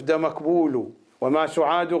لم يفد مكبول، وما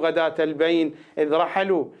سعاد غداة البين إذ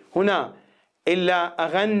رحلوا هنا إلا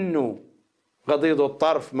أغن غضيض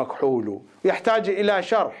الطرف مكحول. يحتاج إلى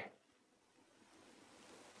شرح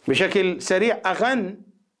بشكل سريع. أغن،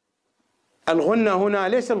 الغنة هنا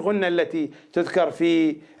ليس الغنة التي تذكر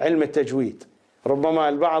في علم التجويد. ربما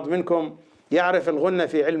البعض منكم يعرف الغنة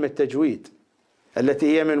في علم التجويد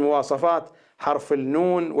التي هي من مواصفات حرف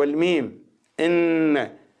النون والميم،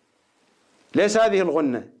 إن ليس هذه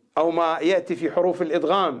الغنة، أو ما يأتي في حروف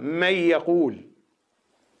الإدغام من يقول،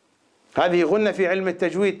 هذه غنة في علم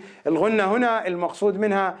التجويد. الغنة هنا المقصود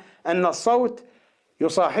منها أن الصوت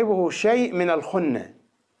يصاحبه شيء من الخنة،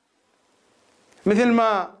 مثل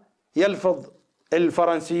ما يلفظ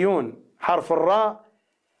الفرنسيون حرف الراء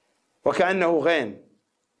وكأنه غين،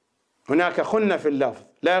 هناك خنة في اللفظ،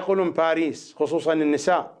 لا يقولون باريس، خصوصا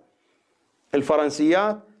النساء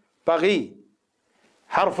الفرنسيات باغي،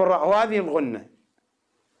 حرف الراء وهذه الغنة.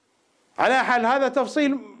 على حال هذا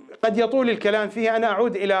تفصيل قد يطول الكلام فيه. أنا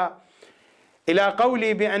أعود إلى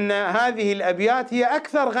قولي بأن هذه الأبيات هي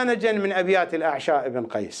أكثر غنجا من أبيات الأعشاء بن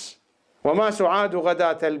قيس: وما سعاد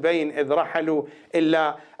غداة البين إذ رحلوا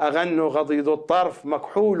إلا أغن غضيض الطرف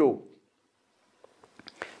مكحول،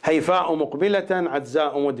 هيفاء مقبلة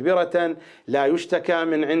عجزاء مدبرة لا يشتكى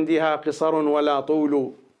من عندها قصر ولا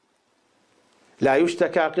طول، لا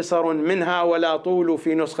يشتكى قصر منها ولا طول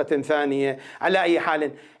في نسخة ثانية. على أي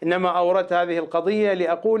حال، إنما أوردت هذه القضية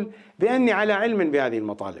لأقول بأني على علم بهذه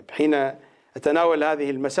المطالب. حين أتناول هذه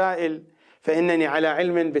المسائل فإنني على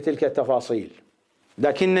علم بتلك التفاصيل،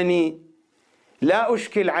 لكنني لا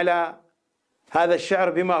أشكل على هذا الشعر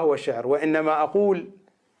بما هو شعر، وإنما أقول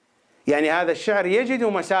يعني هذا الشعر يجد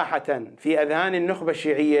مساحة في أذهان النخبة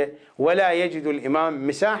الشيعية ولا يجد الإمام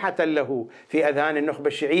مساحة له في أذهان النخبة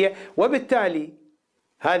الشيعية، وبالتالي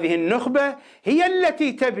هذه النخبة هي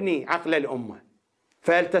التي تبني عقل الأمة.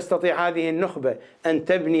 فهل تستطيع هذه النخبة أن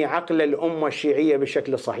تبني عقل الأمة الشيعية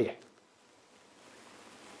بالشكل الصحيح؟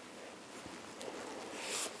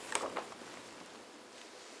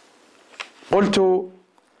 قلت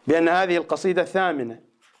بأن هذه القصيدة الثامنة.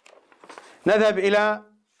 نذهب إلى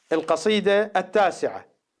القصيدة التاسعة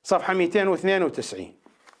صفحة 292.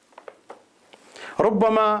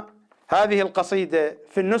 ربما هذه القصيدة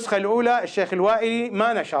في النسخة الأولى الشيخ الوائلي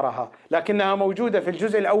ما نشرها، لكنها موجودة في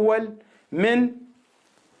الجزء الأول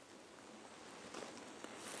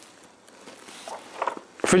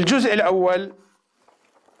في الجزء الأول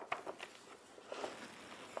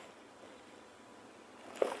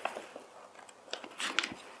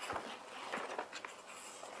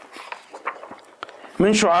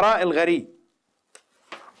من شعراء الغريب،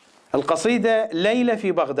 القصيدة ليلة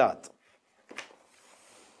في بغداد،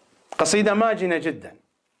 قصيدة ماجنة جدا.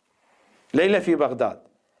 ليلة في بغداد: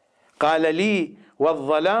 قال لي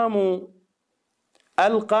والظلام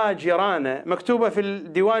ألقى جيرانه، مكتوبة في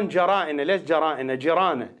الديوان جرائنة، ليش جرائنة؟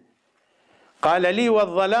 جيرانه. قال لي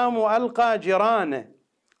والظلام ألقى جيرانه،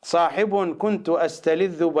 صاحب كنت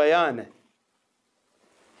أستلذ بيانه،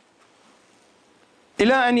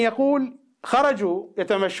 إلى أن يقول: خرجوا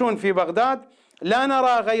يتمشون في بغداد، لا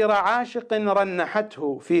نرى غير عاشق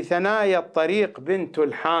رنحته في ثنايا الطريق بنت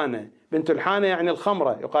الحانة. بنت الحانة يعني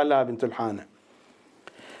الخمرة، يقال لها بنت الحانة.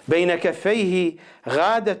 بين كفيه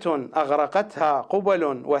غادة أغرقتها قبل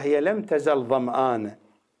وهي لم تزل ظمآن،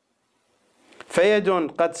 فيد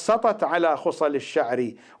قد سطت على خصل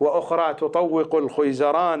الشعر وأخرى تطوق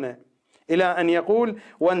الخيزران، إلى أن يقول: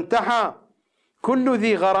 وانتحى كل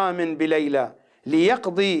ذي غرام بليلى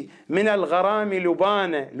ليقضي من الغرام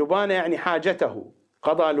لبانه. لبانه يعني حاجته،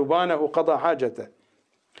 قضى لبانه، قضى حاجته.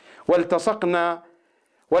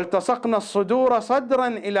 والتصقنا الصدور صدرا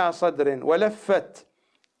إلى صدر ولفت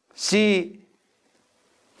سيقانها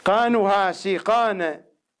سيقان،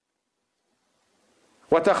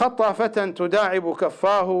 وتخطى فتى تداعب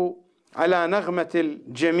كفاه على نغمة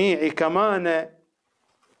الجميع كمان.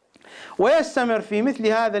 ويستمر في مثل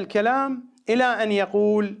هذا الكلام إلى أن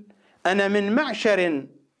يقول: أنا من معشر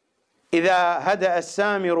إذا هدأ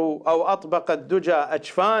السامر أو أطبق الدجى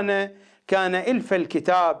أجفانه، كان إلف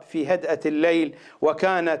الكتاب في هدأة الليل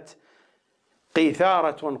وكانت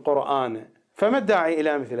قيثارة قرآن. فما الداعي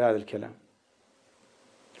إلى مثل هذا الكلام؟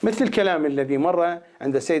 مثل الكلام الذي مر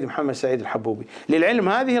عند السيد محمد سعيد الحبوبي. للعلم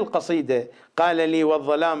هذه القصيدة قال لي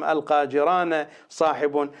والظلام ألقى جيران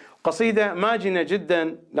صاحب، قصيدة ماجنة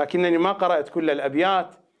جدا، لكنني ما قرأت كل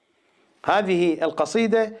الأبيات. هذه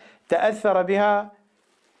القصيدة تأثر بها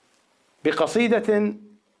بقصيدة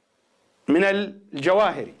من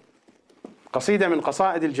الجواهري، قصيدة من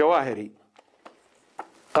قصائد الجواهري،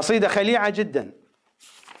 قصيدة خليعة جدا،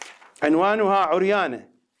 عنوانها عريانة.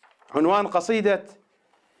 عنوان قصيدة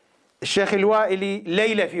الشيخ الوائلي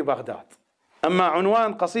ليلة في بغداد، أما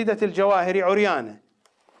عنوان قصيدة الجواهري عريانة.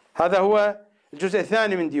 هذا هو الجزء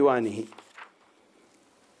الثاني من ديوانه.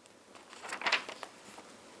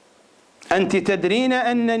 أنت تدرين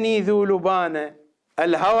أنني ذو لبان،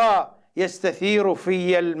 الهوى يستثير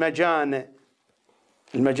في المجان.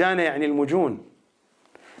 المجان يعني المجون.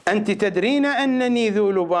 أنت تدرين أنني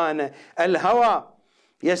ذو لبان، الهوى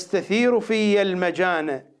يستثير في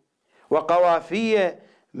المجان، وقوافي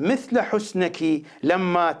مثل حسنك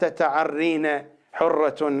لما تتعرين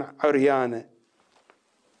حرة عريان.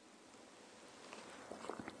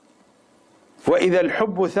 وإذا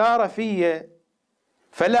الحب ثار في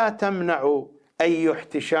فلا تمنع أي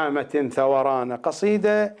احتشامة ثوران.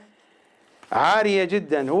 قصيدة عارية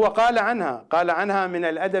جدا. هو قال عنها من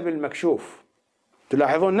الأدب المكشوف.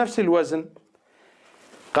 تلاحظون نفس الوزن.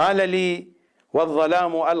 قال لي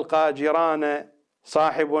والظلام ألقى جيران،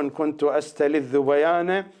 صاحب كنت أستلذ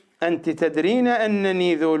بيان. أنت تدرين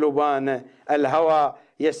أنني ذو لبان، الهوى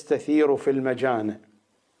يستثير في المجان.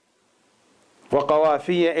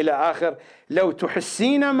 وقوافية إلى آخر. لو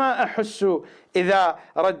تحسين ما أحس إذا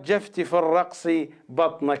رجفت في الرقص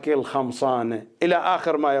بطنك الخمصان، إلى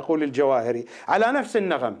آخر ما يقول الجواهري على نفس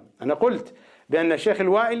النغم. أنا قلت بأن الشيخ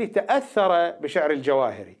الوائلي تأثر بشعر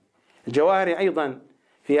الجواهري. الجواهري أيضا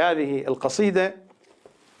في هذه القصيدة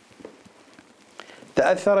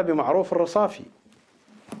تأثر بمعروف الرصافي.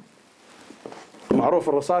 معروف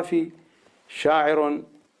الرصافي شاعر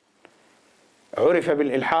عرف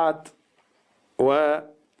بالإلحاد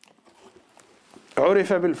وعرف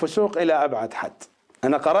بالفسوق إلى أبعد حد.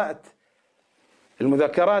 أنا قرأت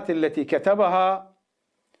المذكرات التي كتبها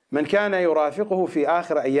من كان يرافقه في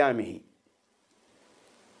آخر أيامه،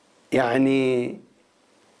 يعني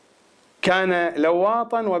كان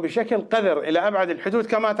لواطا وبشكل قذر إلى أبعد الحدود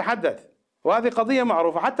كما تحدث، وهذه قضية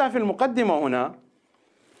معروفة. حتى في المقدمة هنا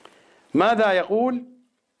ماذا يقول؟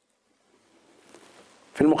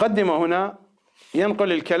 في المقدمة هنا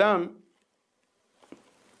ينقل الكلام: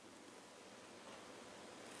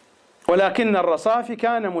 ولكن الرصافي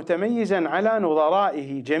كان متميزا على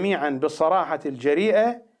نظرائه جميعا بالصراحة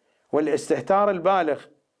الجريئة والاستهتار البالغ.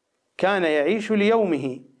 كان يعيش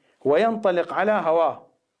ليومه وينطلق على هواه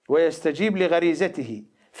ويستجيب لغريزته،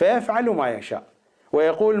 فيفعل ما يشاء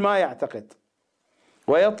ويقول ما يعتقد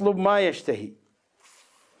ويطلب ما يشتهي.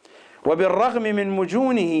 وبالرغم من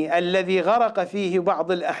مجونه الذي غرق فيه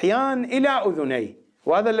بعض الأحيان إلى أذنيه،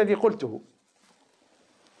 وهذا الذي قلته،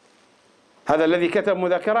 هذا الذي كتب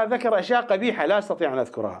مذكرات ذكر أشياء قبيحة لا أستطيع أن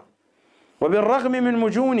أذكرها. وبالرغم من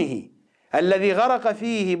مجونه الذي غرق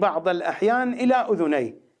فيه بعض الأحيان إلى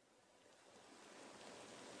أذنيه،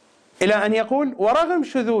 إلى أن يقول: ورغم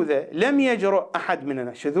شذوذه لم يجرؤ أحد من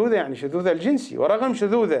الناس. شذوذه يعني شذوذ الجنسي. ورغم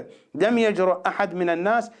شذوذه لم يجرؤ أحد من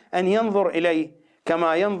الناس أن ينظر إليه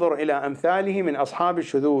كما ينظر إلى أمثاله من أصحاب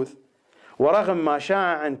الشذوذ، ورغم ما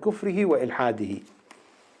شاع عن كفره وإلحاده.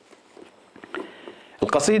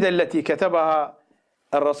 القصيدة التي كتبها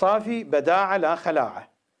الرصافي بداعة لا خلاعة.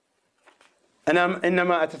 أنا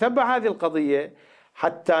إنما أتتبع هذه القضية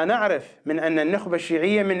حتى نعرف من أن النخبة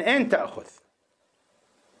الشيعية من أين تأخذ.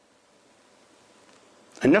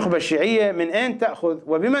 النخبة الشيعية من أين تأخذ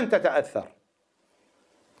وبمن تتأثر.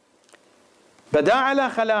 بداعة لا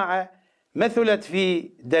خلاعة مثلت في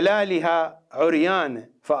دلالها عريان،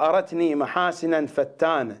 فأرتني محاسنا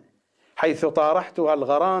فتانة، حيث طارحتها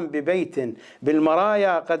الغرام ببيت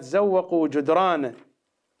بالمرايا قد زوقوا جدران.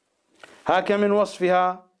 هاك من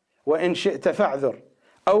وصفها وإن شئت فاعذر،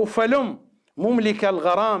 أو فلم مملك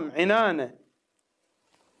الغرام عنان.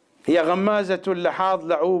 هي غمازة اللحاظ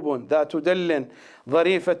لعوب ذات دل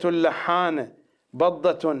ظريفة اللحان،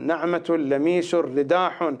 بضة نعمة لميس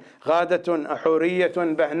رداح غادة أحورية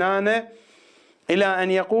بهنانة. إلى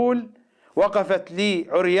أن يقول: وقفت لي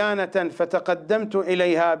عريانة فتقدمت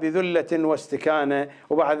إليها بذلة واستكانة.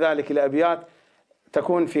 وبعد ذلك الأبيات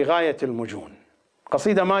تكون في غاية المجون.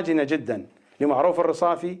 قصيدة ماجنة جدا لمعروف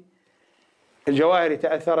الرصافي. الجواهري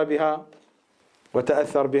تأثر بها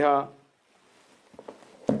وتأثر بها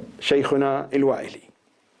شيخنا الوائلي.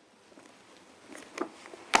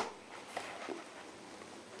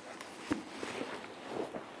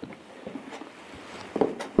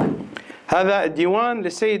 هذا الديوان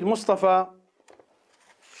للسيد مصطفى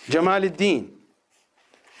جمال الدين.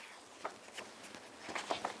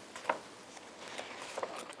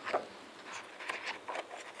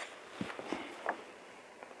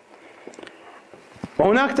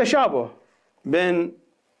 وهناك تشابه بين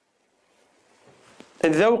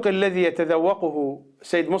الذوق الذي يتذوقه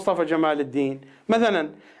سيد مصطفى جمال الدين. مثلا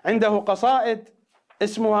عنده قصائد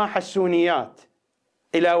اسمها حسونيات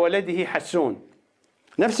إلى ولده حسون،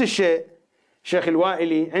 نفس الشيء شيخ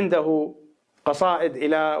الوائلي عنده قصائد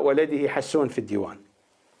إلى ولده حسون في الديوان.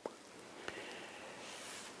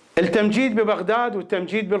 التمجيد ببغداد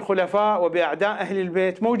والتمجيد بالخلفاء وبأعداء أهل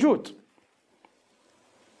البيت موجود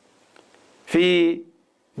في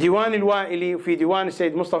ديوان الوائلي وفي ديوان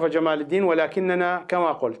السيد مصطفى جمال الدين، ولكننا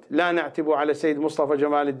كما قلت لا نعتب على السيد مصطفى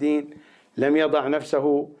جمال الدين، لم يضع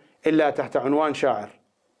نفسه إلا تحت عنوان شاعر،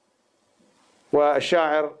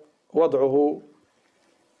 والشاعر وضعه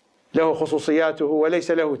له خصوصياته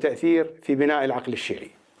وليس له تأثير في بناء العقل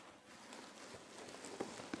الشيعي.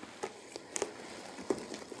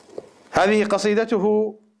 هذه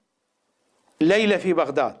قصيدته ليلة في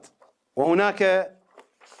بغداد. وهناك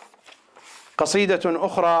قصيدة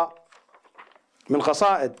أخرى من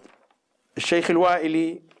قصائد الشيخ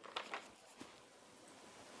الوائلي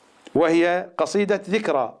وهي قصيدة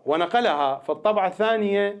ذكرى، ونقلها في الطبعة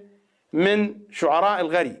الثانية من شعراء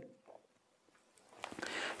الغري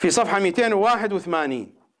في صفحة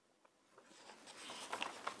 281.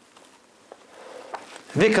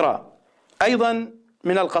 ذكرى أيضا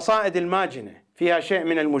من القصائد الماجنة، فيها شيء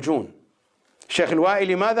من المجون. الشيخ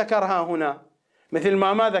الوائلي ما ذكرها هنا، مثل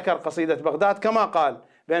ما ذكر قصيدة بغداد، كما قال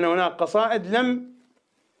بأن هناك قصائد لم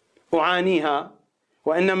أعانيها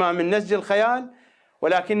وإنما من نسج الخيال،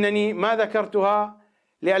 ولكنني ما ذكرتها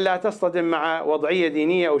لئلا تصطدم مع وضعية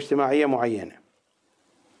دينية أو اجتماعية معينة.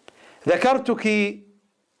 ذكرتك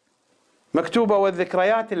مكتوبة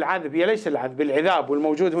والذكريات العذب، هي ليس العذب، العذاب،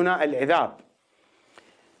 والموجود هنا العذاب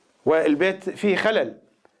والبيت فيه خلل.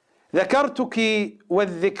 ذكرتك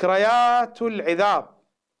والذكريات العذاب،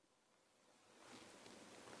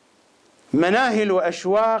 مناهل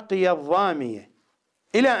أشواقي الضامية،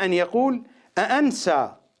 إلى أن يقول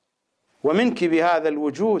أأنسى ومنك بهذا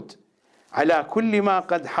الوجود على كل ما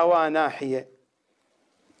قد حوى ناحية،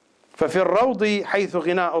 ففي الروض حيث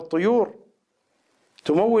غناء الطيور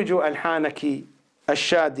تموج ألحانك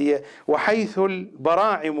الشادية، وحيث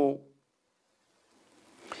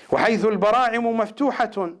البراعم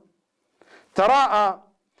مفتوحة تراءى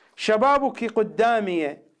شبابك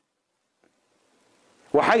قدامي،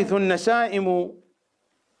 وحيث النسائم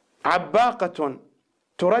عباقة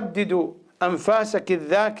تردد أنفاسك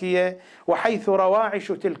الذاكية، وحيث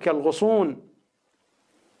رواعش تلك الغصون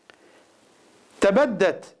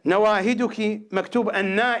تبدت نواهدك. مكتوب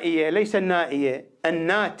النائية ليس النائية،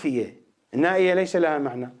 الناتية، النائية ليس لها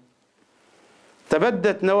معنى.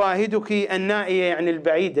 تبدت نواهدك، النائية يعني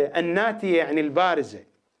البعيدة، الناتية يعني البارزة،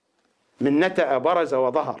 من نتأ برز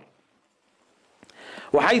وظهر.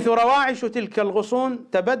 وحيث رواعش تلك الغصون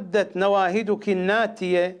تبدت نواهدك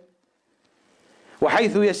الناتية،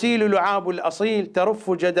 وحيث يسيل لعاب الأصيل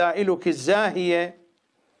ترف جدائلك الزاهية،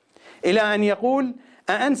 إلى أن يقول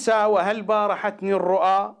أأنسى وهل بارحتني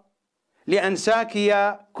الرؤى لأنساك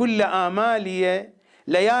يا كل آمالي،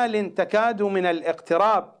 ليال تكاد من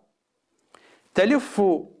الاقتراب تلف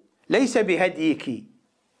ليس بهديك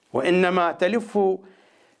وإنما تلف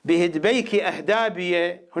بهدبيك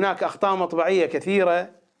أهدابي. هناك أخطاء مطبعية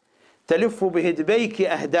كثيرة. تلف بهدبيك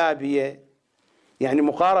أهدابي يعني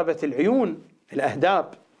مقاربة العيون،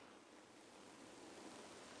 الأهداب،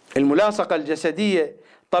 الملاصقة الجسدية.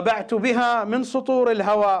 طبعت بها من سطور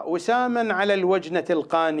الهوى وساما على الوجنة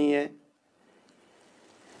القانية.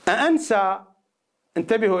 أأنسى،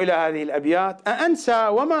 انتبهوا إلى هذه الأبيات، أأنسى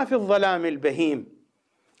وما في الظلام البهيم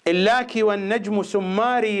إلاك والنجم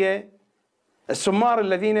سماري، السمار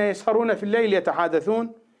الذين يسهرون في الليل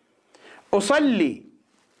يتحادثون. أصلي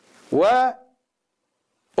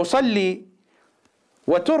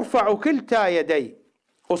وترفع كلتا يدي،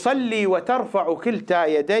 أصلي وترفع كلتا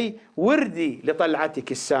يدي وردي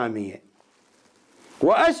لطلعتك السامية،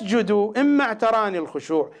 وأسجد إما اعتراني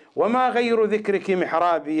الخشوع وما غير ذكرك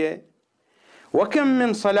محرابي، وكم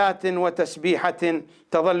من صلاة وتسبيحة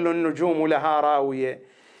تظل النجوم لها راوية.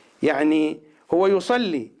 يعني هو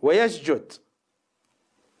يصلي ويسجد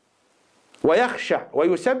ويخشع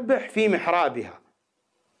ويسبح في محرابها.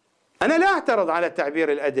 أنا لا أعترض على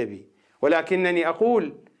التعبير الأدبي، ولكنني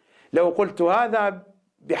أقول لو قلت هذا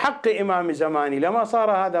بحق إمام زماني لما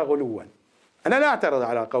صار هذا غلوا. أنا لا أعترض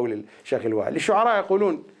على قول الشيخ الوائلي، الشعراء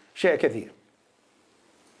يقولون شيء كثير،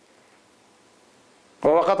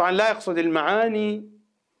 وهو قطعا لا يقصد المعاني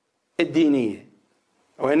الدينية،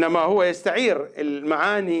 وإنما هو يستعير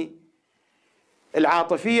المعاني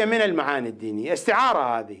العاطفية من المعاني الدينية،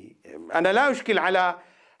 استعارة. هذه أنا لا أشكل على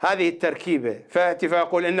هذه التركيبة، فأتي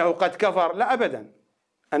فأقول إنه قد كفر، لا أبدا،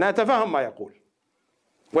 أنا أتفهم ما يقول،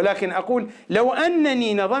 ولكن أقول لو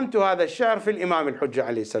أنني نظمت هذا الشعر في الإمام الحجة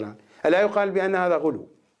عليه السلام ألا يقال بأن هذا غلو؟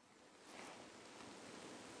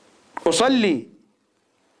 أصلي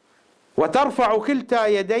وترفع كلتا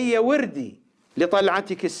يدي وردي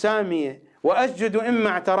لطلعتك السامية، وأسجد إما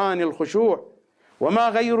اعتراني الخشوع، وما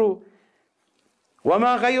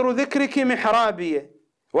غير ذكرك محرابي،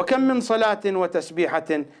 وكم من صلاة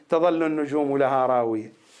وتسبيحة تظل النجوم لها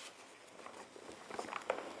راوية.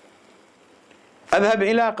 أذهب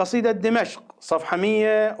إلى قصيدة دمشق صفحة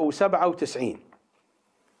 197،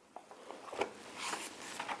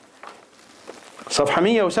 صفحة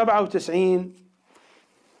 197،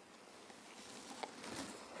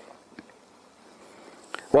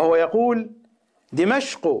 وهو يقول: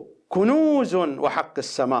 دمشق كنوز وحق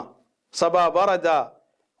السماء، صبا بردا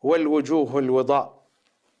والوجوه الوضاء،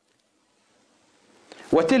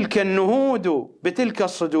 وتلك النهود بتلك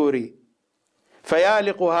الصدور،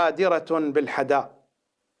 فيالق هادرة بالحداء.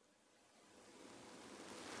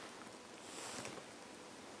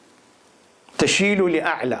 تشيل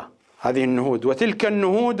لأعلى هذه النهود، وتلك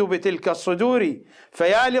النهود بتلك الصدور،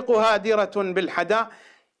 فيالق هادرة بالحداء،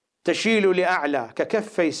 تشيل لأعلى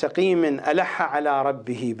ككفي سقيم ألح على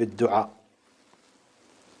ربه بالدعاء.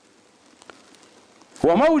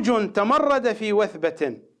 وموج تمرد في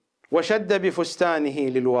وثبة وشد بفستانه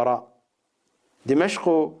للوراء.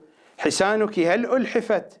 دمشق حسانك هل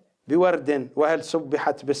ألحفت بورد وهل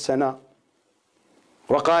سبحت بالسناء،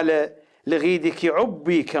 وقال لغيدك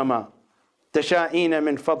عبي كما تشائين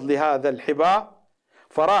من فضل هذا الحباء،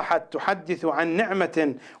 فراحت تحدث عن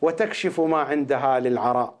نعمة وتكشف ما عندها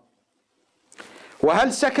للعراء.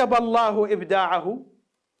 وهل سكب الله إبداعه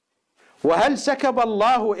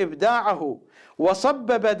وصب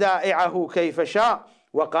بدائعه كيف شاء،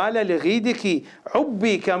 وقال لغيدك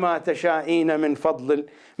عبي كما تشائين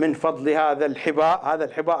من فضل هذا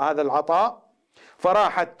الحباء هذا العطاء،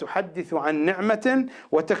 فراحت تحدث عن نعمة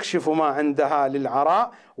وتكشف ما عندها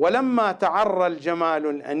للعراء. ولما تعرى الجمال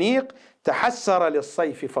الأنيق تحسر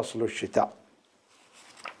للصيف فصل الشتاء.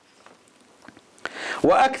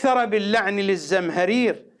 وأكثر باللعن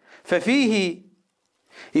للزمهرير ففيه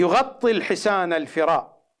يغطي الحسان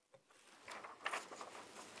الفراء،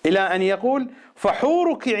 إلى أن يقول: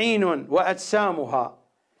 فحورك عين وأجسامها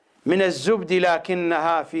من الزبد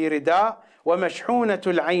لكنها في رداء، ومشحونة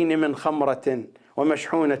العين من خمرة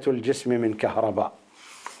ومشحونة الجسم من كهرباء.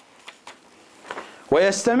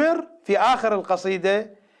 ويستمر في آخر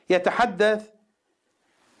القصيدة يتحدث: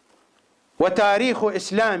 وتاريخ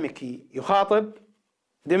إسلامك، يخاطب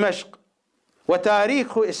دمشق،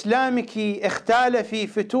 وتاريخ إسلامك اختال في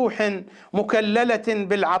فتوح مكللة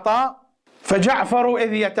بالعطاء، فجعفر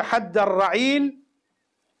إذ يتحدى الرعيل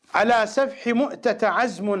على سفح مؤتة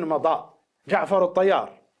عزم مضى. جعفر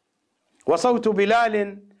الطيار. وصوت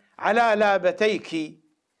بلال على لابتيك،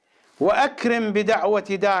 وأكرم بدعوة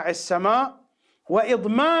داعي السماء،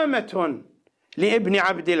 وإضمامة لابن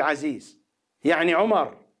عبد العزيز، يعني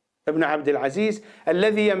عمر ابن عبد العزيز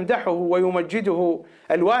الذي يمدحه ويمجده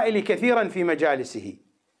الوائلي كثيرا في مجالسه.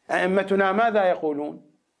 أئمتنا ماذا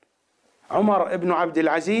يقولون؟ عمر ابن عبد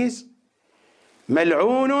العزيز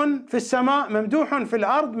ملعون في السماء، ممدوح في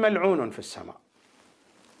الأرض، ملعون في السماء.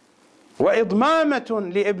 وإضمامة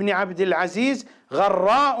لابن عبد العزيز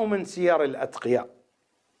غراء من سير الأتقياء.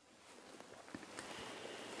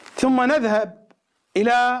 ثم نذهب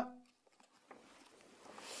إلى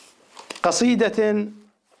قصيدة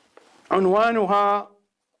عنوانها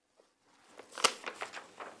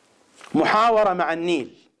محاورة مع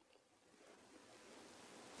النيل.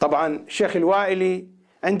 طبعا الشيخ الوائلي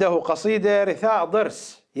عنده قصيدة رثاء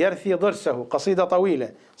ضرس، يرثي ضرسه، قصيدة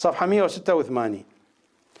طويلة صفحة 186.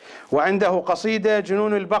 وعنده قصيدة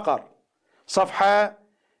جنون البقر صفحة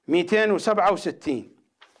 267.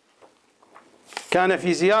 كان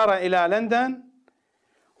في زيارة إلى لندن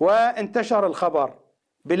وانتشر الخبر: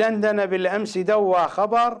 بلندن بالأمس دوى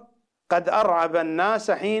خبر قد أرعب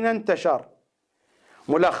الناس حين انتشر،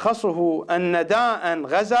 ملخصه أن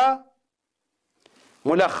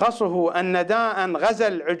داء غزا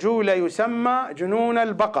العجول يسمى جنون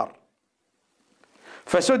البقر،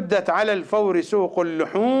 فسدت على الفور سوق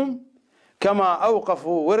اللحوم كما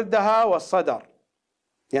أوقفوا وردها والصدر،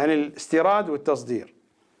 يعني الاستيراد والتصدير.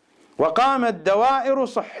 وقامت دوائر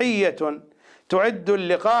صحية تعد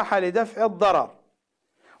اللقاح لدفع الضرر،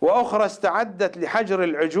 وأخرى استعدت لحجر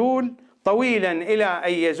العجول طويلا إلى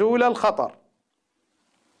أن يزول الخطر،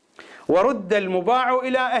 ورد المباع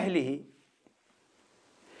إلى أهله،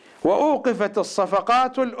 وأوقفت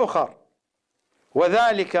الصفقات الأخر،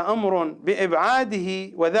 وذلك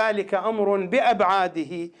أمر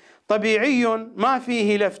بأبعاده طبيعي ما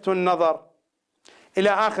فيه لفت النظر، إلى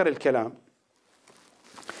آخر الكلام.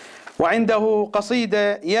 وعنده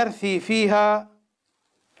قصيدة يرثي فيها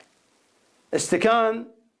استكان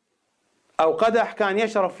أو قدح كان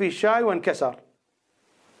يشرب فيه الشاي وانكسر،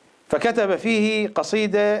 فكتب فيه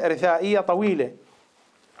قصيدة رثائية طويلة،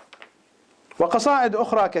 وقصائد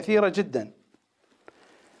أخرى كثيرة جدا.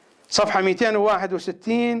 صفحة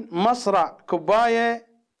 261 مصرع كوباية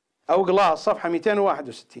أو قلاص، صفحة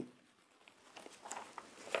 261: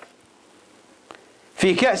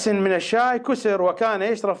 في كأس من الشاي كسر وكان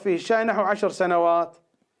يشرب فيه الشاي نحو 10 سنوات،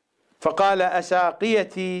 فقال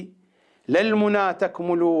أساقيتي لا المنى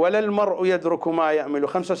تكمل ولا المرء يدرك ما يأمل.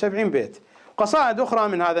 75 بيت. قصائد أخرى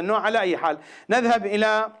من هذا النوع. على أي حال نذهب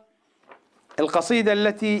إلى القصيدة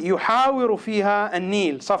التي يحاور فيها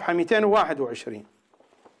النيل، صفحة 221.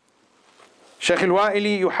 الشيخ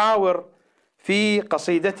الوائلي يحاور في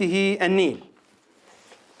قصيدته النيل.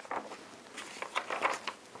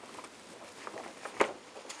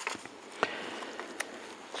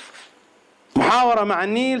 محاورة مع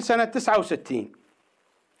النيل سنة 69.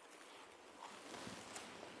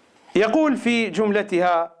 يقول في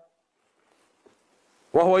جملتها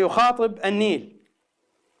وهو يخاطب النيل: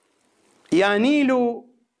 يا نيل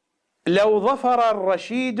لو ظفر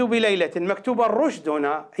الرشيد بليلة. مكتوب الرشد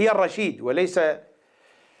هنا، هي الرشيد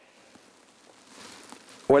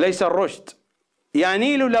وليس الرشد. يا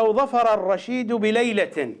نيل لو ظفر الرشيد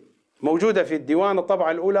بليلة، موجودة في الديوان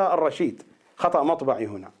الطبعة الأولى الرشيد، خطأ مطبعي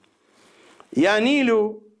هنا. يا نيل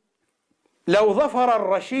لو ظفر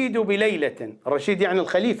الرشيد بليلة، الرشيد يعني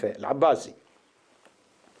الخليفة العباسي،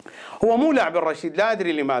 هو مولع بالرشيد لا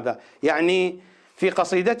أدري لماذا. يعني في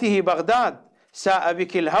قصيدته بغداد: ساء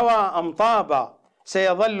بك الهوى أم طابا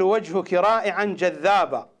سيظل وجهك رائعا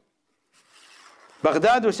جذابا.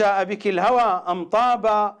 بغداد ساء بك الهوى أم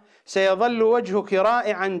طابا سيظل وجهك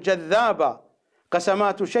رائعا جذابا.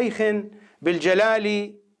 قسمات شيخ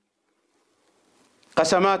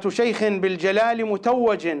بالجلال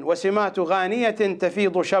متوج وسمات غانية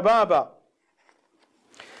تفيض شبابا.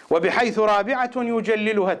 وبحيث رابعة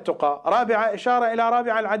يجللها التقى. رابعة إشارة إلى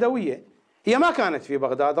رابعة العدوية، هي ما كانت في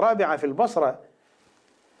بغداد، رابعة في البصرة،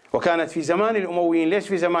 وكانت في زمان الأمويين ليس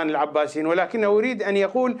في زمان العباسيين، ولكنه يريد أن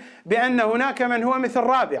يقول بأن هناك من هو مثل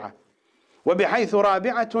رابعة. وبحيث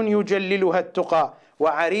رابعة يجللها التقى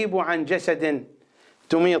وعريب عن جسد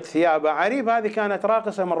تميط ثياب. عريب هذه كانت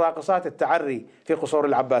راقصة من راقصات التعري في قصور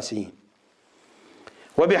العباسيين.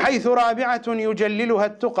 وبحيث رابعة يجللها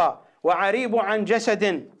التقى وعريب عن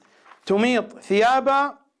جسد تميط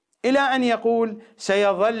ثيابا، إلى أن يقول: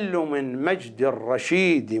 سيظل من مجد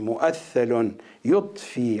الرشيد مؤثل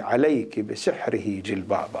يضفي عليك بسحره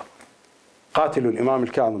جلبابا. قاتل الإمام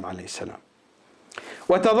الكاظم عليه السلام.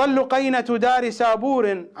 وتظل قينة دار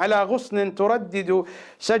سابور على غصن تردد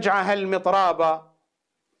سجعها المطرابا.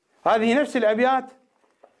 هذه نفس الأبيات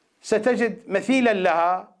ستجد مثيلا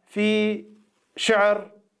لها في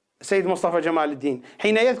شعر سيد مصطفى جمال الدين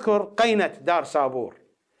حين يذكر قينة دار سابور،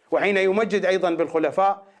 وحين يمجد أيضا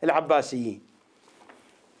بالخلفاء العباسيين.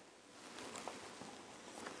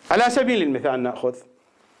 على سبيل المثال نأخذ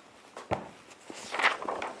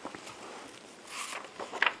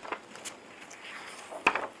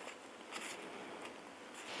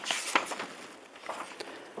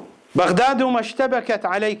بغداد ما اشتبكت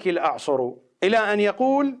عليك الأعصر، إلى أن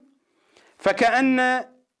يقول: فكأن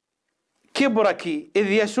كبرك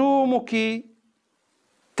إذ يسومك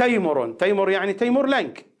تيمر. تيمر يعني تيمور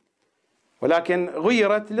لنك، ولكن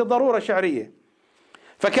غيرت لضرورة شعرية.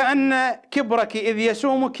 فكأن كبرك إذ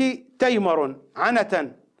يسومك تيمر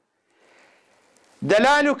عنة،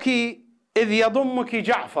 دلالك إذ يضمك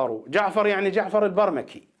جعفر. جعفر يعني جعفر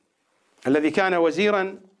البرمكي الذي كان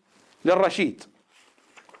وزيرا للرشيد.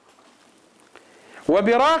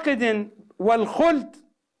 وبراقد والخلد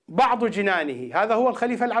بعض جنانه. هذا هو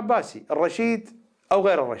الخليفة العباسي، الرشيد أو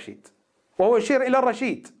غير الرشيد، وهو يشير إلى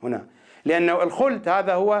الرشيد هنا، لأنه الخلد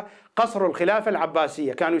هذا هو قصر الخلافة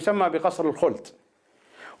العباسية، كان يسمى بقصر الخلد.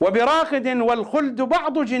 وبراقد والخلد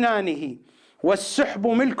بعض جنانه والسحب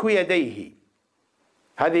ملك يديه.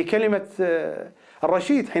 هذه كلمة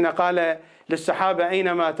الرشيد حين قال للسحابة: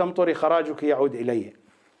 أينما تمطري خراجك يعود إلي.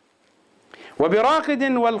 وبراقد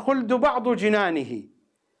والخلد بعض جنانه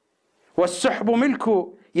والسحب ملك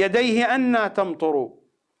يديه أنى تمطر.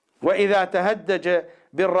 وإذا تهدج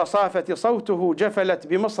بالرصافة صوته جفلت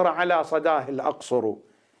بمصر على صداه الأقصر.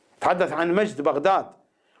 تحدث عن مجد بغداد.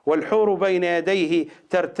 والحور بين يديه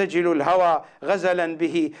ترتجل الهوى غزلا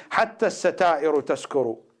به حتى الستائر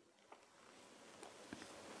تسكر،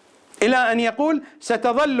 إلى أن يقول: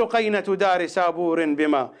 ستظل قينة دار سابور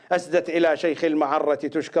بما أسدت إلى شيخ المعرة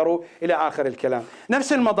تشكر، إلى آخر الكلام.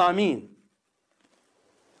 نفس المضامين.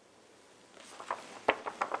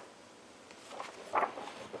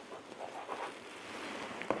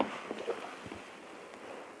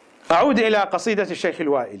 أعود إلى قصيدة الشيخ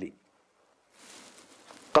الوائلي.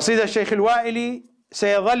 قصيدة الشيخ الوائلي: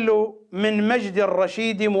 سيظل من مجد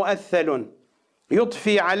الرشيد مؤثل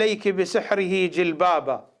يضفي عليك بسحره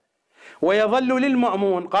جلبابا، ويظل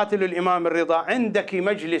للمأمون قاتل الإمام الرضا عندك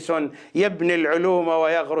مجلس يبني العلوم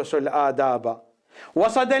ويغرس الآداب،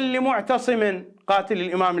 وصدا لمعتصم قاتل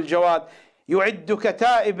الإمام الجواد يعدك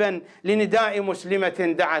تائبا لنداء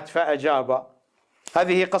مسلمة دعت فأجاب.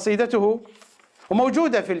 هذه قصيدته،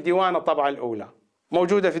 وموجودة في الديوان الطبعة الأولى،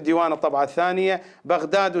 موجودة في الديوان الطبعة الثانية: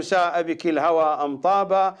 بغداد ساء بك الهوى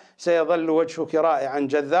أمطابا، سيظل وجهك رائعا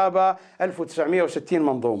جذابا، 1960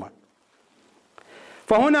 منظومة.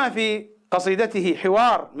 فهنا في قصيدته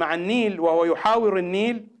حوار مع النيل، وهو يحاور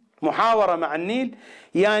النيل محاورة مع النيل: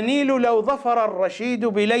 يا نيل لو ظفر الرشيد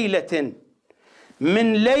بليلة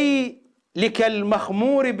من ليلك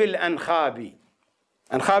المخمور بالأنخاب،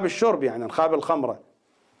 أنخاب الشرب يعني أنخاب الخمرة.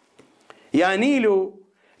 يا نيل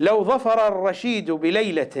لو ظفر الرشيد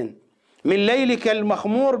بليلة من ليلك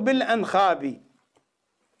المخمور بالأنخاب،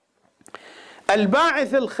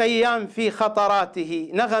 الباعث الخيام في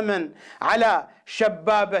خطراته نغما على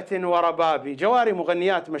شبابة ورباب. جواري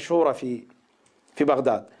مغنيات مشهورة في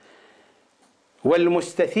بغداد.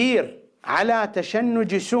 والمستثير على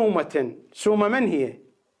تشنج سومة. سومة من هي؟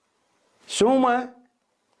 سومة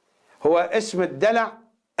هو اسم الدلع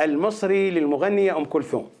المصري للمغنية أم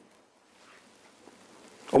كلثوم،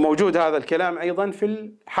 وموجود هذا الكلام أيضا في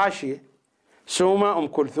الحاشية. سومة أم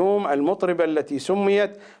كلثوم المطربة التي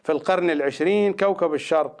سميت في القرن العشرين كوكب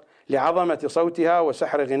الشرق لعظمة صوتها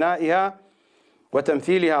وسحر غنائها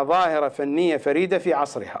وتمثيلها ظاهرة فنية فريدة في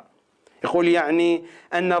عصرها. يقول يعني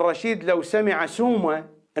أن الرشيد لو سمع سومة،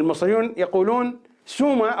 المصريون يقولون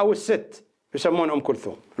سومة أو الست يسمون أم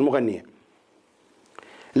كلثوم المغنية،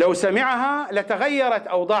 لو سمعها لتغيرت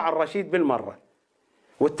أوضاع الرشيد بالمرة.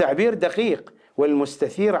 والتعبير دقيق: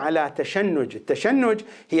 والمستثير على تشنج. التشنج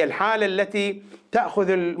هي الحالة التي تأخذ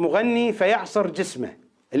المغني فيعصر جسمه،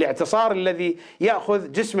 الاعتصار الذي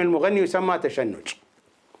يأخذ جسم المغني يسمى تشنج.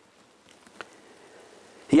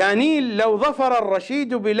 يا نيل لو ظفر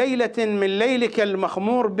الرشيد بليلة من ليلك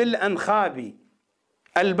المخمور بالأنخاب،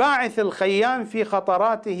 الباعث الخيام في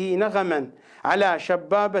خطراته نغما على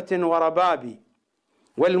شبابة ورباب،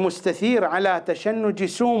 والمستثير على تشنج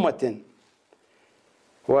سومة.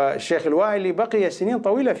 والشيخ الوائلي بقي سنين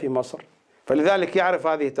طويلة في مصر، فلذلك يعرف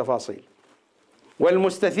هذه التفاصيل.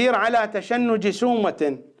 والمستثير على تشنج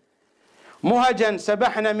سومة مهجا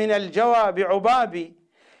سبحن من الجوى بعباب،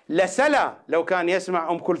 لسلا، لو كان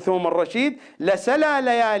يسمع أم كلثوم الرشيد لسلا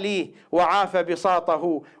لياليه وعاف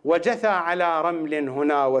بساطه وجثى على رمل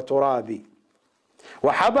هنا وتراب،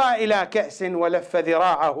 وحبى إلى كأس ولف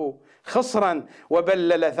ذراعه خصرا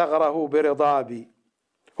وبلل ثغره برضاب.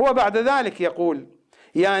 هو بعد ذلك يقول: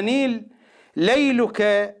 يا نيل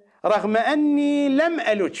ليلك رغم أني لم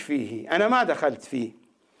ألج فيه، أنا ما دخلت فيه،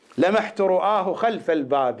 لمحت رؤاه خلف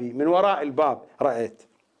الباب، من وراء الباب رأيت.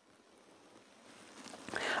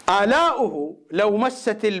 آلاؤه لو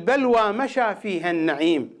مست البلوى مشى فيها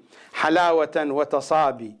النعيم حلاوة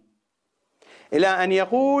وتصابي، إلى أن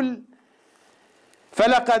يقول: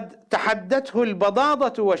 فلقد تحدته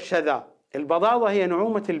البضاضة والشذا. البضاضة هي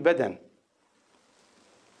نعومة البدن،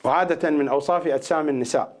 وعادة من أوصاف أجسام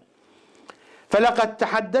النساء. فلقد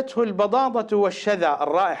تحدته البضاضة والشذا،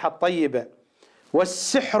 الرائحة الطيبة،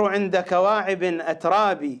 والسحر عند كواعب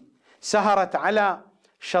أترابي، سهرت على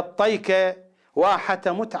شطيك واحة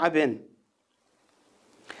متعب،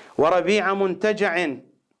 وربيع منتجع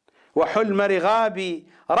وحلم رغابي،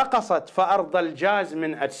 رقصت فأرض الجاز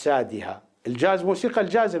من أجسادها. الجاز موسيقى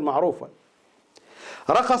الجاز المعروفة.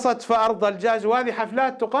 رقصت فأرض الجاز، وهذه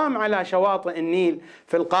حفلات تقام على شواطئ النيل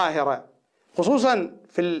في القاهرة خصوصا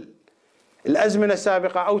في الأزمنة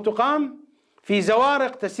السابقة، أو تقام في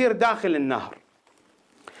زوارق تسير داخل النهر.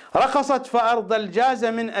 رقصت فأرض الجاز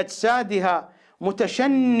من أجسادها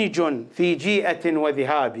متشنج في جيئة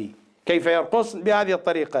وذهاب. كيف يرقص؟ بهذه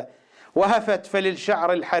الطريقة. وهفت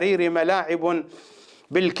فللشعر الحرير ملاعب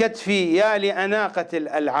بالكتف يا لأناقة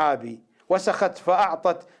الألعاب، وسخت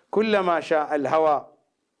فأعطت كل ما شاء الهوى،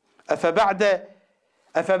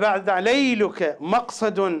 أفبعد ليلك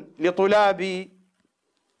مقصد لطلابي،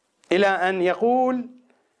 إلى أن يقول: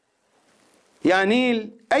 يا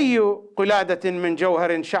نيل أي قلادة من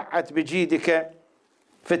جوهر شعت بجيدك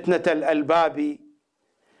فتنة الألباب،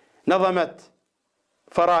 نظمت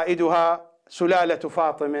فرائدها سلالة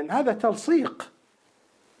فاطم. هذا تلصيق.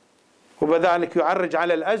 وبذلك يعرج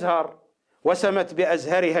على الأزهر: وسمت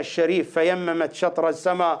بأزهرها الشريف فيممت شطر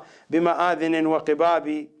السماء بمآذن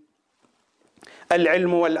وقباب،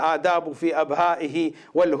 العلم والآداب في أبهائه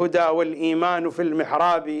والهدى والإيمان في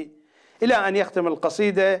المحراب، إلى أن يختم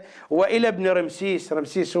القصيدة: وإلى ابن رمسيس.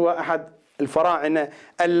 رمسيس هو أحد الفراعنة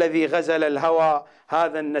الذي غزل الهوى،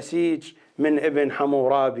 هذا النسيج من ابن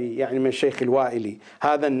حمورابي، يعني من شيخ الوائلي،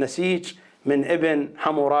 هذا النسيج من ابن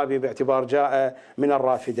حمورابي باعتبار جاء من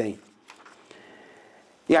الرافدين.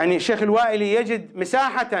 يعني الشيخ الوائلي يجد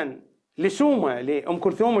مساحة لسومة لأم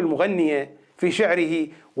كلثوم المغنية في شعره،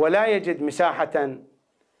 ولا يجد مساحة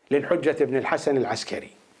للحجة بن الحسن العسكري.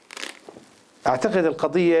 أعتقد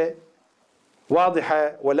القضية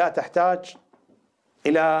واضحة ولا تحتاج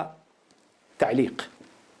إلى تعليق.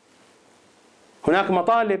 هناك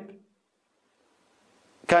مطالب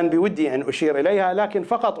كان بودي أن أشير إليها، لكن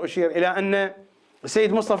فقط أشير إلى أن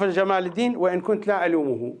السيد مصطفى جمال الدين، وإن كنت لا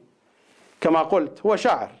ألومه كما قلت، هو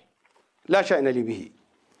شاعر لا شأن لي به.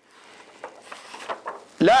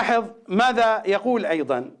 لاحظ ماذا يقول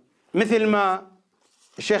أيضا، مثل ما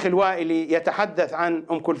الشيخ الوائلي يتحدث عن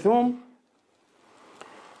أم كلثوم،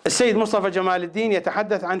 السيد مصطفى جمال الدين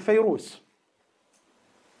يتحدث عن فيروز.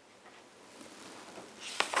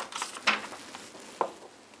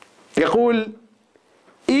 يقول: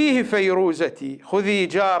 إيه فيروزتي خذي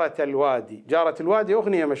جارة الوادي. جارة الوادي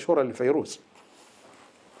أغنية مشهورة لفيروز،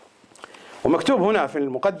 ومكتوب هنا في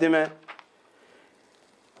المقدمة: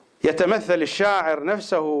 يتمثل الشاعر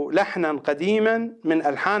نفسه لحنا قديما من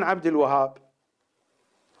ألحان عبد الوهاب.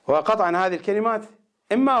 وقطعا هذه الكلمات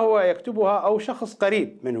إما هو يكتبها أو شخص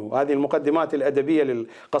قريب منه. هذه المقدمات الأدبية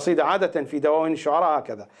للقصيدة عادة في دواوين الشعراء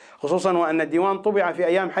هكذا، خصوصا وأن الديوان طبع في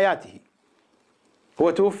أيام حياته.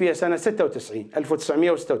 هو توفي سنة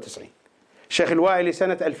 1996. الشيخ الوائلي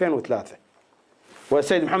سنة 2003،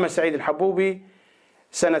 والسيد محمد سعيد الحبوبي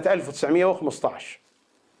سنة 1915.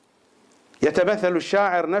 يتمثل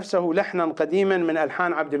الشاعر نفسه لحنا قديما من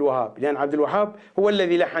ألحان عبد الوهاب، لأن عبد الوهاب هو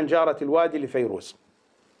الذي لحن جارة الوادي لفيروز.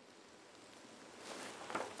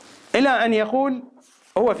 إلى أن يقول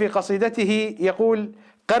هو في قصيدته، يقول: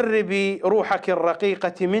 قربي روحك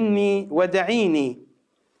الرقيقة مني ودعيني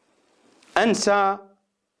أنسى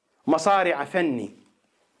مصارع فني.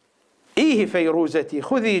 إيه فيروزتي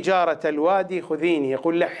خذي جارة الوادي خذيني.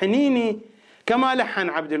 يقول: لحنيني كما لحن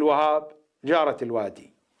عبد الوهاب جارة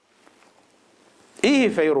الوادي. إيه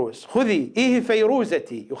فيروز خذي، إيه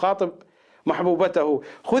فيروزتي، يخاطب محبوبته،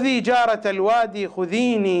 خذي جارة الوادي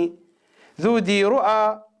خذيني، ذودي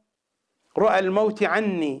رؤى الموت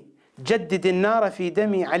عني، جدد النار في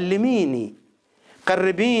دمي علميني،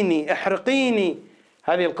 قربيني احرقيني.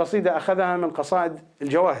 هذه القصيدة أخذها من قصائد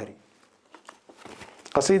الجواهري،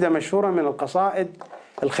 قصيدة مشهورة من القصائد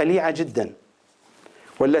الخليعة جدا،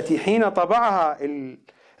 والتي حين طبعها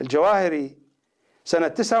الجواهري سنة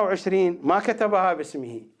 29 ما كتبها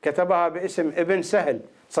باسمه، كتبها باسم ابن سهل،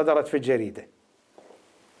 صدرت في الجريدة: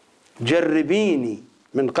 جربيني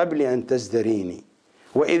من قبل أن تزدريني،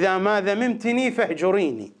 وإذا ما ذممتني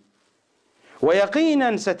فاهجريني،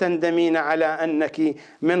 ويقينا ستندمين على أنك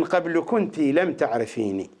من قبل كنت لم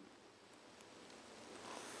تعرفيني.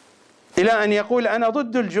 إلى أن يقول: أنا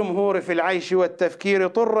ضد الجمهور في العيش والتفكير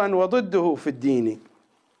طرا وضده في الدين.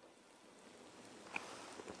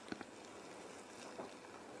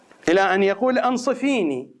 إلى أن يقول: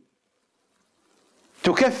 أنصفيني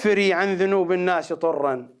تكفري عن ذنوب الناس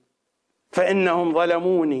طرا فإنهم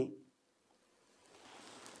ظلموني،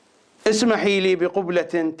 اسمحي لي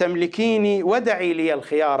بقبلة تملكيني ودعي لي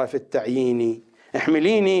الخيار في التعيين،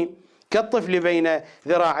 احمليني كالطفل بين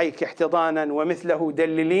ذراعيك احتضانا ومثله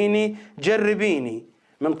دلليني، جربيني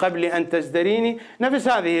من قبل أن تزدريني. نفس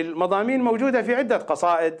هذه المضامين موجودة في عدة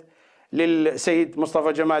قصائد للسيد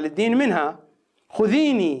مصطفى جمال الدين، منها: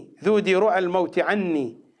 خذيني ذودي رؤى الموت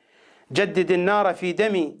عني، جدد النار في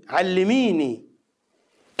دمي علميني،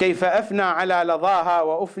 كيف أفنى على لظاها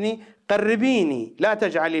وأفني، قربيني لا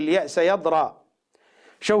تجعل اليأس يضرى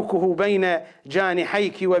شوكه بين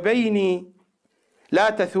جانحيك وبيني، لا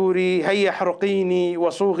تثوري هيا احرقيني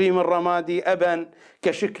وصوغي من رمادي أبا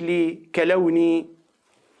كشكلي كلوني،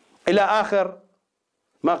 إلى آخر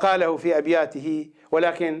ما قاله في أبياته.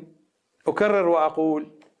 ولكن أكرر وأقول: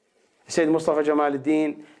 السيد مصطفى جمال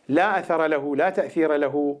الدين لا أثر له، لا تأثير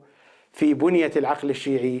له في بنية العقل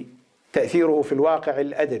الشيعي، تأثيره في الواقع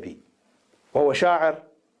الأدبي، وهو شاعر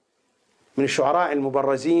من الشعراء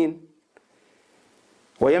المبرزين،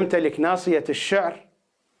 ويمتلك ناصية الشعر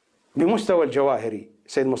بمستوى الجواهري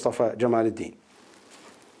سيد مصطفى جمال الدين.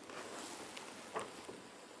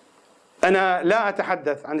 أنا لا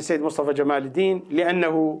أتحدث عن السيد مصطفى جمال الدين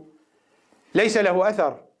لأنه ليس له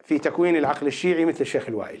أثر في تكوين العقل الشيعي مثل الشيخ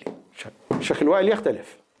الوائلي. الشيخ الوائلي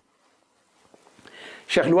يختلف.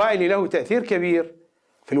 الشيخ الوائلي له تأثير كبير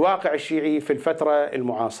في الواقع الشيعي في الفترة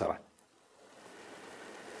المعاصرة.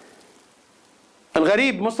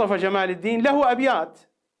 الغريب مصطفى جمال الدين له أبيات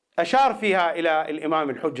أشار فيها إلى الإمام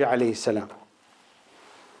الحجة عليه السلام،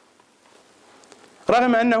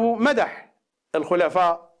 رغم أنه مدح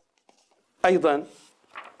الخلفاء أيضا: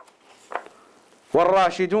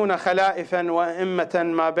 والراشدون خلائفا وأئمة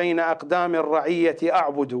ما بين أقدام الرعية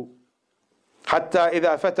أعبدوا، حتى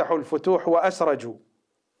إذا فتحوا الفتوح وأسرجوا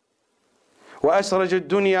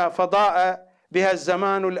الدنيا فضاء بها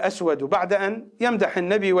الزمان الأسود. بعد أن يمدح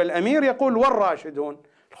النبي والأمير يقول: والراشدون،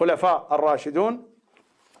 الخلفاء الراشدون.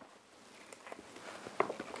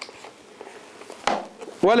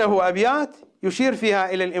 وله أبيات يشير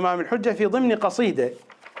فيها إلى الإمام الحجة في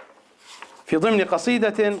ضمن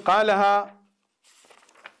قصيدة قالها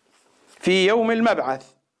في يوم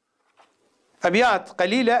المبعث، أبيات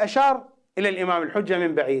قليلة أشار إلى الإمام الحجة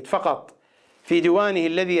من بعيد فقط في ديوانه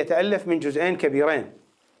الذي يتألف من جزئين كبيرين: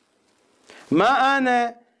 ما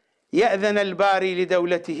آن يأذن الباري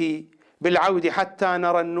لدولته بالعود حتى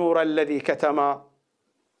نرى النور الذي كتما.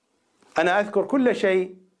 أنا أذكر كل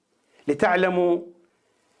شيء لتعلموا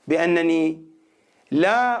بأنني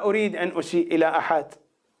لا أريد أن أسيء إلى أحد،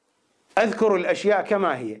 أذكر الأشياء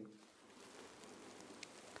كما هي.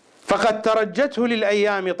 فقد ترجته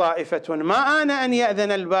للأيام طائفة، ما آن أن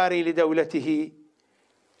يأذن الباري لدولته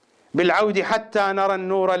بالعود حتى نرى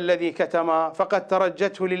النور الذي كتما. فقد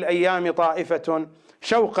ترجته للأيام طائفة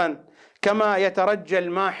شوقا كما يترجى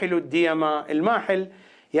الماحل الديما. الماحل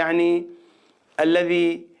يعني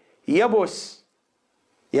الذي يبس،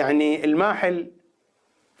 يعني الماحل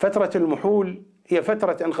فترة المحول هي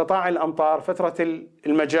فترة انقطاع الأمطار، فترة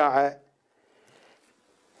المجاعة،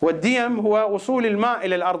 والديم هو وصول الماء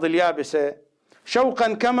إلى الأرض اليابسة.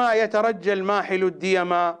 شوقا كما يترجى الماحل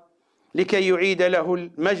الديما لكي يعيد له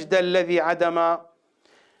المجد الذي عدما،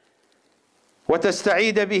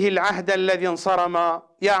 وتستعيد به العهد الذي انصرما.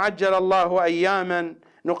 يا عجل الله أياما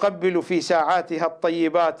نقبل في ساعاتها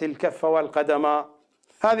الطيبات الكف والقدما.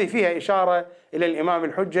 هذه فيها إشارة إلى الإمام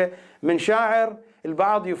الحجة من شاعر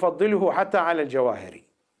البعض يفضله حتى على الجواهري،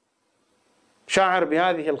 شاعر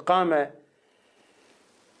بهذه القامة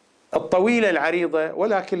الطويلة العريضة،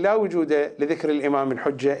 ولكن لا وجود لذكر الإمام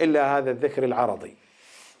الحجة إلا هذا الذكر العرضي.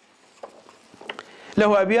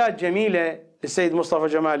 له أبيات جميلة للسيد مصطفى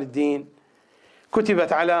جمال الدين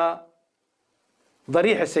كتبت على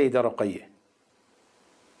ضريح السيدة رقية: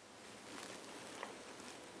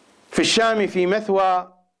 في الشام في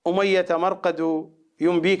مثوى أمية مرقد،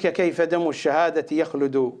 ينبيك كيف دم الشهادة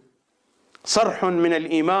يخلد. صرح من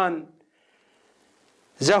الإيمان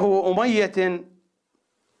زهو أمية،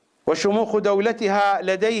 وشموخ دولتها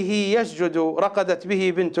لديه يسجد. رقدت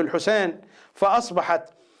به بنت الحسين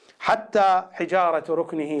فأصبحت حتى حجارة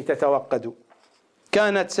ركنه تتوقد.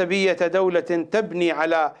 كانت سبية دولة تبني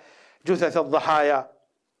على جثث الضحايا،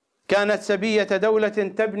 كانت سبية دولة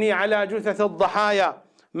تبني على جثث الضحايا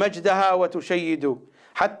مجدها وتشيد،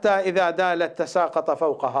 حتى إذا دالت تساقط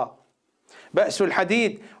فوقها بأس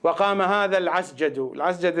الحديد. وقام هذا العسجد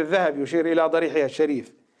الذهب يشير إلى ضريحها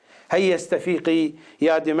الشريف: هيا استفيقي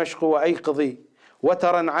يا دمشق وأيقظي،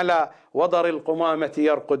 وترا على وضر القمامة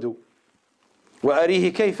يرقد.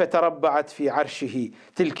 وأريه كيف تربعت في عرشه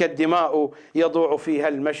تلك الدماء يضوع فيها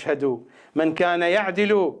المشهد. من كان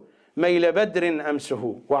يعدل ميل بدر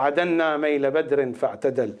أمسه، وعدلنا ميل بدر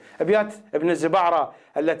فاعتدل. أبيات ابن الزبعرة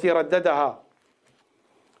التي رددها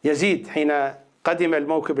يزيد حين قدم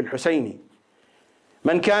الموكب الحسيني: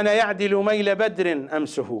 من كان يعدل ميل بدر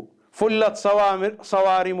أمسه، فلت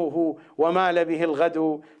صوارمه ومال به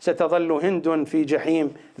الغد. ستظل هند في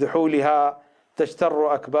جحيم ذحولها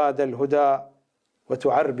تجتر أكباد الهدى،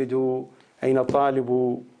 وتعربد أين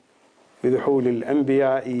طالب بذحول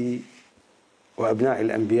الأنبياء وأبناء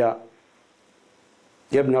الأنبياء.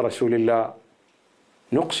 يا ابن رسول الله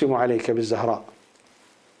نقسم عليك بالزهراء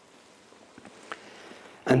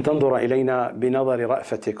أن تنظر إلينا بنظر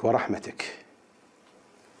رأفتك ورحمتك.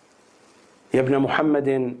 يا ابن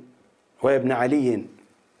محمد ويا ابن علي،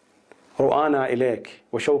 رؤانا إليك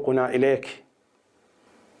وشوقنا إليك،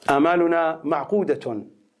 آمالنا معقودة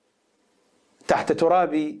تحت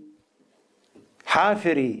تراب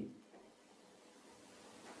حافر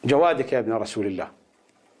جوادك يا ابن رسول الله.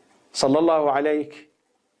 صلى الله عليك.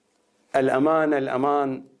 الأمان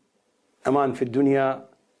الأمان، أمان في الدنيا،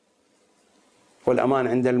 والأمان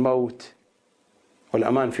عند الموت،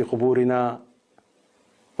 والأمان في قبورنا،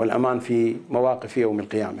 والأمان في مواقف يوم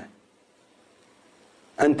القيامة.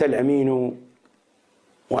 أنت الأمين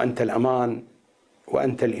وأنت الأمان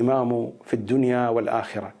وأنت الإمام في الدنيا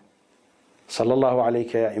والآخرة. صلى الله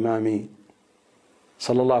عليك يا إمامي،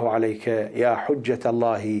 صلى الله عليك يا حجة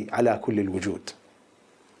الله على كل الوجود.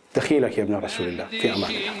 دخيلك يا ابن رسول الله، في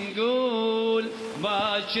أمان الله. نقول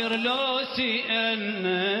باكر لو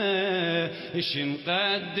سألنا ايش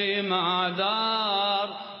نقدم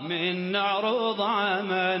اعذار من نعرض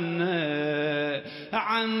عملنا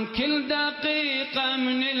عن كل دقيقة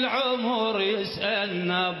من العمر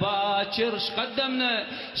يسألنا باكر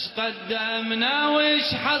ايش قدمنا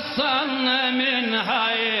وايش حصلنا من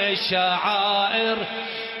هاي الشعائر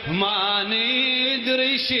ما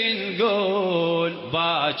ندري شنقول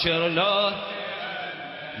باكر لو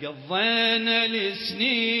قضينا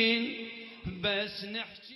السنين بس نحن